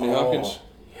with know. Anthony Hopkins.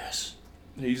 Yes.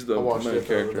 He's I the watched main it the other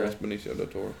character. day. That's Benicio del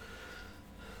Toro.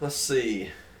 Let's see.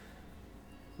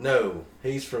 No,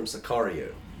 he's from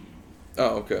Sicario.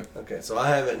 Oh, okay. Okay, so I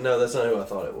haven't. No, that's not who I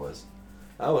thought it was.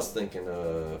 I was thinking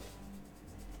of.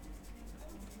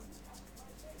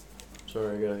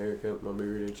 Sorry, I got a haircut. My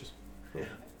beard itches. Yeah.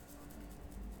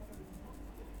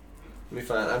 Let me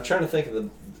find. I'm trying to think of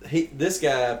this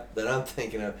guy that I'm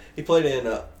thinking of. He played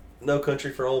in No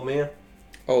Country for Old Men.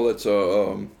 Oh, that's You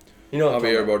know what I'm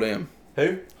Javier talking Bardem. about.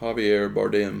 Who? Javier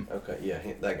Bardem. Okay, yeah,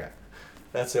 that guy.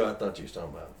 That's who I thought you was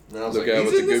talking about. And I was The like, guy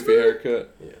 "He's with the in this goofy movie?"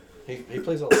 haircut. Yeah, he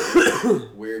plays all the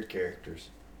weird characters.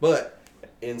 But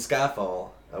in Skyfall,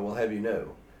 I will have you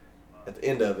know, at the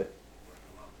end of it,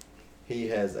 he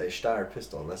has a Steyr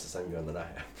pistol, and that's the same gun that I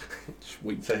have.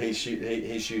 Sweet. So he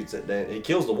shoots at Dan. He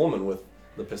kills the woman with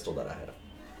the pistol that I have.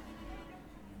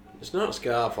 It's not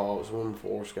Skyfall. It's one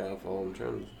before Skyfall. I'm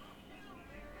trying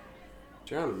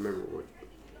to remember what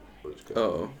it's called.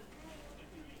 Oh,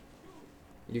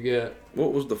 You got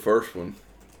what was the first one?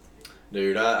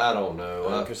 Dude, I don't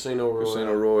know. Casino Royale,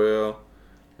 Casino Royale,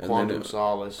 and Quantum then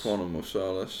Solace. Quantum of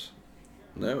Solace.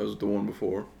 And that was the one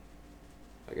before.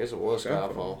 I guess it was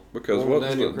Skyfall. Because One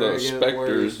what's with the Daniel Craig in it, Spectre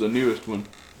where is the newest one.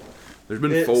 There's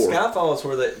been It- 4. Skyfall is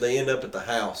where they end up at the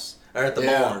house. Or at the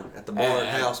barn. At the barn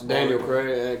house. Daniel barn.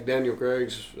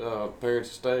 Craig's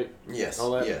parents' estate. Yes.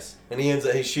 All that. Yes. And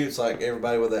he shoots like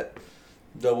everybody with that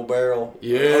double barrel.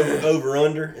 Yeah. Over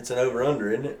under. It's an over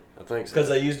under, isn't it? I think so. Because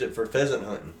they used it for pheasant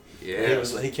hunting. Yeah.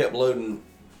 He kept loading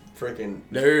freaking.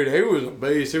 Dude, he was a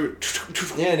beast. He was.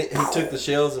 Yeah, and he took the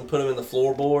shells and put them in the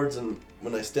floorboards, and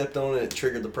when they stepped on it, it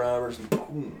triggered the primers, and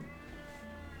boom.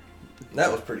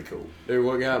 That was pretty cool. Dude,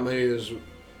 what got me is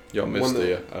Y'all missed One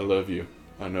the I love you.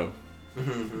 I know.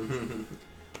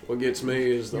 what gets me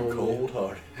is You're on cold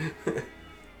hearted.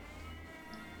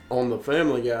 on the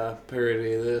Family Guy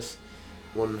parody of this.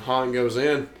 When Han goes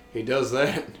in, he does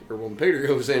that, or when Peter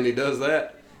goes in, he does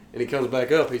that, and he comes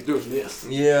back up, he's doing this.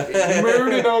 Yeah. He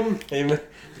murdered him. He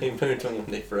moved him when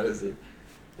they froze him.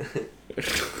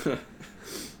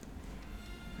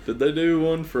 Did they do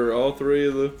one for all 3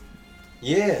 of the?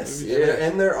 Yes. Yeah.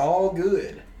 And they're all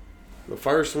good. The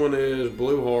first one is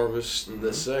Blue Harvest. The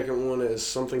Mhm. second one is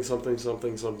something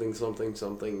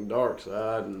Dark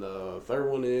Side, and the third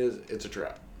one is It's a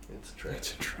Trap. It's a trap.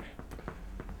 It's a trap.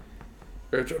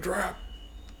 It's a trap.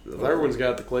 The third one's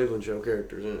got the Cleveland Show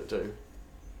characters in it too,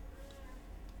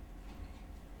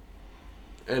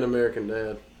 and American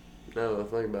Dad. Now that I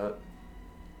think about it.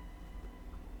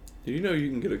 Do you know you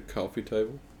can get a coffee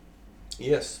table?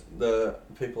 Yes, the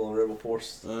people on Rebel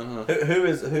Force. Uh-huh. Who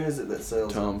is it that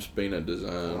sells Tom Spina Tom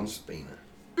Designs. Spina.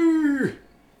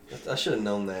 I should have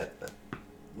known that. That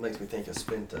makes me think of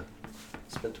Spinta.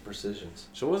 Spent the precisions.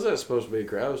 So was that supposed to be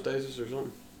cryostasis or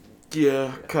something?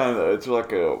 Yeah, kind of. It's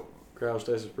like a.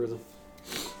 Cryostasis prison.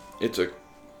 It's a.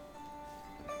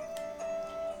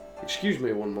 Excuse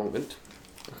me one moment.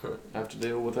 I have to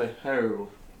deal with a hair.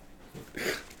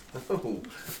 Oh,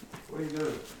 what are you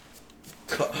doing?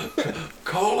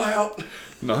 Call out.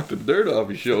 Knock the dirt off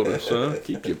your shoulders, son.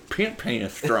 Keep your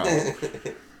pants strong.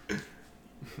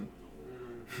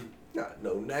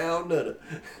 No, now, none.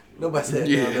 Nobody said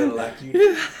now, none like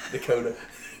you, Dakota.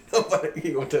 Nobody,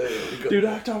 you gonna tell you. Dude,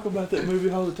 I talk about that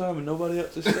movie all the time and nobody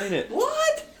else has seen it.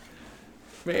 What?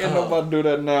 Man, nobody do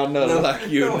that now, nothing like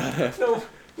you. No,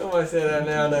 nobody said that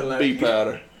now, nothing like Bee you.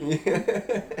 powder.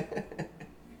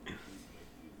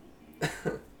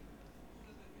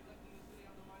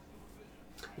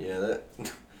 Yeah,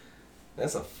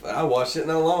 I watched it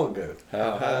not long ago.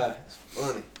 How high? It's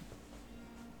funny.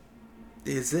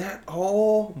 Is that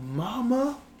all,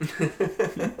 Mama?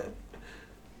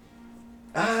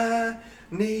 I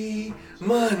need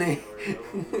money.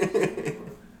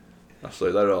 I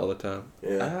say that all the time.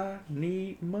 Yeah. I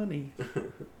need money.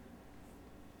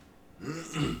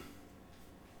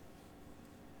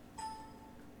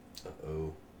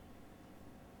 Uh-oh.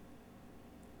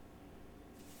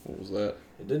 What was that?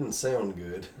 It didn't sound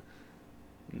good.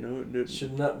 No, it didn't.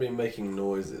 Should not be making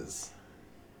noises.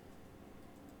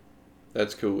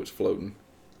 That's cool. It's floating.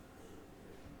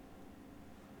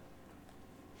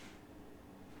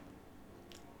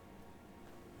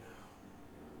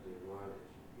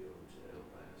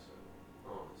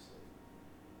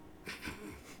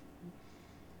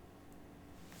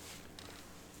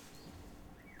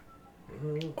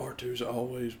 R2's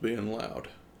always being loud.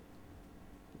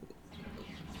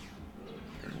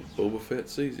 Boba Fett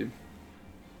sees him.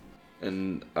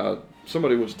 And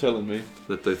somebody was telling me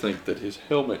that they think that his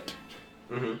helmet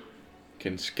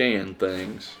can scan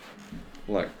things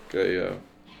like a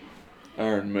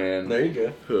Iron Man There you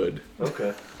go. hood.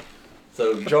 Okay.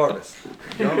 So Jarvis.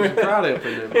 Jarvis Friday up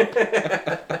in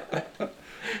there.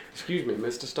 Excuse me,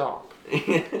 Mr. Stop.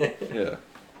 Yeah.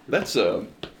 That's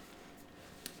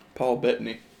Paul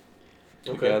Bettany.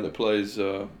 The guy that plays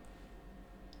Jarvis.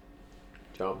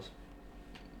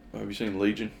 have you seen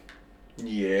Legion?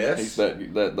 Yes. He's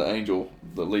the angel,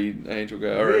 the lead angel guy.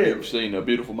 Or have Really? you ever seen A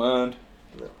Beautiful Mind?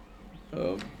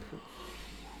 No.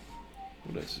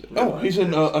 What is it? Oh, he's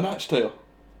in A Knight's Tale.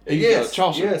 He's, Yes.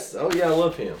 Chaucer. Yes. Oh yeah, I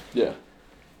love him. Yeah.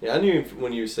 Yeah, I knew him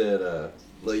when you said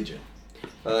Legion.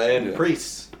 And Yeah.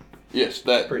 Priests. Yes,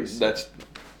 Priest. that's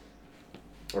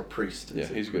Or Priest. yeah.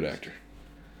 He's a good actor.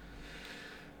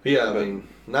 Yeah, I mean,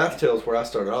 Knife Tale's where I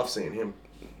started off seeing him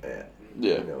at.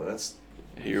 Yeah. You know, that's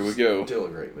Here we go. still a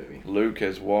great movie. Luke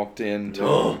has walked into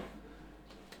Oh.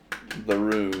 the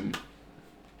room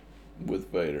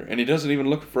with Vader, and he doesn't even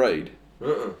look afraid.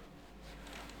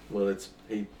 Well,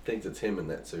 he thinks it's him in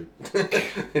that suit.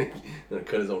 Gonna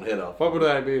cut his own head off. What would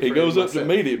I be? He afraid goes of up to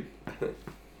myself? meet him.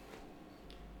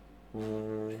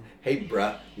 Hey,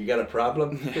 bruh, you got a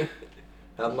problem?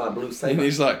 How's my blue And saber?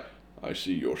 he's like, I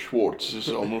see your Schwartz is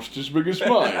almost as big as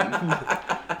mine.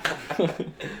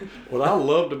 What I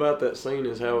loved about that scene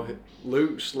is how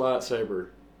Luke's lightsaber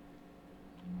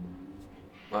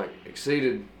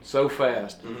exceeded so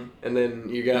fast, and then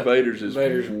you got Vader's is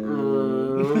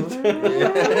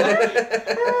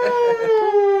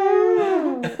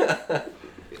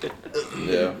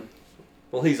yeah.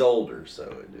 Well, he's older, so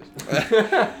it just.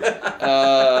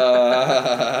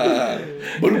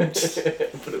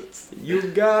 You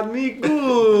got me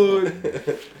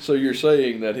good. So you're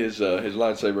saying that his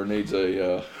lightsaber needs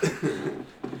a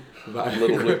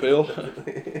little lapel?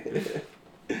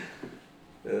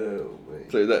 Oh man.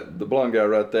 So that the blonde guy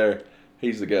right there,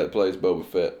 he's the guy that plays Boba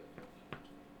Fett,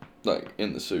 like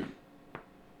in the suit.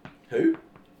 Who?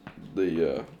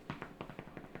 You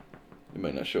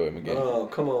may not show him again. Oh,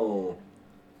 come on.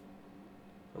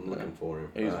 I'm looking for him.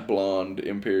 He's a blonde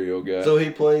Imperial guy. So he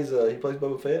plays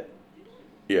Boba Fett?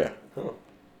 yeah. Huh.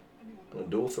 A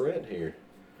dual threat here.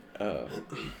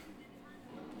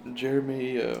 Jeremy.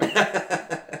 He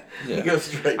Yeah. goes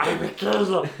straight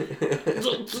to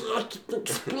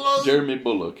Jeremy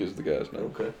Bullock is the guy's name.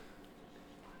 Okay.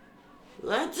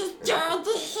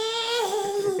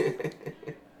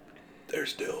 There's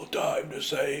still time to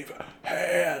save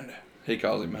Han. He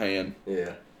calls him Han.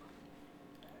 Yeah.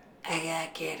 I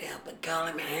can't help but call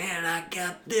him hand. I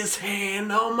got this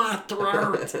hand on my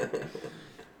throat.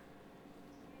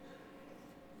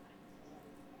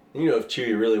 You know, if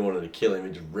Chewie really wanted to kill him,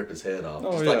 he'd just rip his head off.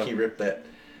 Oh, Just yeah. like he ripped that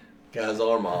guy's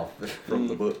arm off from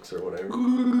the books or whatever.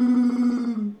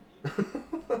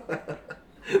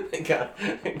 They got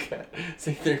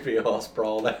C-3PO all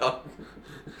sprawled out.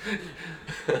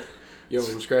 You know,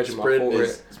 I'm scratching my forehead.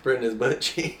 Spreading his butt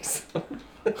cheeks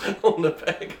on the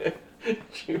back of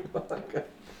Chewbacca.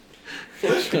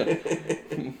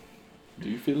 Do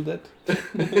you feel that?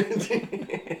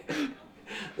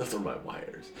 Those are my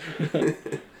wires.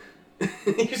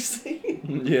 You see?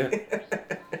 Yeah.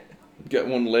 Got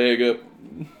one leg up.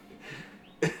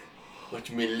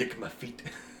 Watch me lick my feet.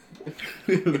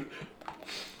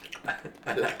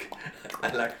 I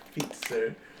like feet,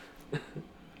 sir.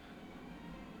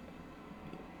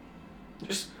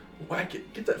 Just whack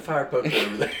it. Get that fire poker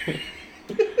over there.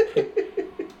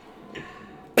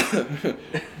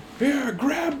 Here,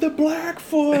 grab the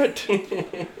Blackfoot.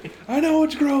 I know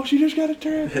it's gross. You just gotta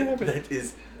turn and grab it. That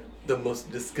is the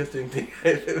most disgusting thing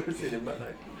I've ever seen in my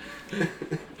life.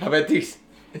 How about this?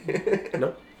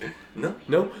 No. No?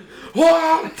 No?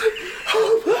 What?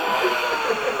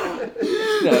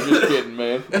 No, just kidding,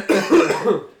 man.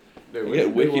 Dude, We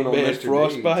got wicked bad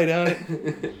frostbite on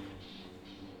it.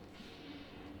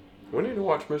 We need to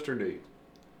watch Mr. D.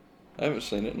 I haven't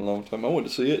seen it in a long time. I went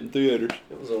to see it in theaters.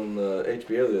 It was on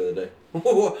HBO the other day.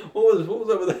 What was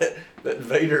up with that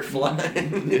Vader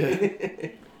flying? Yeah.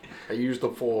 I used the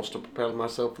force to propel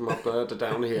myself from up there to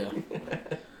down here.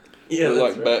 Yeah, It was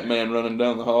that's like right. Batman running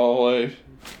down the hallway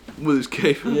with his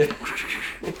cape. Yeah.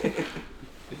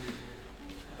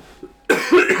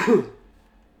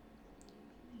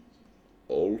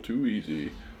 All too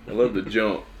easy. I love the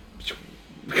jump.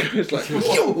 It's like,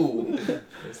 Yo!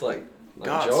 It's like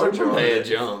God, Jar Jar. Superman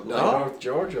jump. Like Darth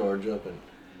Jar Jar jumping.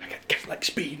 I got like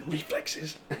speed and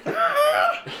reflexes.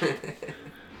 I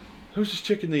was just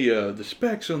checking the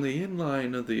specs on the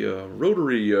inline of the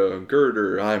rotary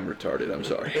girder. I'm retarded. I'm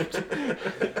sorry.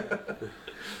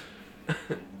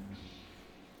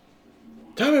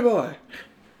 Tommy boy.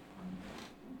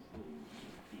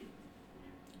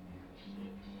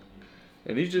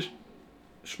 And he's just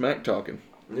smack talking,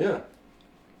 Yeah.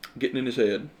 getting in his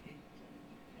head.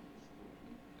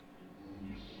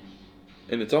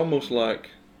 And it's almost like,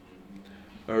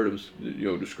 I heard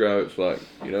him, describe it's like,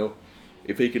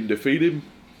 if he can defeat him,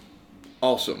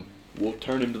 awesome. We'll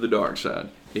turn him to the dark side.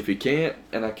 If he can't,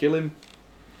 and I kill him,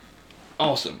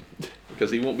 awesome.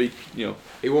 Because he won't be, He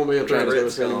won't be a threat to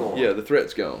us gone. anymore. yeah, the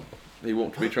threat's gone. He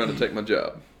won't be trying to take my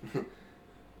job.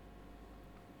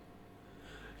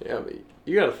 Yeah, but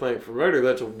you got to think, for Vader,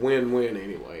 that's a win-win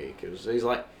anyway. Because he's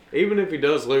like, even if he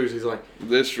does lose, he's like,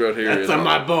 This right here That's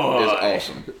my boy. is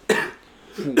awesome.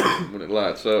 When it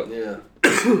lights up, Yeah.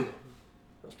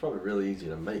 That's probably really easy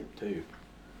to make too.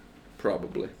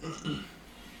 probably.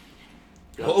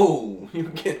 Oh, you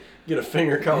get a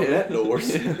finger caught in that door.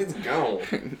 It's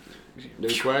gone.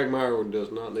 dude, Quagmire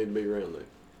does not need to be around there.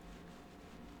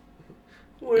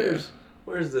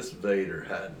 Where's this Vader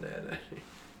hiding at?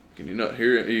 Can you not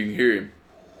hear him? You can hear him.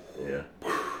 Yeah.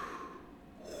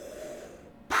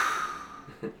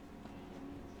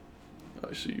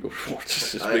 I see your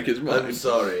force as big as mine. I'm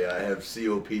sorry, I have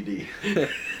COPD.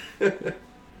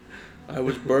 I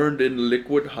was burned in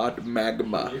liquid hot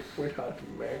magma. Liquid hot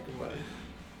magma.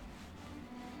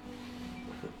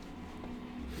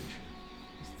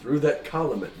 Threw that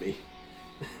column at me.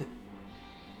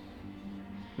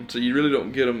 And so you really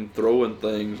don't get them throwing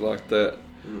things like that.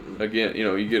 Mm-mm. Again,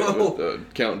 you get it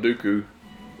with Count Dooku.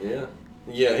 Yeah.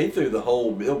 Yeah, he threw the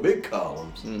whole big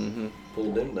columns. Mm-hmm.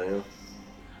 Pulled them down.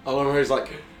 I love how he's like,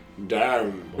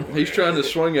 down, boy. He's trying to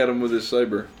swing at him with his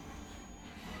saber.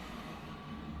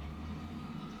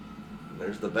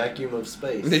 There's the vacuum of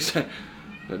space. He's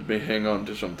let me hang on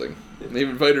to something. And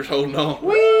even Vader's holding on.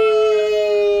 Whee!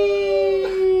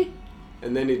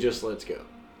 And then he just lets go.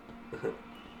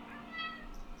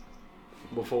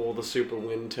 Before the super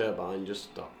wind turbine just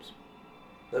stops.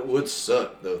 That would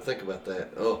suck, though. Think about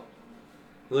that. Oh,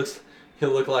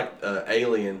 he'll look like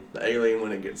Alien. The Alien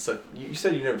when it gets sucked. You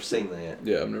said you've never seen that.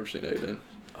 Yeah, I've never seen Alien.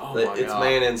 Oh That- my it's God.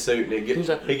 man in suit and He's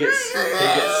like, he gets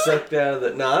sucked out of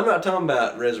the. No, I'm not talking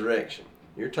about Resurrection.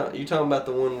 You talking about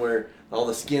the one where all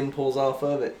the skin pulls off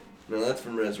of it? No, that's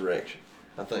from Resurrection.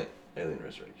 I think Alien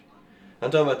Resurrection. I'm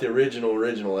talking about the original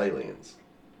Aliens.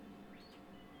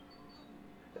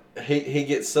 He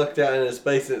gets sucked out into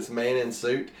space and it's man in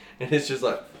suit and it's just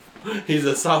like he's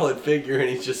a solid figure and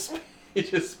he's just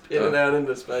spinning out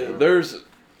into space. There's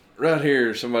right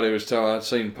here. Somebody was telling. I'd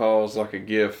seen Paul's like a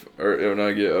GIF or not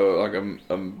a GIF, like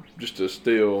just a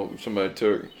still somebody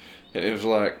took, and it was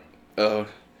like,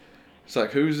 it's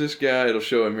like who's this guy? It'll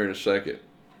show him here in a second.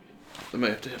 I may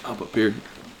have to up here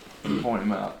and point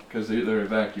him out because they're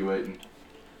evacuating.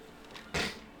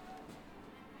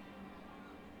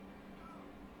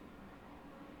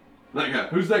 That guy.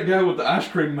 Who's that guy with the ice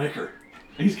cream maker?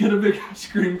 He's got a big ice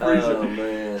cream freezer. Oh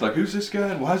man. It's like, who's this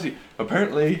guy? Why is he?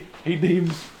 Apparently, he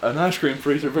deems an ice cream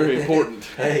freezer very important.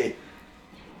 Hey,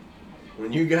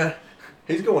 when you got,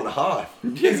 he's going to Hoth.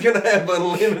 He's gonna have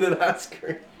unlimited ice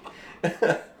cream.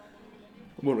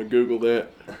 I'm gonna Google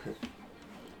that.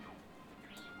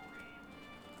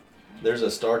 There's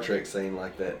a Star Trek scene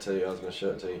like that too. I was gonna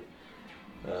show it to you.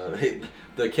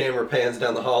 The camera pans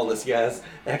down the hall and this guy's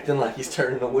acting like he's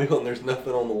turning the wheel and there's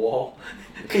nothing on the wall.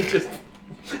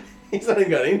 He's not even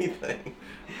got anything.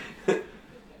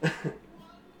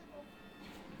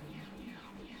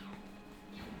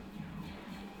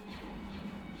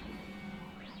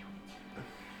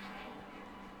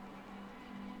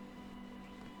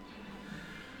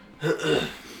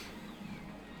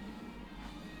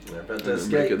 They're about to They're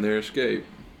escape. making their escape.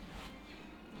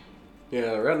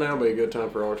 Yeah, right now would be a good time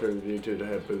for R2-D2 to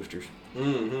have boosters.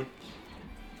 Mm-hmm.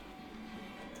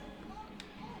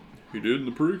 He did in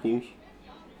the prequels.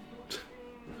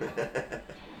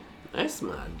 That's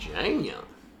my jam.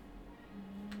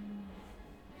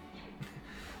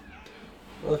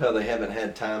 I love how they haven't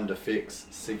had time to fix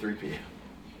C-3PO.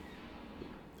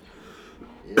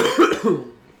 Yeah.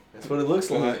 That's what it looks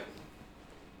like.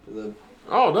 An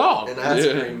Oh, dog. ice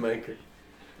Yeah. cream maker.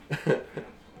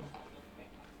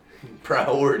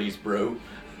 Priorities, bro.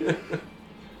 There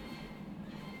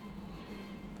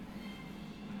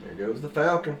goes the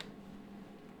Falcon.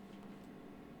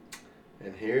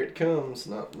 And here it comes,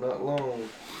 not long.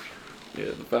 Yeah,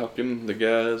 the Falcon, the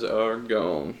guys are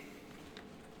gone.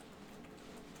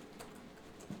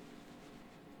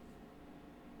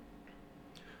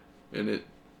 And it,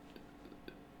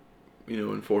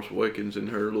 in Force Awakens, in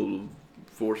her little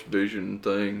Force vision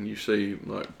thing, you see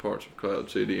like parts of Cloud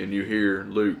City, and you hear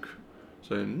Luke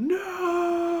saying,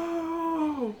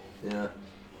 "No!" Yeah.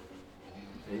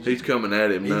 He's coming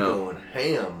at him He's now. going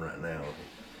ham right now.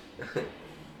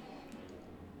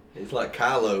 He's like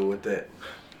Kylo with that.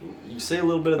 You see a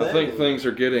little bit of that. I think things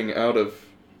are getting out of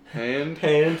hand.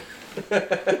 Hand.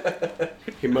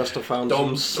 He must have found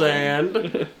Dum, some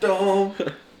sand. Dom.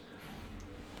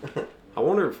 I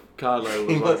wonder if Kylo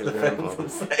He was must like his have found grandfather.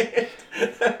 some sand.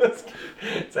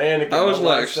 Sand. I was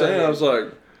like, saying, I was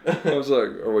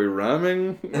like, are we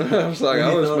rhyming? I was like,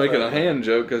 I was making a hand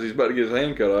joke because he's about to get his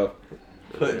hand cut off.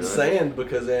 Put sand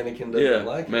because Anakin doesn't Yeah,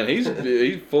 like it. man, he's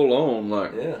full on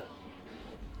like. Yeah.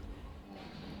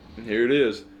 And here it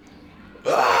is.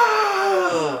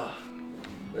 Ah!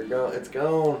 They're gone. It's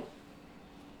gone.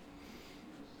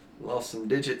 Lost some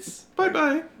digits. Bye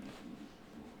bye.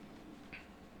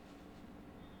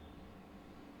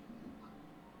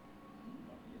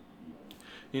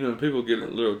 People get a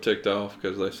little ticked off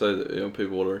because they say that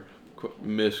people are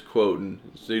misquoting.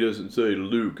 He doesn't say,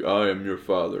 "Luke, I am your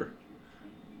father."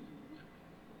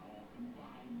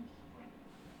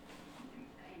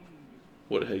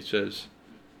 What he says.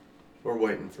 We're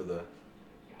waiting for the.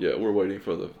 Yeah, we're waiting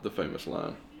for the famous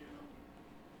line.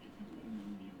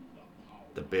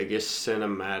 The biggest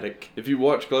cinematic. If you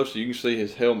watch closely, you can see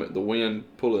his helmet, the wind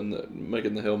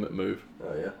making the helmet move.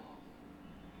 Oh yeah.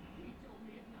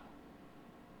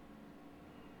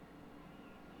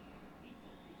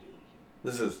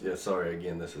 Sorry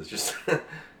again. This is just.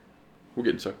 We're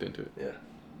getting sucked into it. Yeah.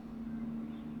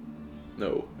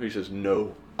 No, he says,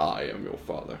 "No, I am your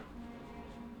father."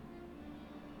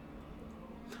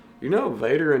 You know,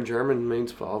 Vader in German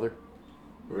means father.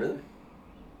 Really?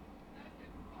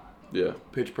 Yeah.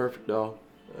 Pitch Perfect dog.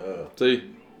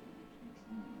 See?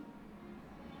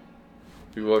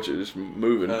 If you watch it, it's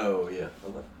moving. Oh yeah.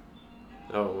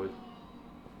 Oh,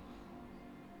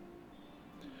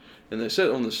 And they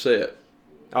said on the set,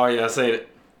 oh yeah, I seen it.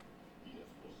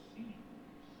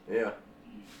 Yeah.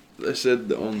 they said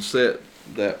that on set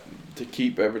that to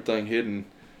keep everything hidden,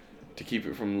 to keep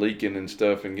it from leaking and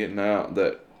stuff and getting out,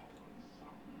 that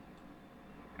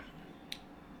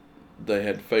they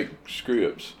had fake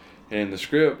scripts. And in the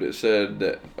script it said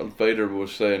that Vader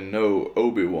was saying, "No,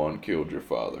 Obi-Wan killed your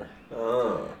father."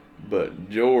 Oh. But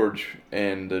George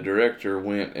and the director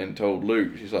went and told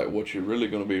Luke, he's like, what you're really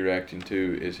going to be reacting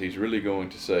to is he's really going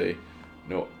to say,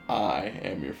 "No, I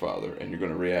am your father," and you're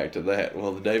going to react to that.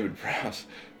 Well, the David Prowse,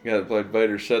 the guy that played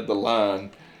Vader, said the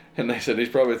line, and they said he's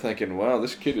probably thinking, wow,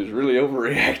 this kid is really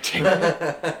overreacting.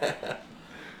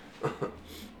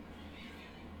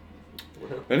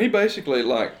 And he basically,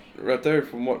 like, right there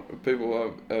from what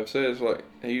people have said, is like,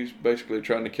 he's basically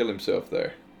trying to kill himself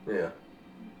there. Yeah.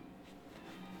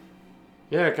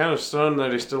 Yeah, kind of stunned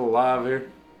that he's still alive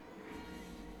here.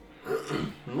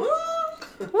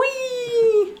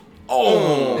 Whee!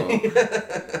 Oh!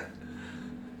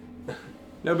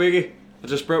 No biggie. I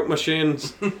just broke my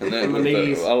shins And and my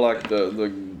knees. I like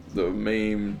the the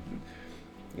meme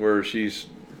where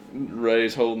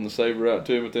Rey's holding the saber out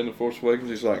to him at the end of Force Awakens.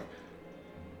 He's like,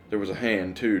 there was a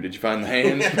hand too. Did you find the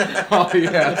hand? Oh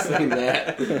yeah, I've seen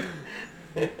that.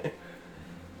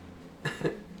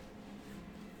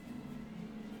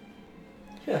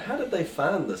 Yeah, how did they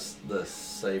find the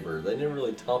saber? They never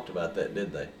really talked about that,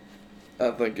 did they?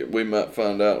 I think we might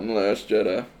find out in The Last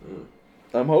Jedi. Mm.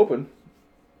 I'm hoping.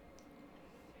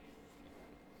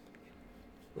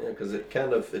 Yeah, because it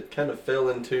kind of fell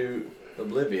into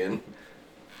oblivion,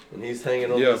 and he's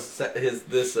hanging on Yeah. this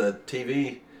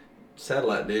TV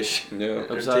satellite dish. Yeah.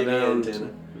 Or Upside TV down.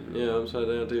 antenna. Yeah, upside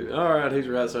down too. All right, he's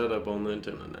right side up on the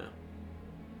antenna now.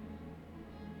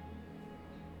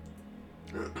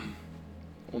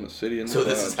 On the city in the So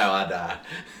this clouds. is how I die.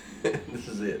 This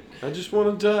is it. I just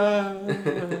want to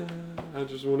die. I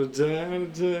just want to die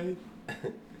today.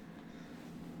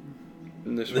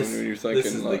 And this one when you're thinking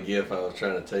this is like, the gif I was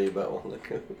trying to tell you about one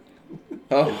ago.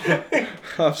 oh,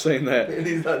 I've seen that. And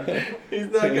he's not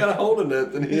got a hold of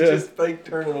nothing. He's Yeah. just fake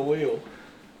turning a wheel.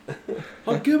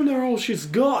 I'm giving her all she's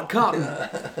got, Cotton.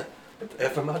 What the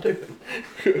F am I doing?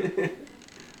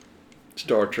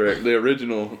 Star Trek, the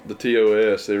original, the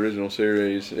TOS, the original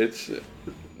series. It's some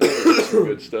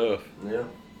good stuff. Yeah.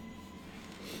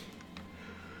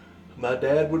 My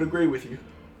dad would agree with you.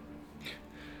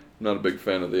 Not a big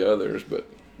fan of the others, but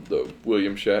the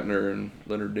William Shatner and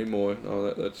Leonard Nimoy and all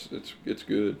that. It's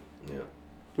good. Yeah.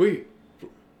 We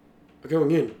are going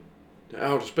in to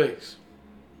outer space.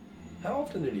 How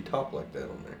often did he talk like that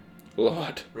on there? A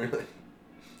lot. Really?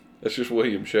 That's just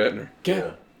William Shatner.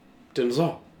 Captain's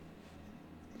off.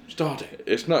 Started.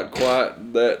 It's not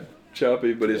quite that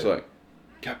choppy, but it's like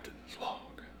Captain's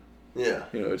log. Yeah.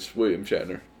 You know, it's William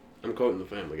Shatner. I'm quoting the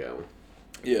Family Guy one.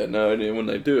 Yeah, no, and then when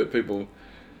they do it, people.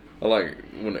 I like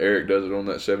when Eric does it on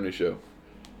that 70s show.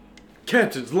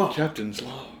 Captain's log. Captain's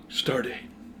log, stardate,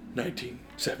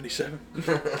 1977.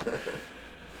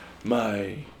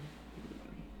 My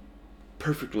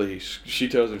perfectly. She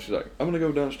tells him, she's like, I'm gonna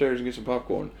go downstairs and get some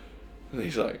popcorn, and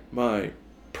he's like, my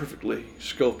perfectly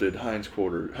sculpted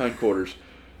hindquarters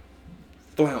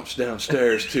flounce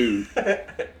downstairs to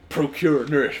procure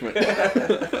nourishment.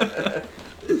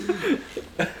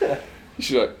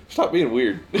 She's like, stop being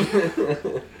weird.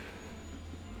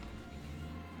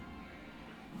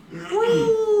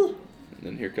 And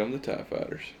then here come the TIE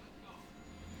fighters.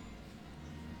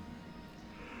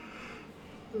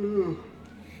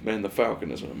 Man, the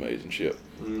Falcon is an amazing ship.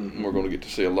 And we're going to get to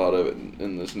see a lot of it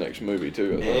in this next movie,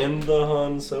 too, I think. And the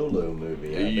Han Solo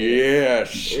movie. I bet.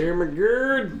 Yes! Air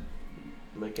McGurd.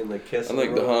 Making the I Kessel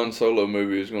think the Run. Han Solo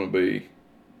movie is going to be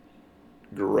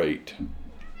great.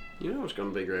 You know what's gonna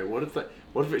be great? What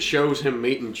if it shows him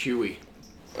meeting Chewie?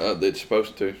 It's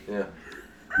supposed to. Yeah.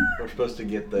 We're supposed to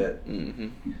get that. hmm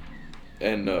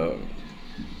And the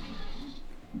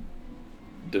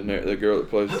girl that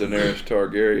plays Daenerys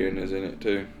Targaryen is in it,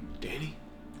 too. Danny?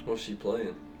 What's she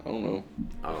playing? I don't know.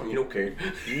 You don't care.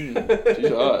 She's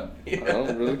hot. I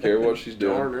don't really care what she's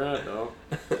Darn doing. right, dog.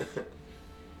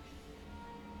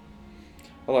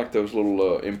 I like those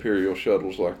little Imperial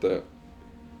shuttles like that.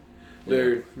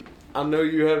 Dude, I know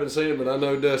you haven't seen it, but I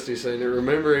know Dusty's seen it.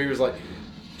 Remember, he was like,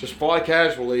 just fly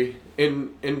casually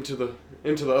into the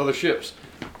other ships.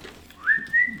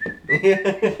 I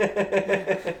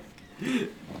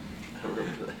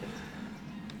remember that.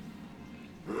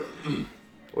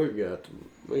 We've got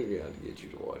to get you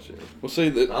to watch it. Well, see,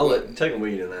 Take a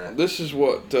weed tonight. this is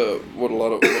what a lot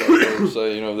of people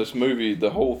say. You know, this movie, the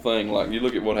whole thing. Like, you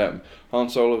look at what happened. Han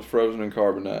Solo's frozen in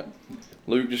carbonite.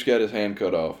 Luke just got his hand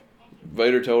cut off.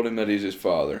 Vader told him that he's his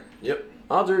father. Yep.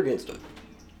 Odds are against him.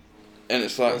 And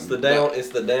it's like It's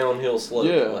the downhill slope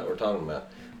like we're talking about.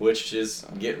 Which is,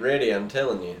 get ready, I'm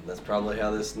telling you. That's probably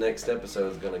how this next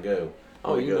episode is going to go.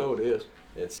 Oh, you know it is.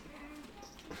 It's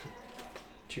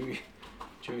Chewie's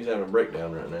having a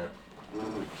breakdown right now.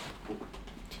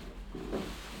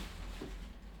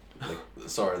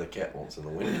 Sorry, the cat wants in the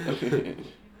window.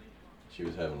 She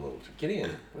was having a little. Get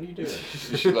in. What are you doing?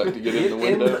 she like to get in the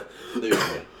window. Dude,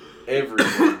 every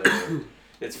window.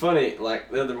 It's funny.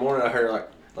 Like the other morning, I heard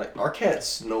like our cats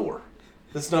snore.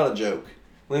 That's not a joke.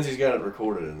 Lindsay's got it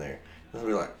recorded in there. And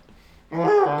we're like.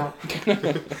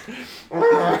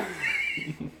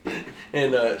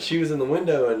 And she was in the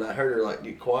window, and I heard her like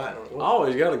get quiet. I'm like, what? Oh,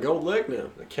 he's got a gold leg now.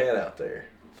 The cat out there.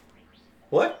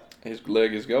 What? His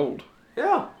leg is gold.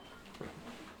 Yeah.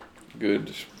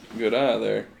 Good eye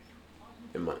there.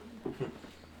 It might.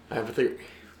 I have a theory.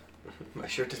 My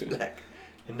shirt is black,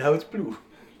 and now it's blue.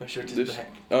 My shirt is This,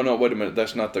 black. oh no! Wait a minute.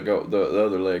 That's not the gold. The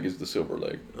other leg is the silver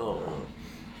leg. Oh.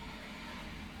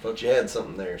 Thought you had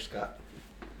something there, Scott.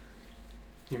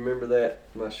 You remember that?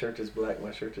 My shirt is black,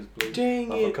 my shirt is blue.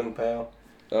 Dang Off it. of Kung Pao.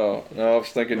 Oh, no, I was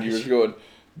thinking you was going,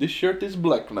 this shirt is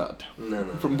black nut. No.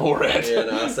 From Borat. Yeah,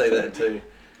 no, I say that too.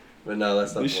 But no,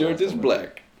 that's not This the one I shirt is was talking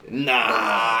black.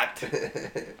 Not.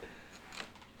 about.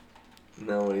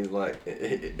 No, when he's like,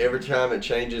 every time it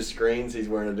changes screens, he's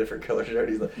wearing a different color shirt.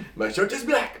 He's like, my shirt is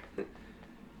black.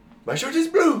 My shirt is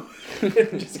blue.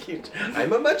 Just keeps,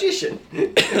 I'm a magician.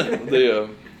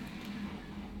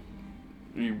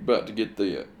 You about to get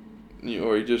the,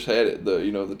 or you just had it,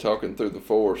 the talking through the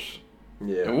force.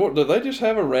 Yeah. And what, do they just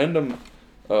have a random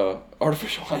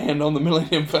artificial hand on the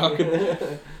Millennium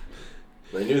Falcon?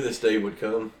 They knew this day would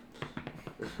come.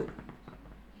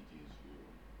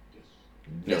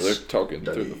 Yeah, they're talking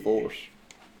through the force.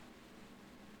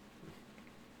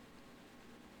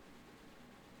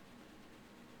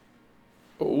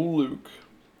 Oh, Luke.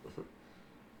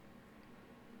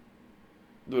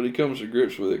 But he comes to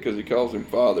grips with it because he calls him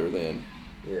father then.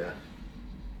 Yeah.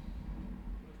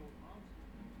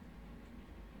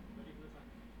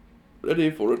 Ready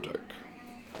for attack.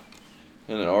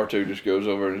 And then R2 just goes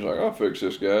over and he's like, I'll fix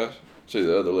this, guys. See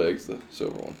the other leg's the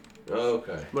silver one.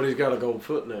 Okay. But he's got a gold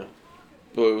foot now.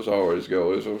 Well, it was always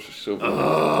gold. It was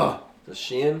silver. The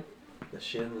shin? The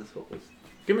shin is what was...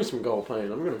 Give me some gold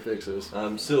paint. I'm gonna fix this.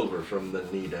 I'm silver from the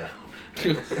knee down.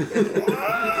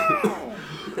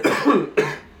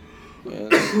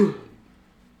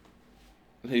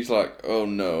 And he's like, oh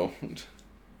no.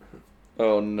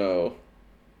 Oh no.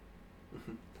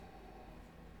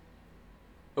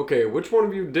 Okay, which one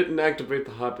of you didn't activate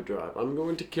the hyperdrive? I'm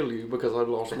going to kill you because I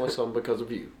lost my son because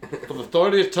of you. For the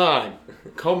 30th time.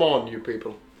 Come on, you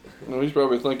people. No, he's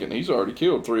probably thinking he's already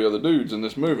killed 3 other dudes in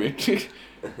this movie.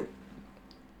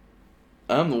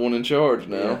 I'm the one in charge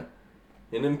now. Yeah.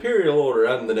 In Imperial order,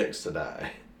 I'm the next to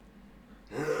die.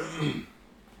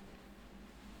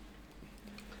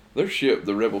 Their ship,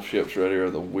 the rebel ships right here,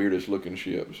 are the weirdest looking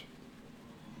ships.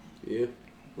 Yeah.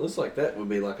 Looks like that would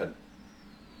be like a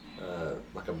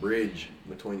bridge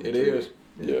between the two. It is.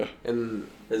 Yeah. And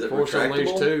Is it Force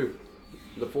Unleashed retractable? 2.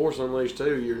 The Force Unleashed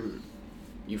 2,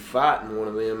 you fighting one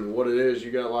of them, and what it is,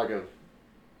 you got like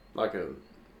a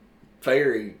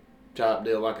ferry type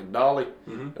deal, like a dolly.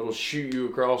 Mm-hmm. It'll shoot you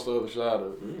across the other side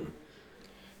of it. Mm.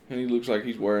 And he looks like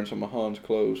he's wearing some of Han's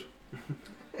clothes.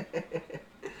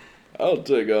 I'll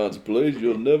take Han's place.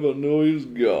 You'll never know he's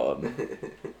gone.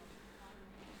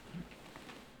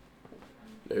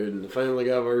 Dude, in the Family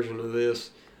Guy version of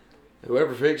this,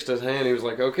 whoever fixed his hand, he was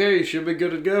like, okay, you should be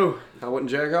good to go. I wouldn't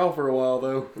jack off for a while,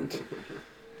 though.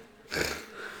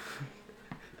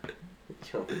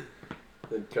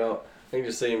 I can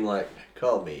just see him like,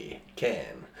 call me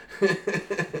Ken.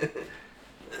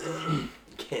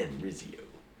 Ken Rizio.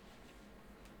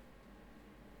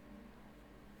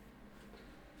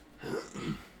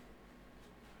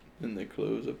 And they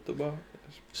close up the box.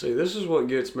 See, this is what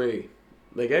gets me.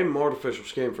 They gave him artificial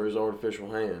skin for his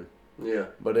artificial hand, Yeah.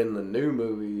 but in the new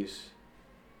movies,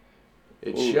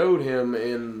 it Ooh. showed him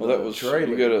in Well, the that was, trailer.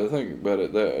 you gotta think about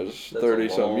it, that was That's a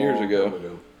 30-something years long ago.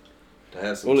 time To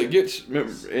have some Well, it shit. gets,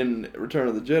 remember, in Return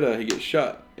of the Jedi, he gets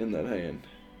shot in that hand.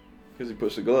 Because he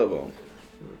puts the glove on.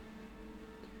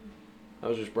 I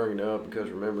was just bringing it up because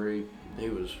remember he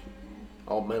was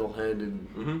all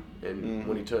metal-handed, Mm-hmm. and Mhm.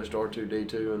 when he touched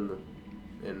R2-D2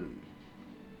 in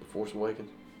the Force Awakens.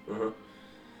 Uh-huh.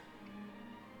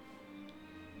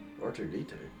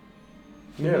 R2-D2.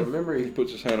 Yeah, remember He he.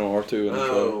 puts his hand on R2 in the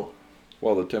throat Oh.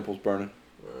 while the temple's burning.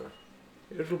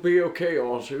 It'll be okay,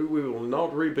 R2. We will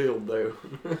not rebuild though.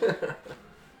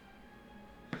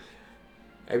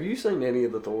 Have you seen any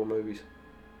of the Thor movies?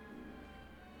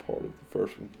 Part of the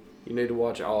first one. You need to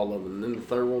watch all of them. And then the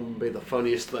third one will be the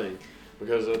funniest thing,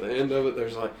 because at the end of it,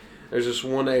 there's this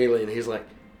one alien. He's like,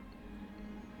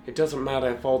 it doesn't matter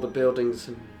if all the buildings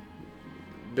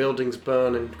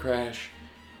burn and crash.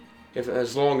 If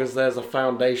as long as there's a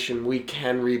foundation, we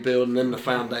can rebuild. And then the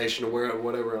foundation, or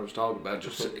whatever I was talking about,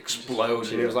 just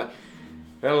explodes. And he was like,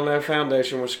 well, no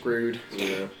foundation, we're screwed.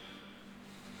 Yeah.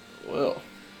 Well,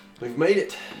 We've made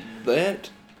it.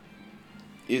 that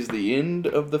is the end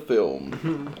of the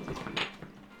film.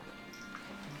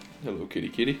 Hello, kitty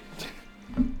kitty.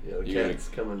 Yeah, the You cat's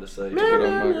coming to say. Get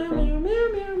on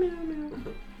microphone.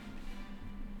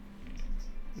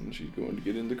 And she's going to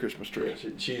get in the Christmas tree.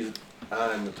 She's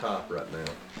eyeing the top right now.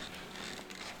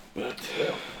 But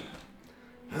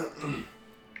Well,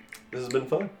 this has been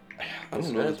fun. I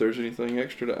don't know if there's anything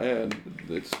extra to add.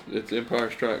 It's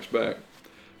Empire Strikes Back,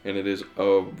 and it is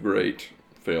a great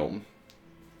film.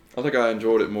 I think I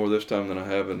enjoyed it more this time than I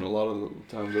have in a lot of the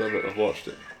times that I've watched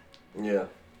it. Yeah.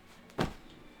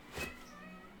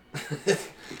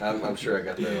 I'm sure I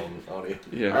got that on audio.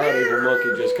 Yeah. All right, evil monkey,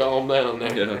 just calm down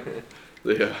there.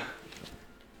 Yeah.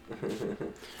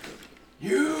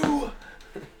 You.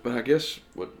 But I guess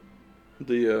what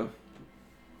the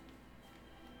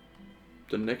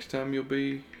next time you'll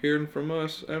be hearing from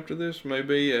us after this may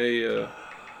be a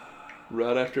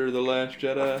right after The Last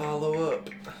Jedi, Follow up.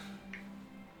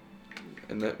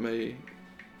 and that may.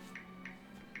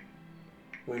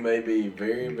 We may be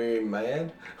very, very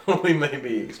mad. We may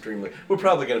be extremely. We're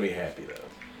probably going to be happy though.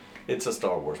 It's a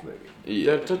Star Wars movie.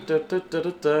 Yeah.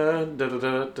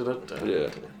 Yeah.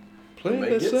 Play may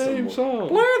the get some same more. song.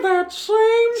 Play that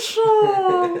same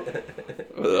song.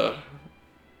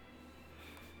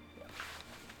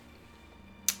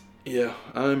 Yeah,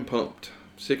 I'm pumped.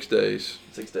 6 days.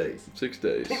 6 days. 6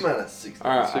 days. T-minus 6 days.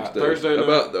 All right. 6 days. Thursday night.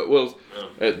 About the, well,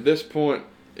 at this point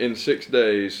in 6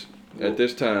 days, at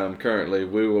this time currently,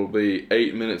 we will be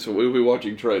 8 minutes. We'll be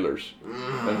watching trailers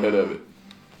ahead of it,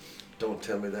 Don't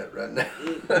tell me that right now.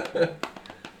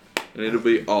 and it'll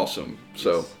be awesome.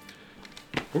 So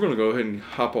we're gonna go ahead and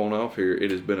hop on off here. It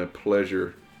has been a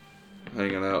pleasure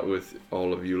hanging out with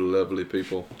all of you lovely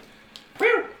people,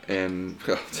 and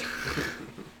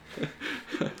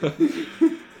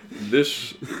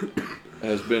this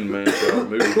has been Man Child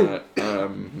Movie Night.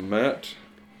 I'm Matt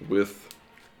with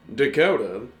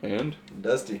Dakota. and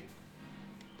Dusty.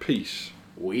 peace,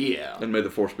 We out. and may the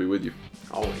force be with you.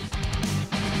 Always.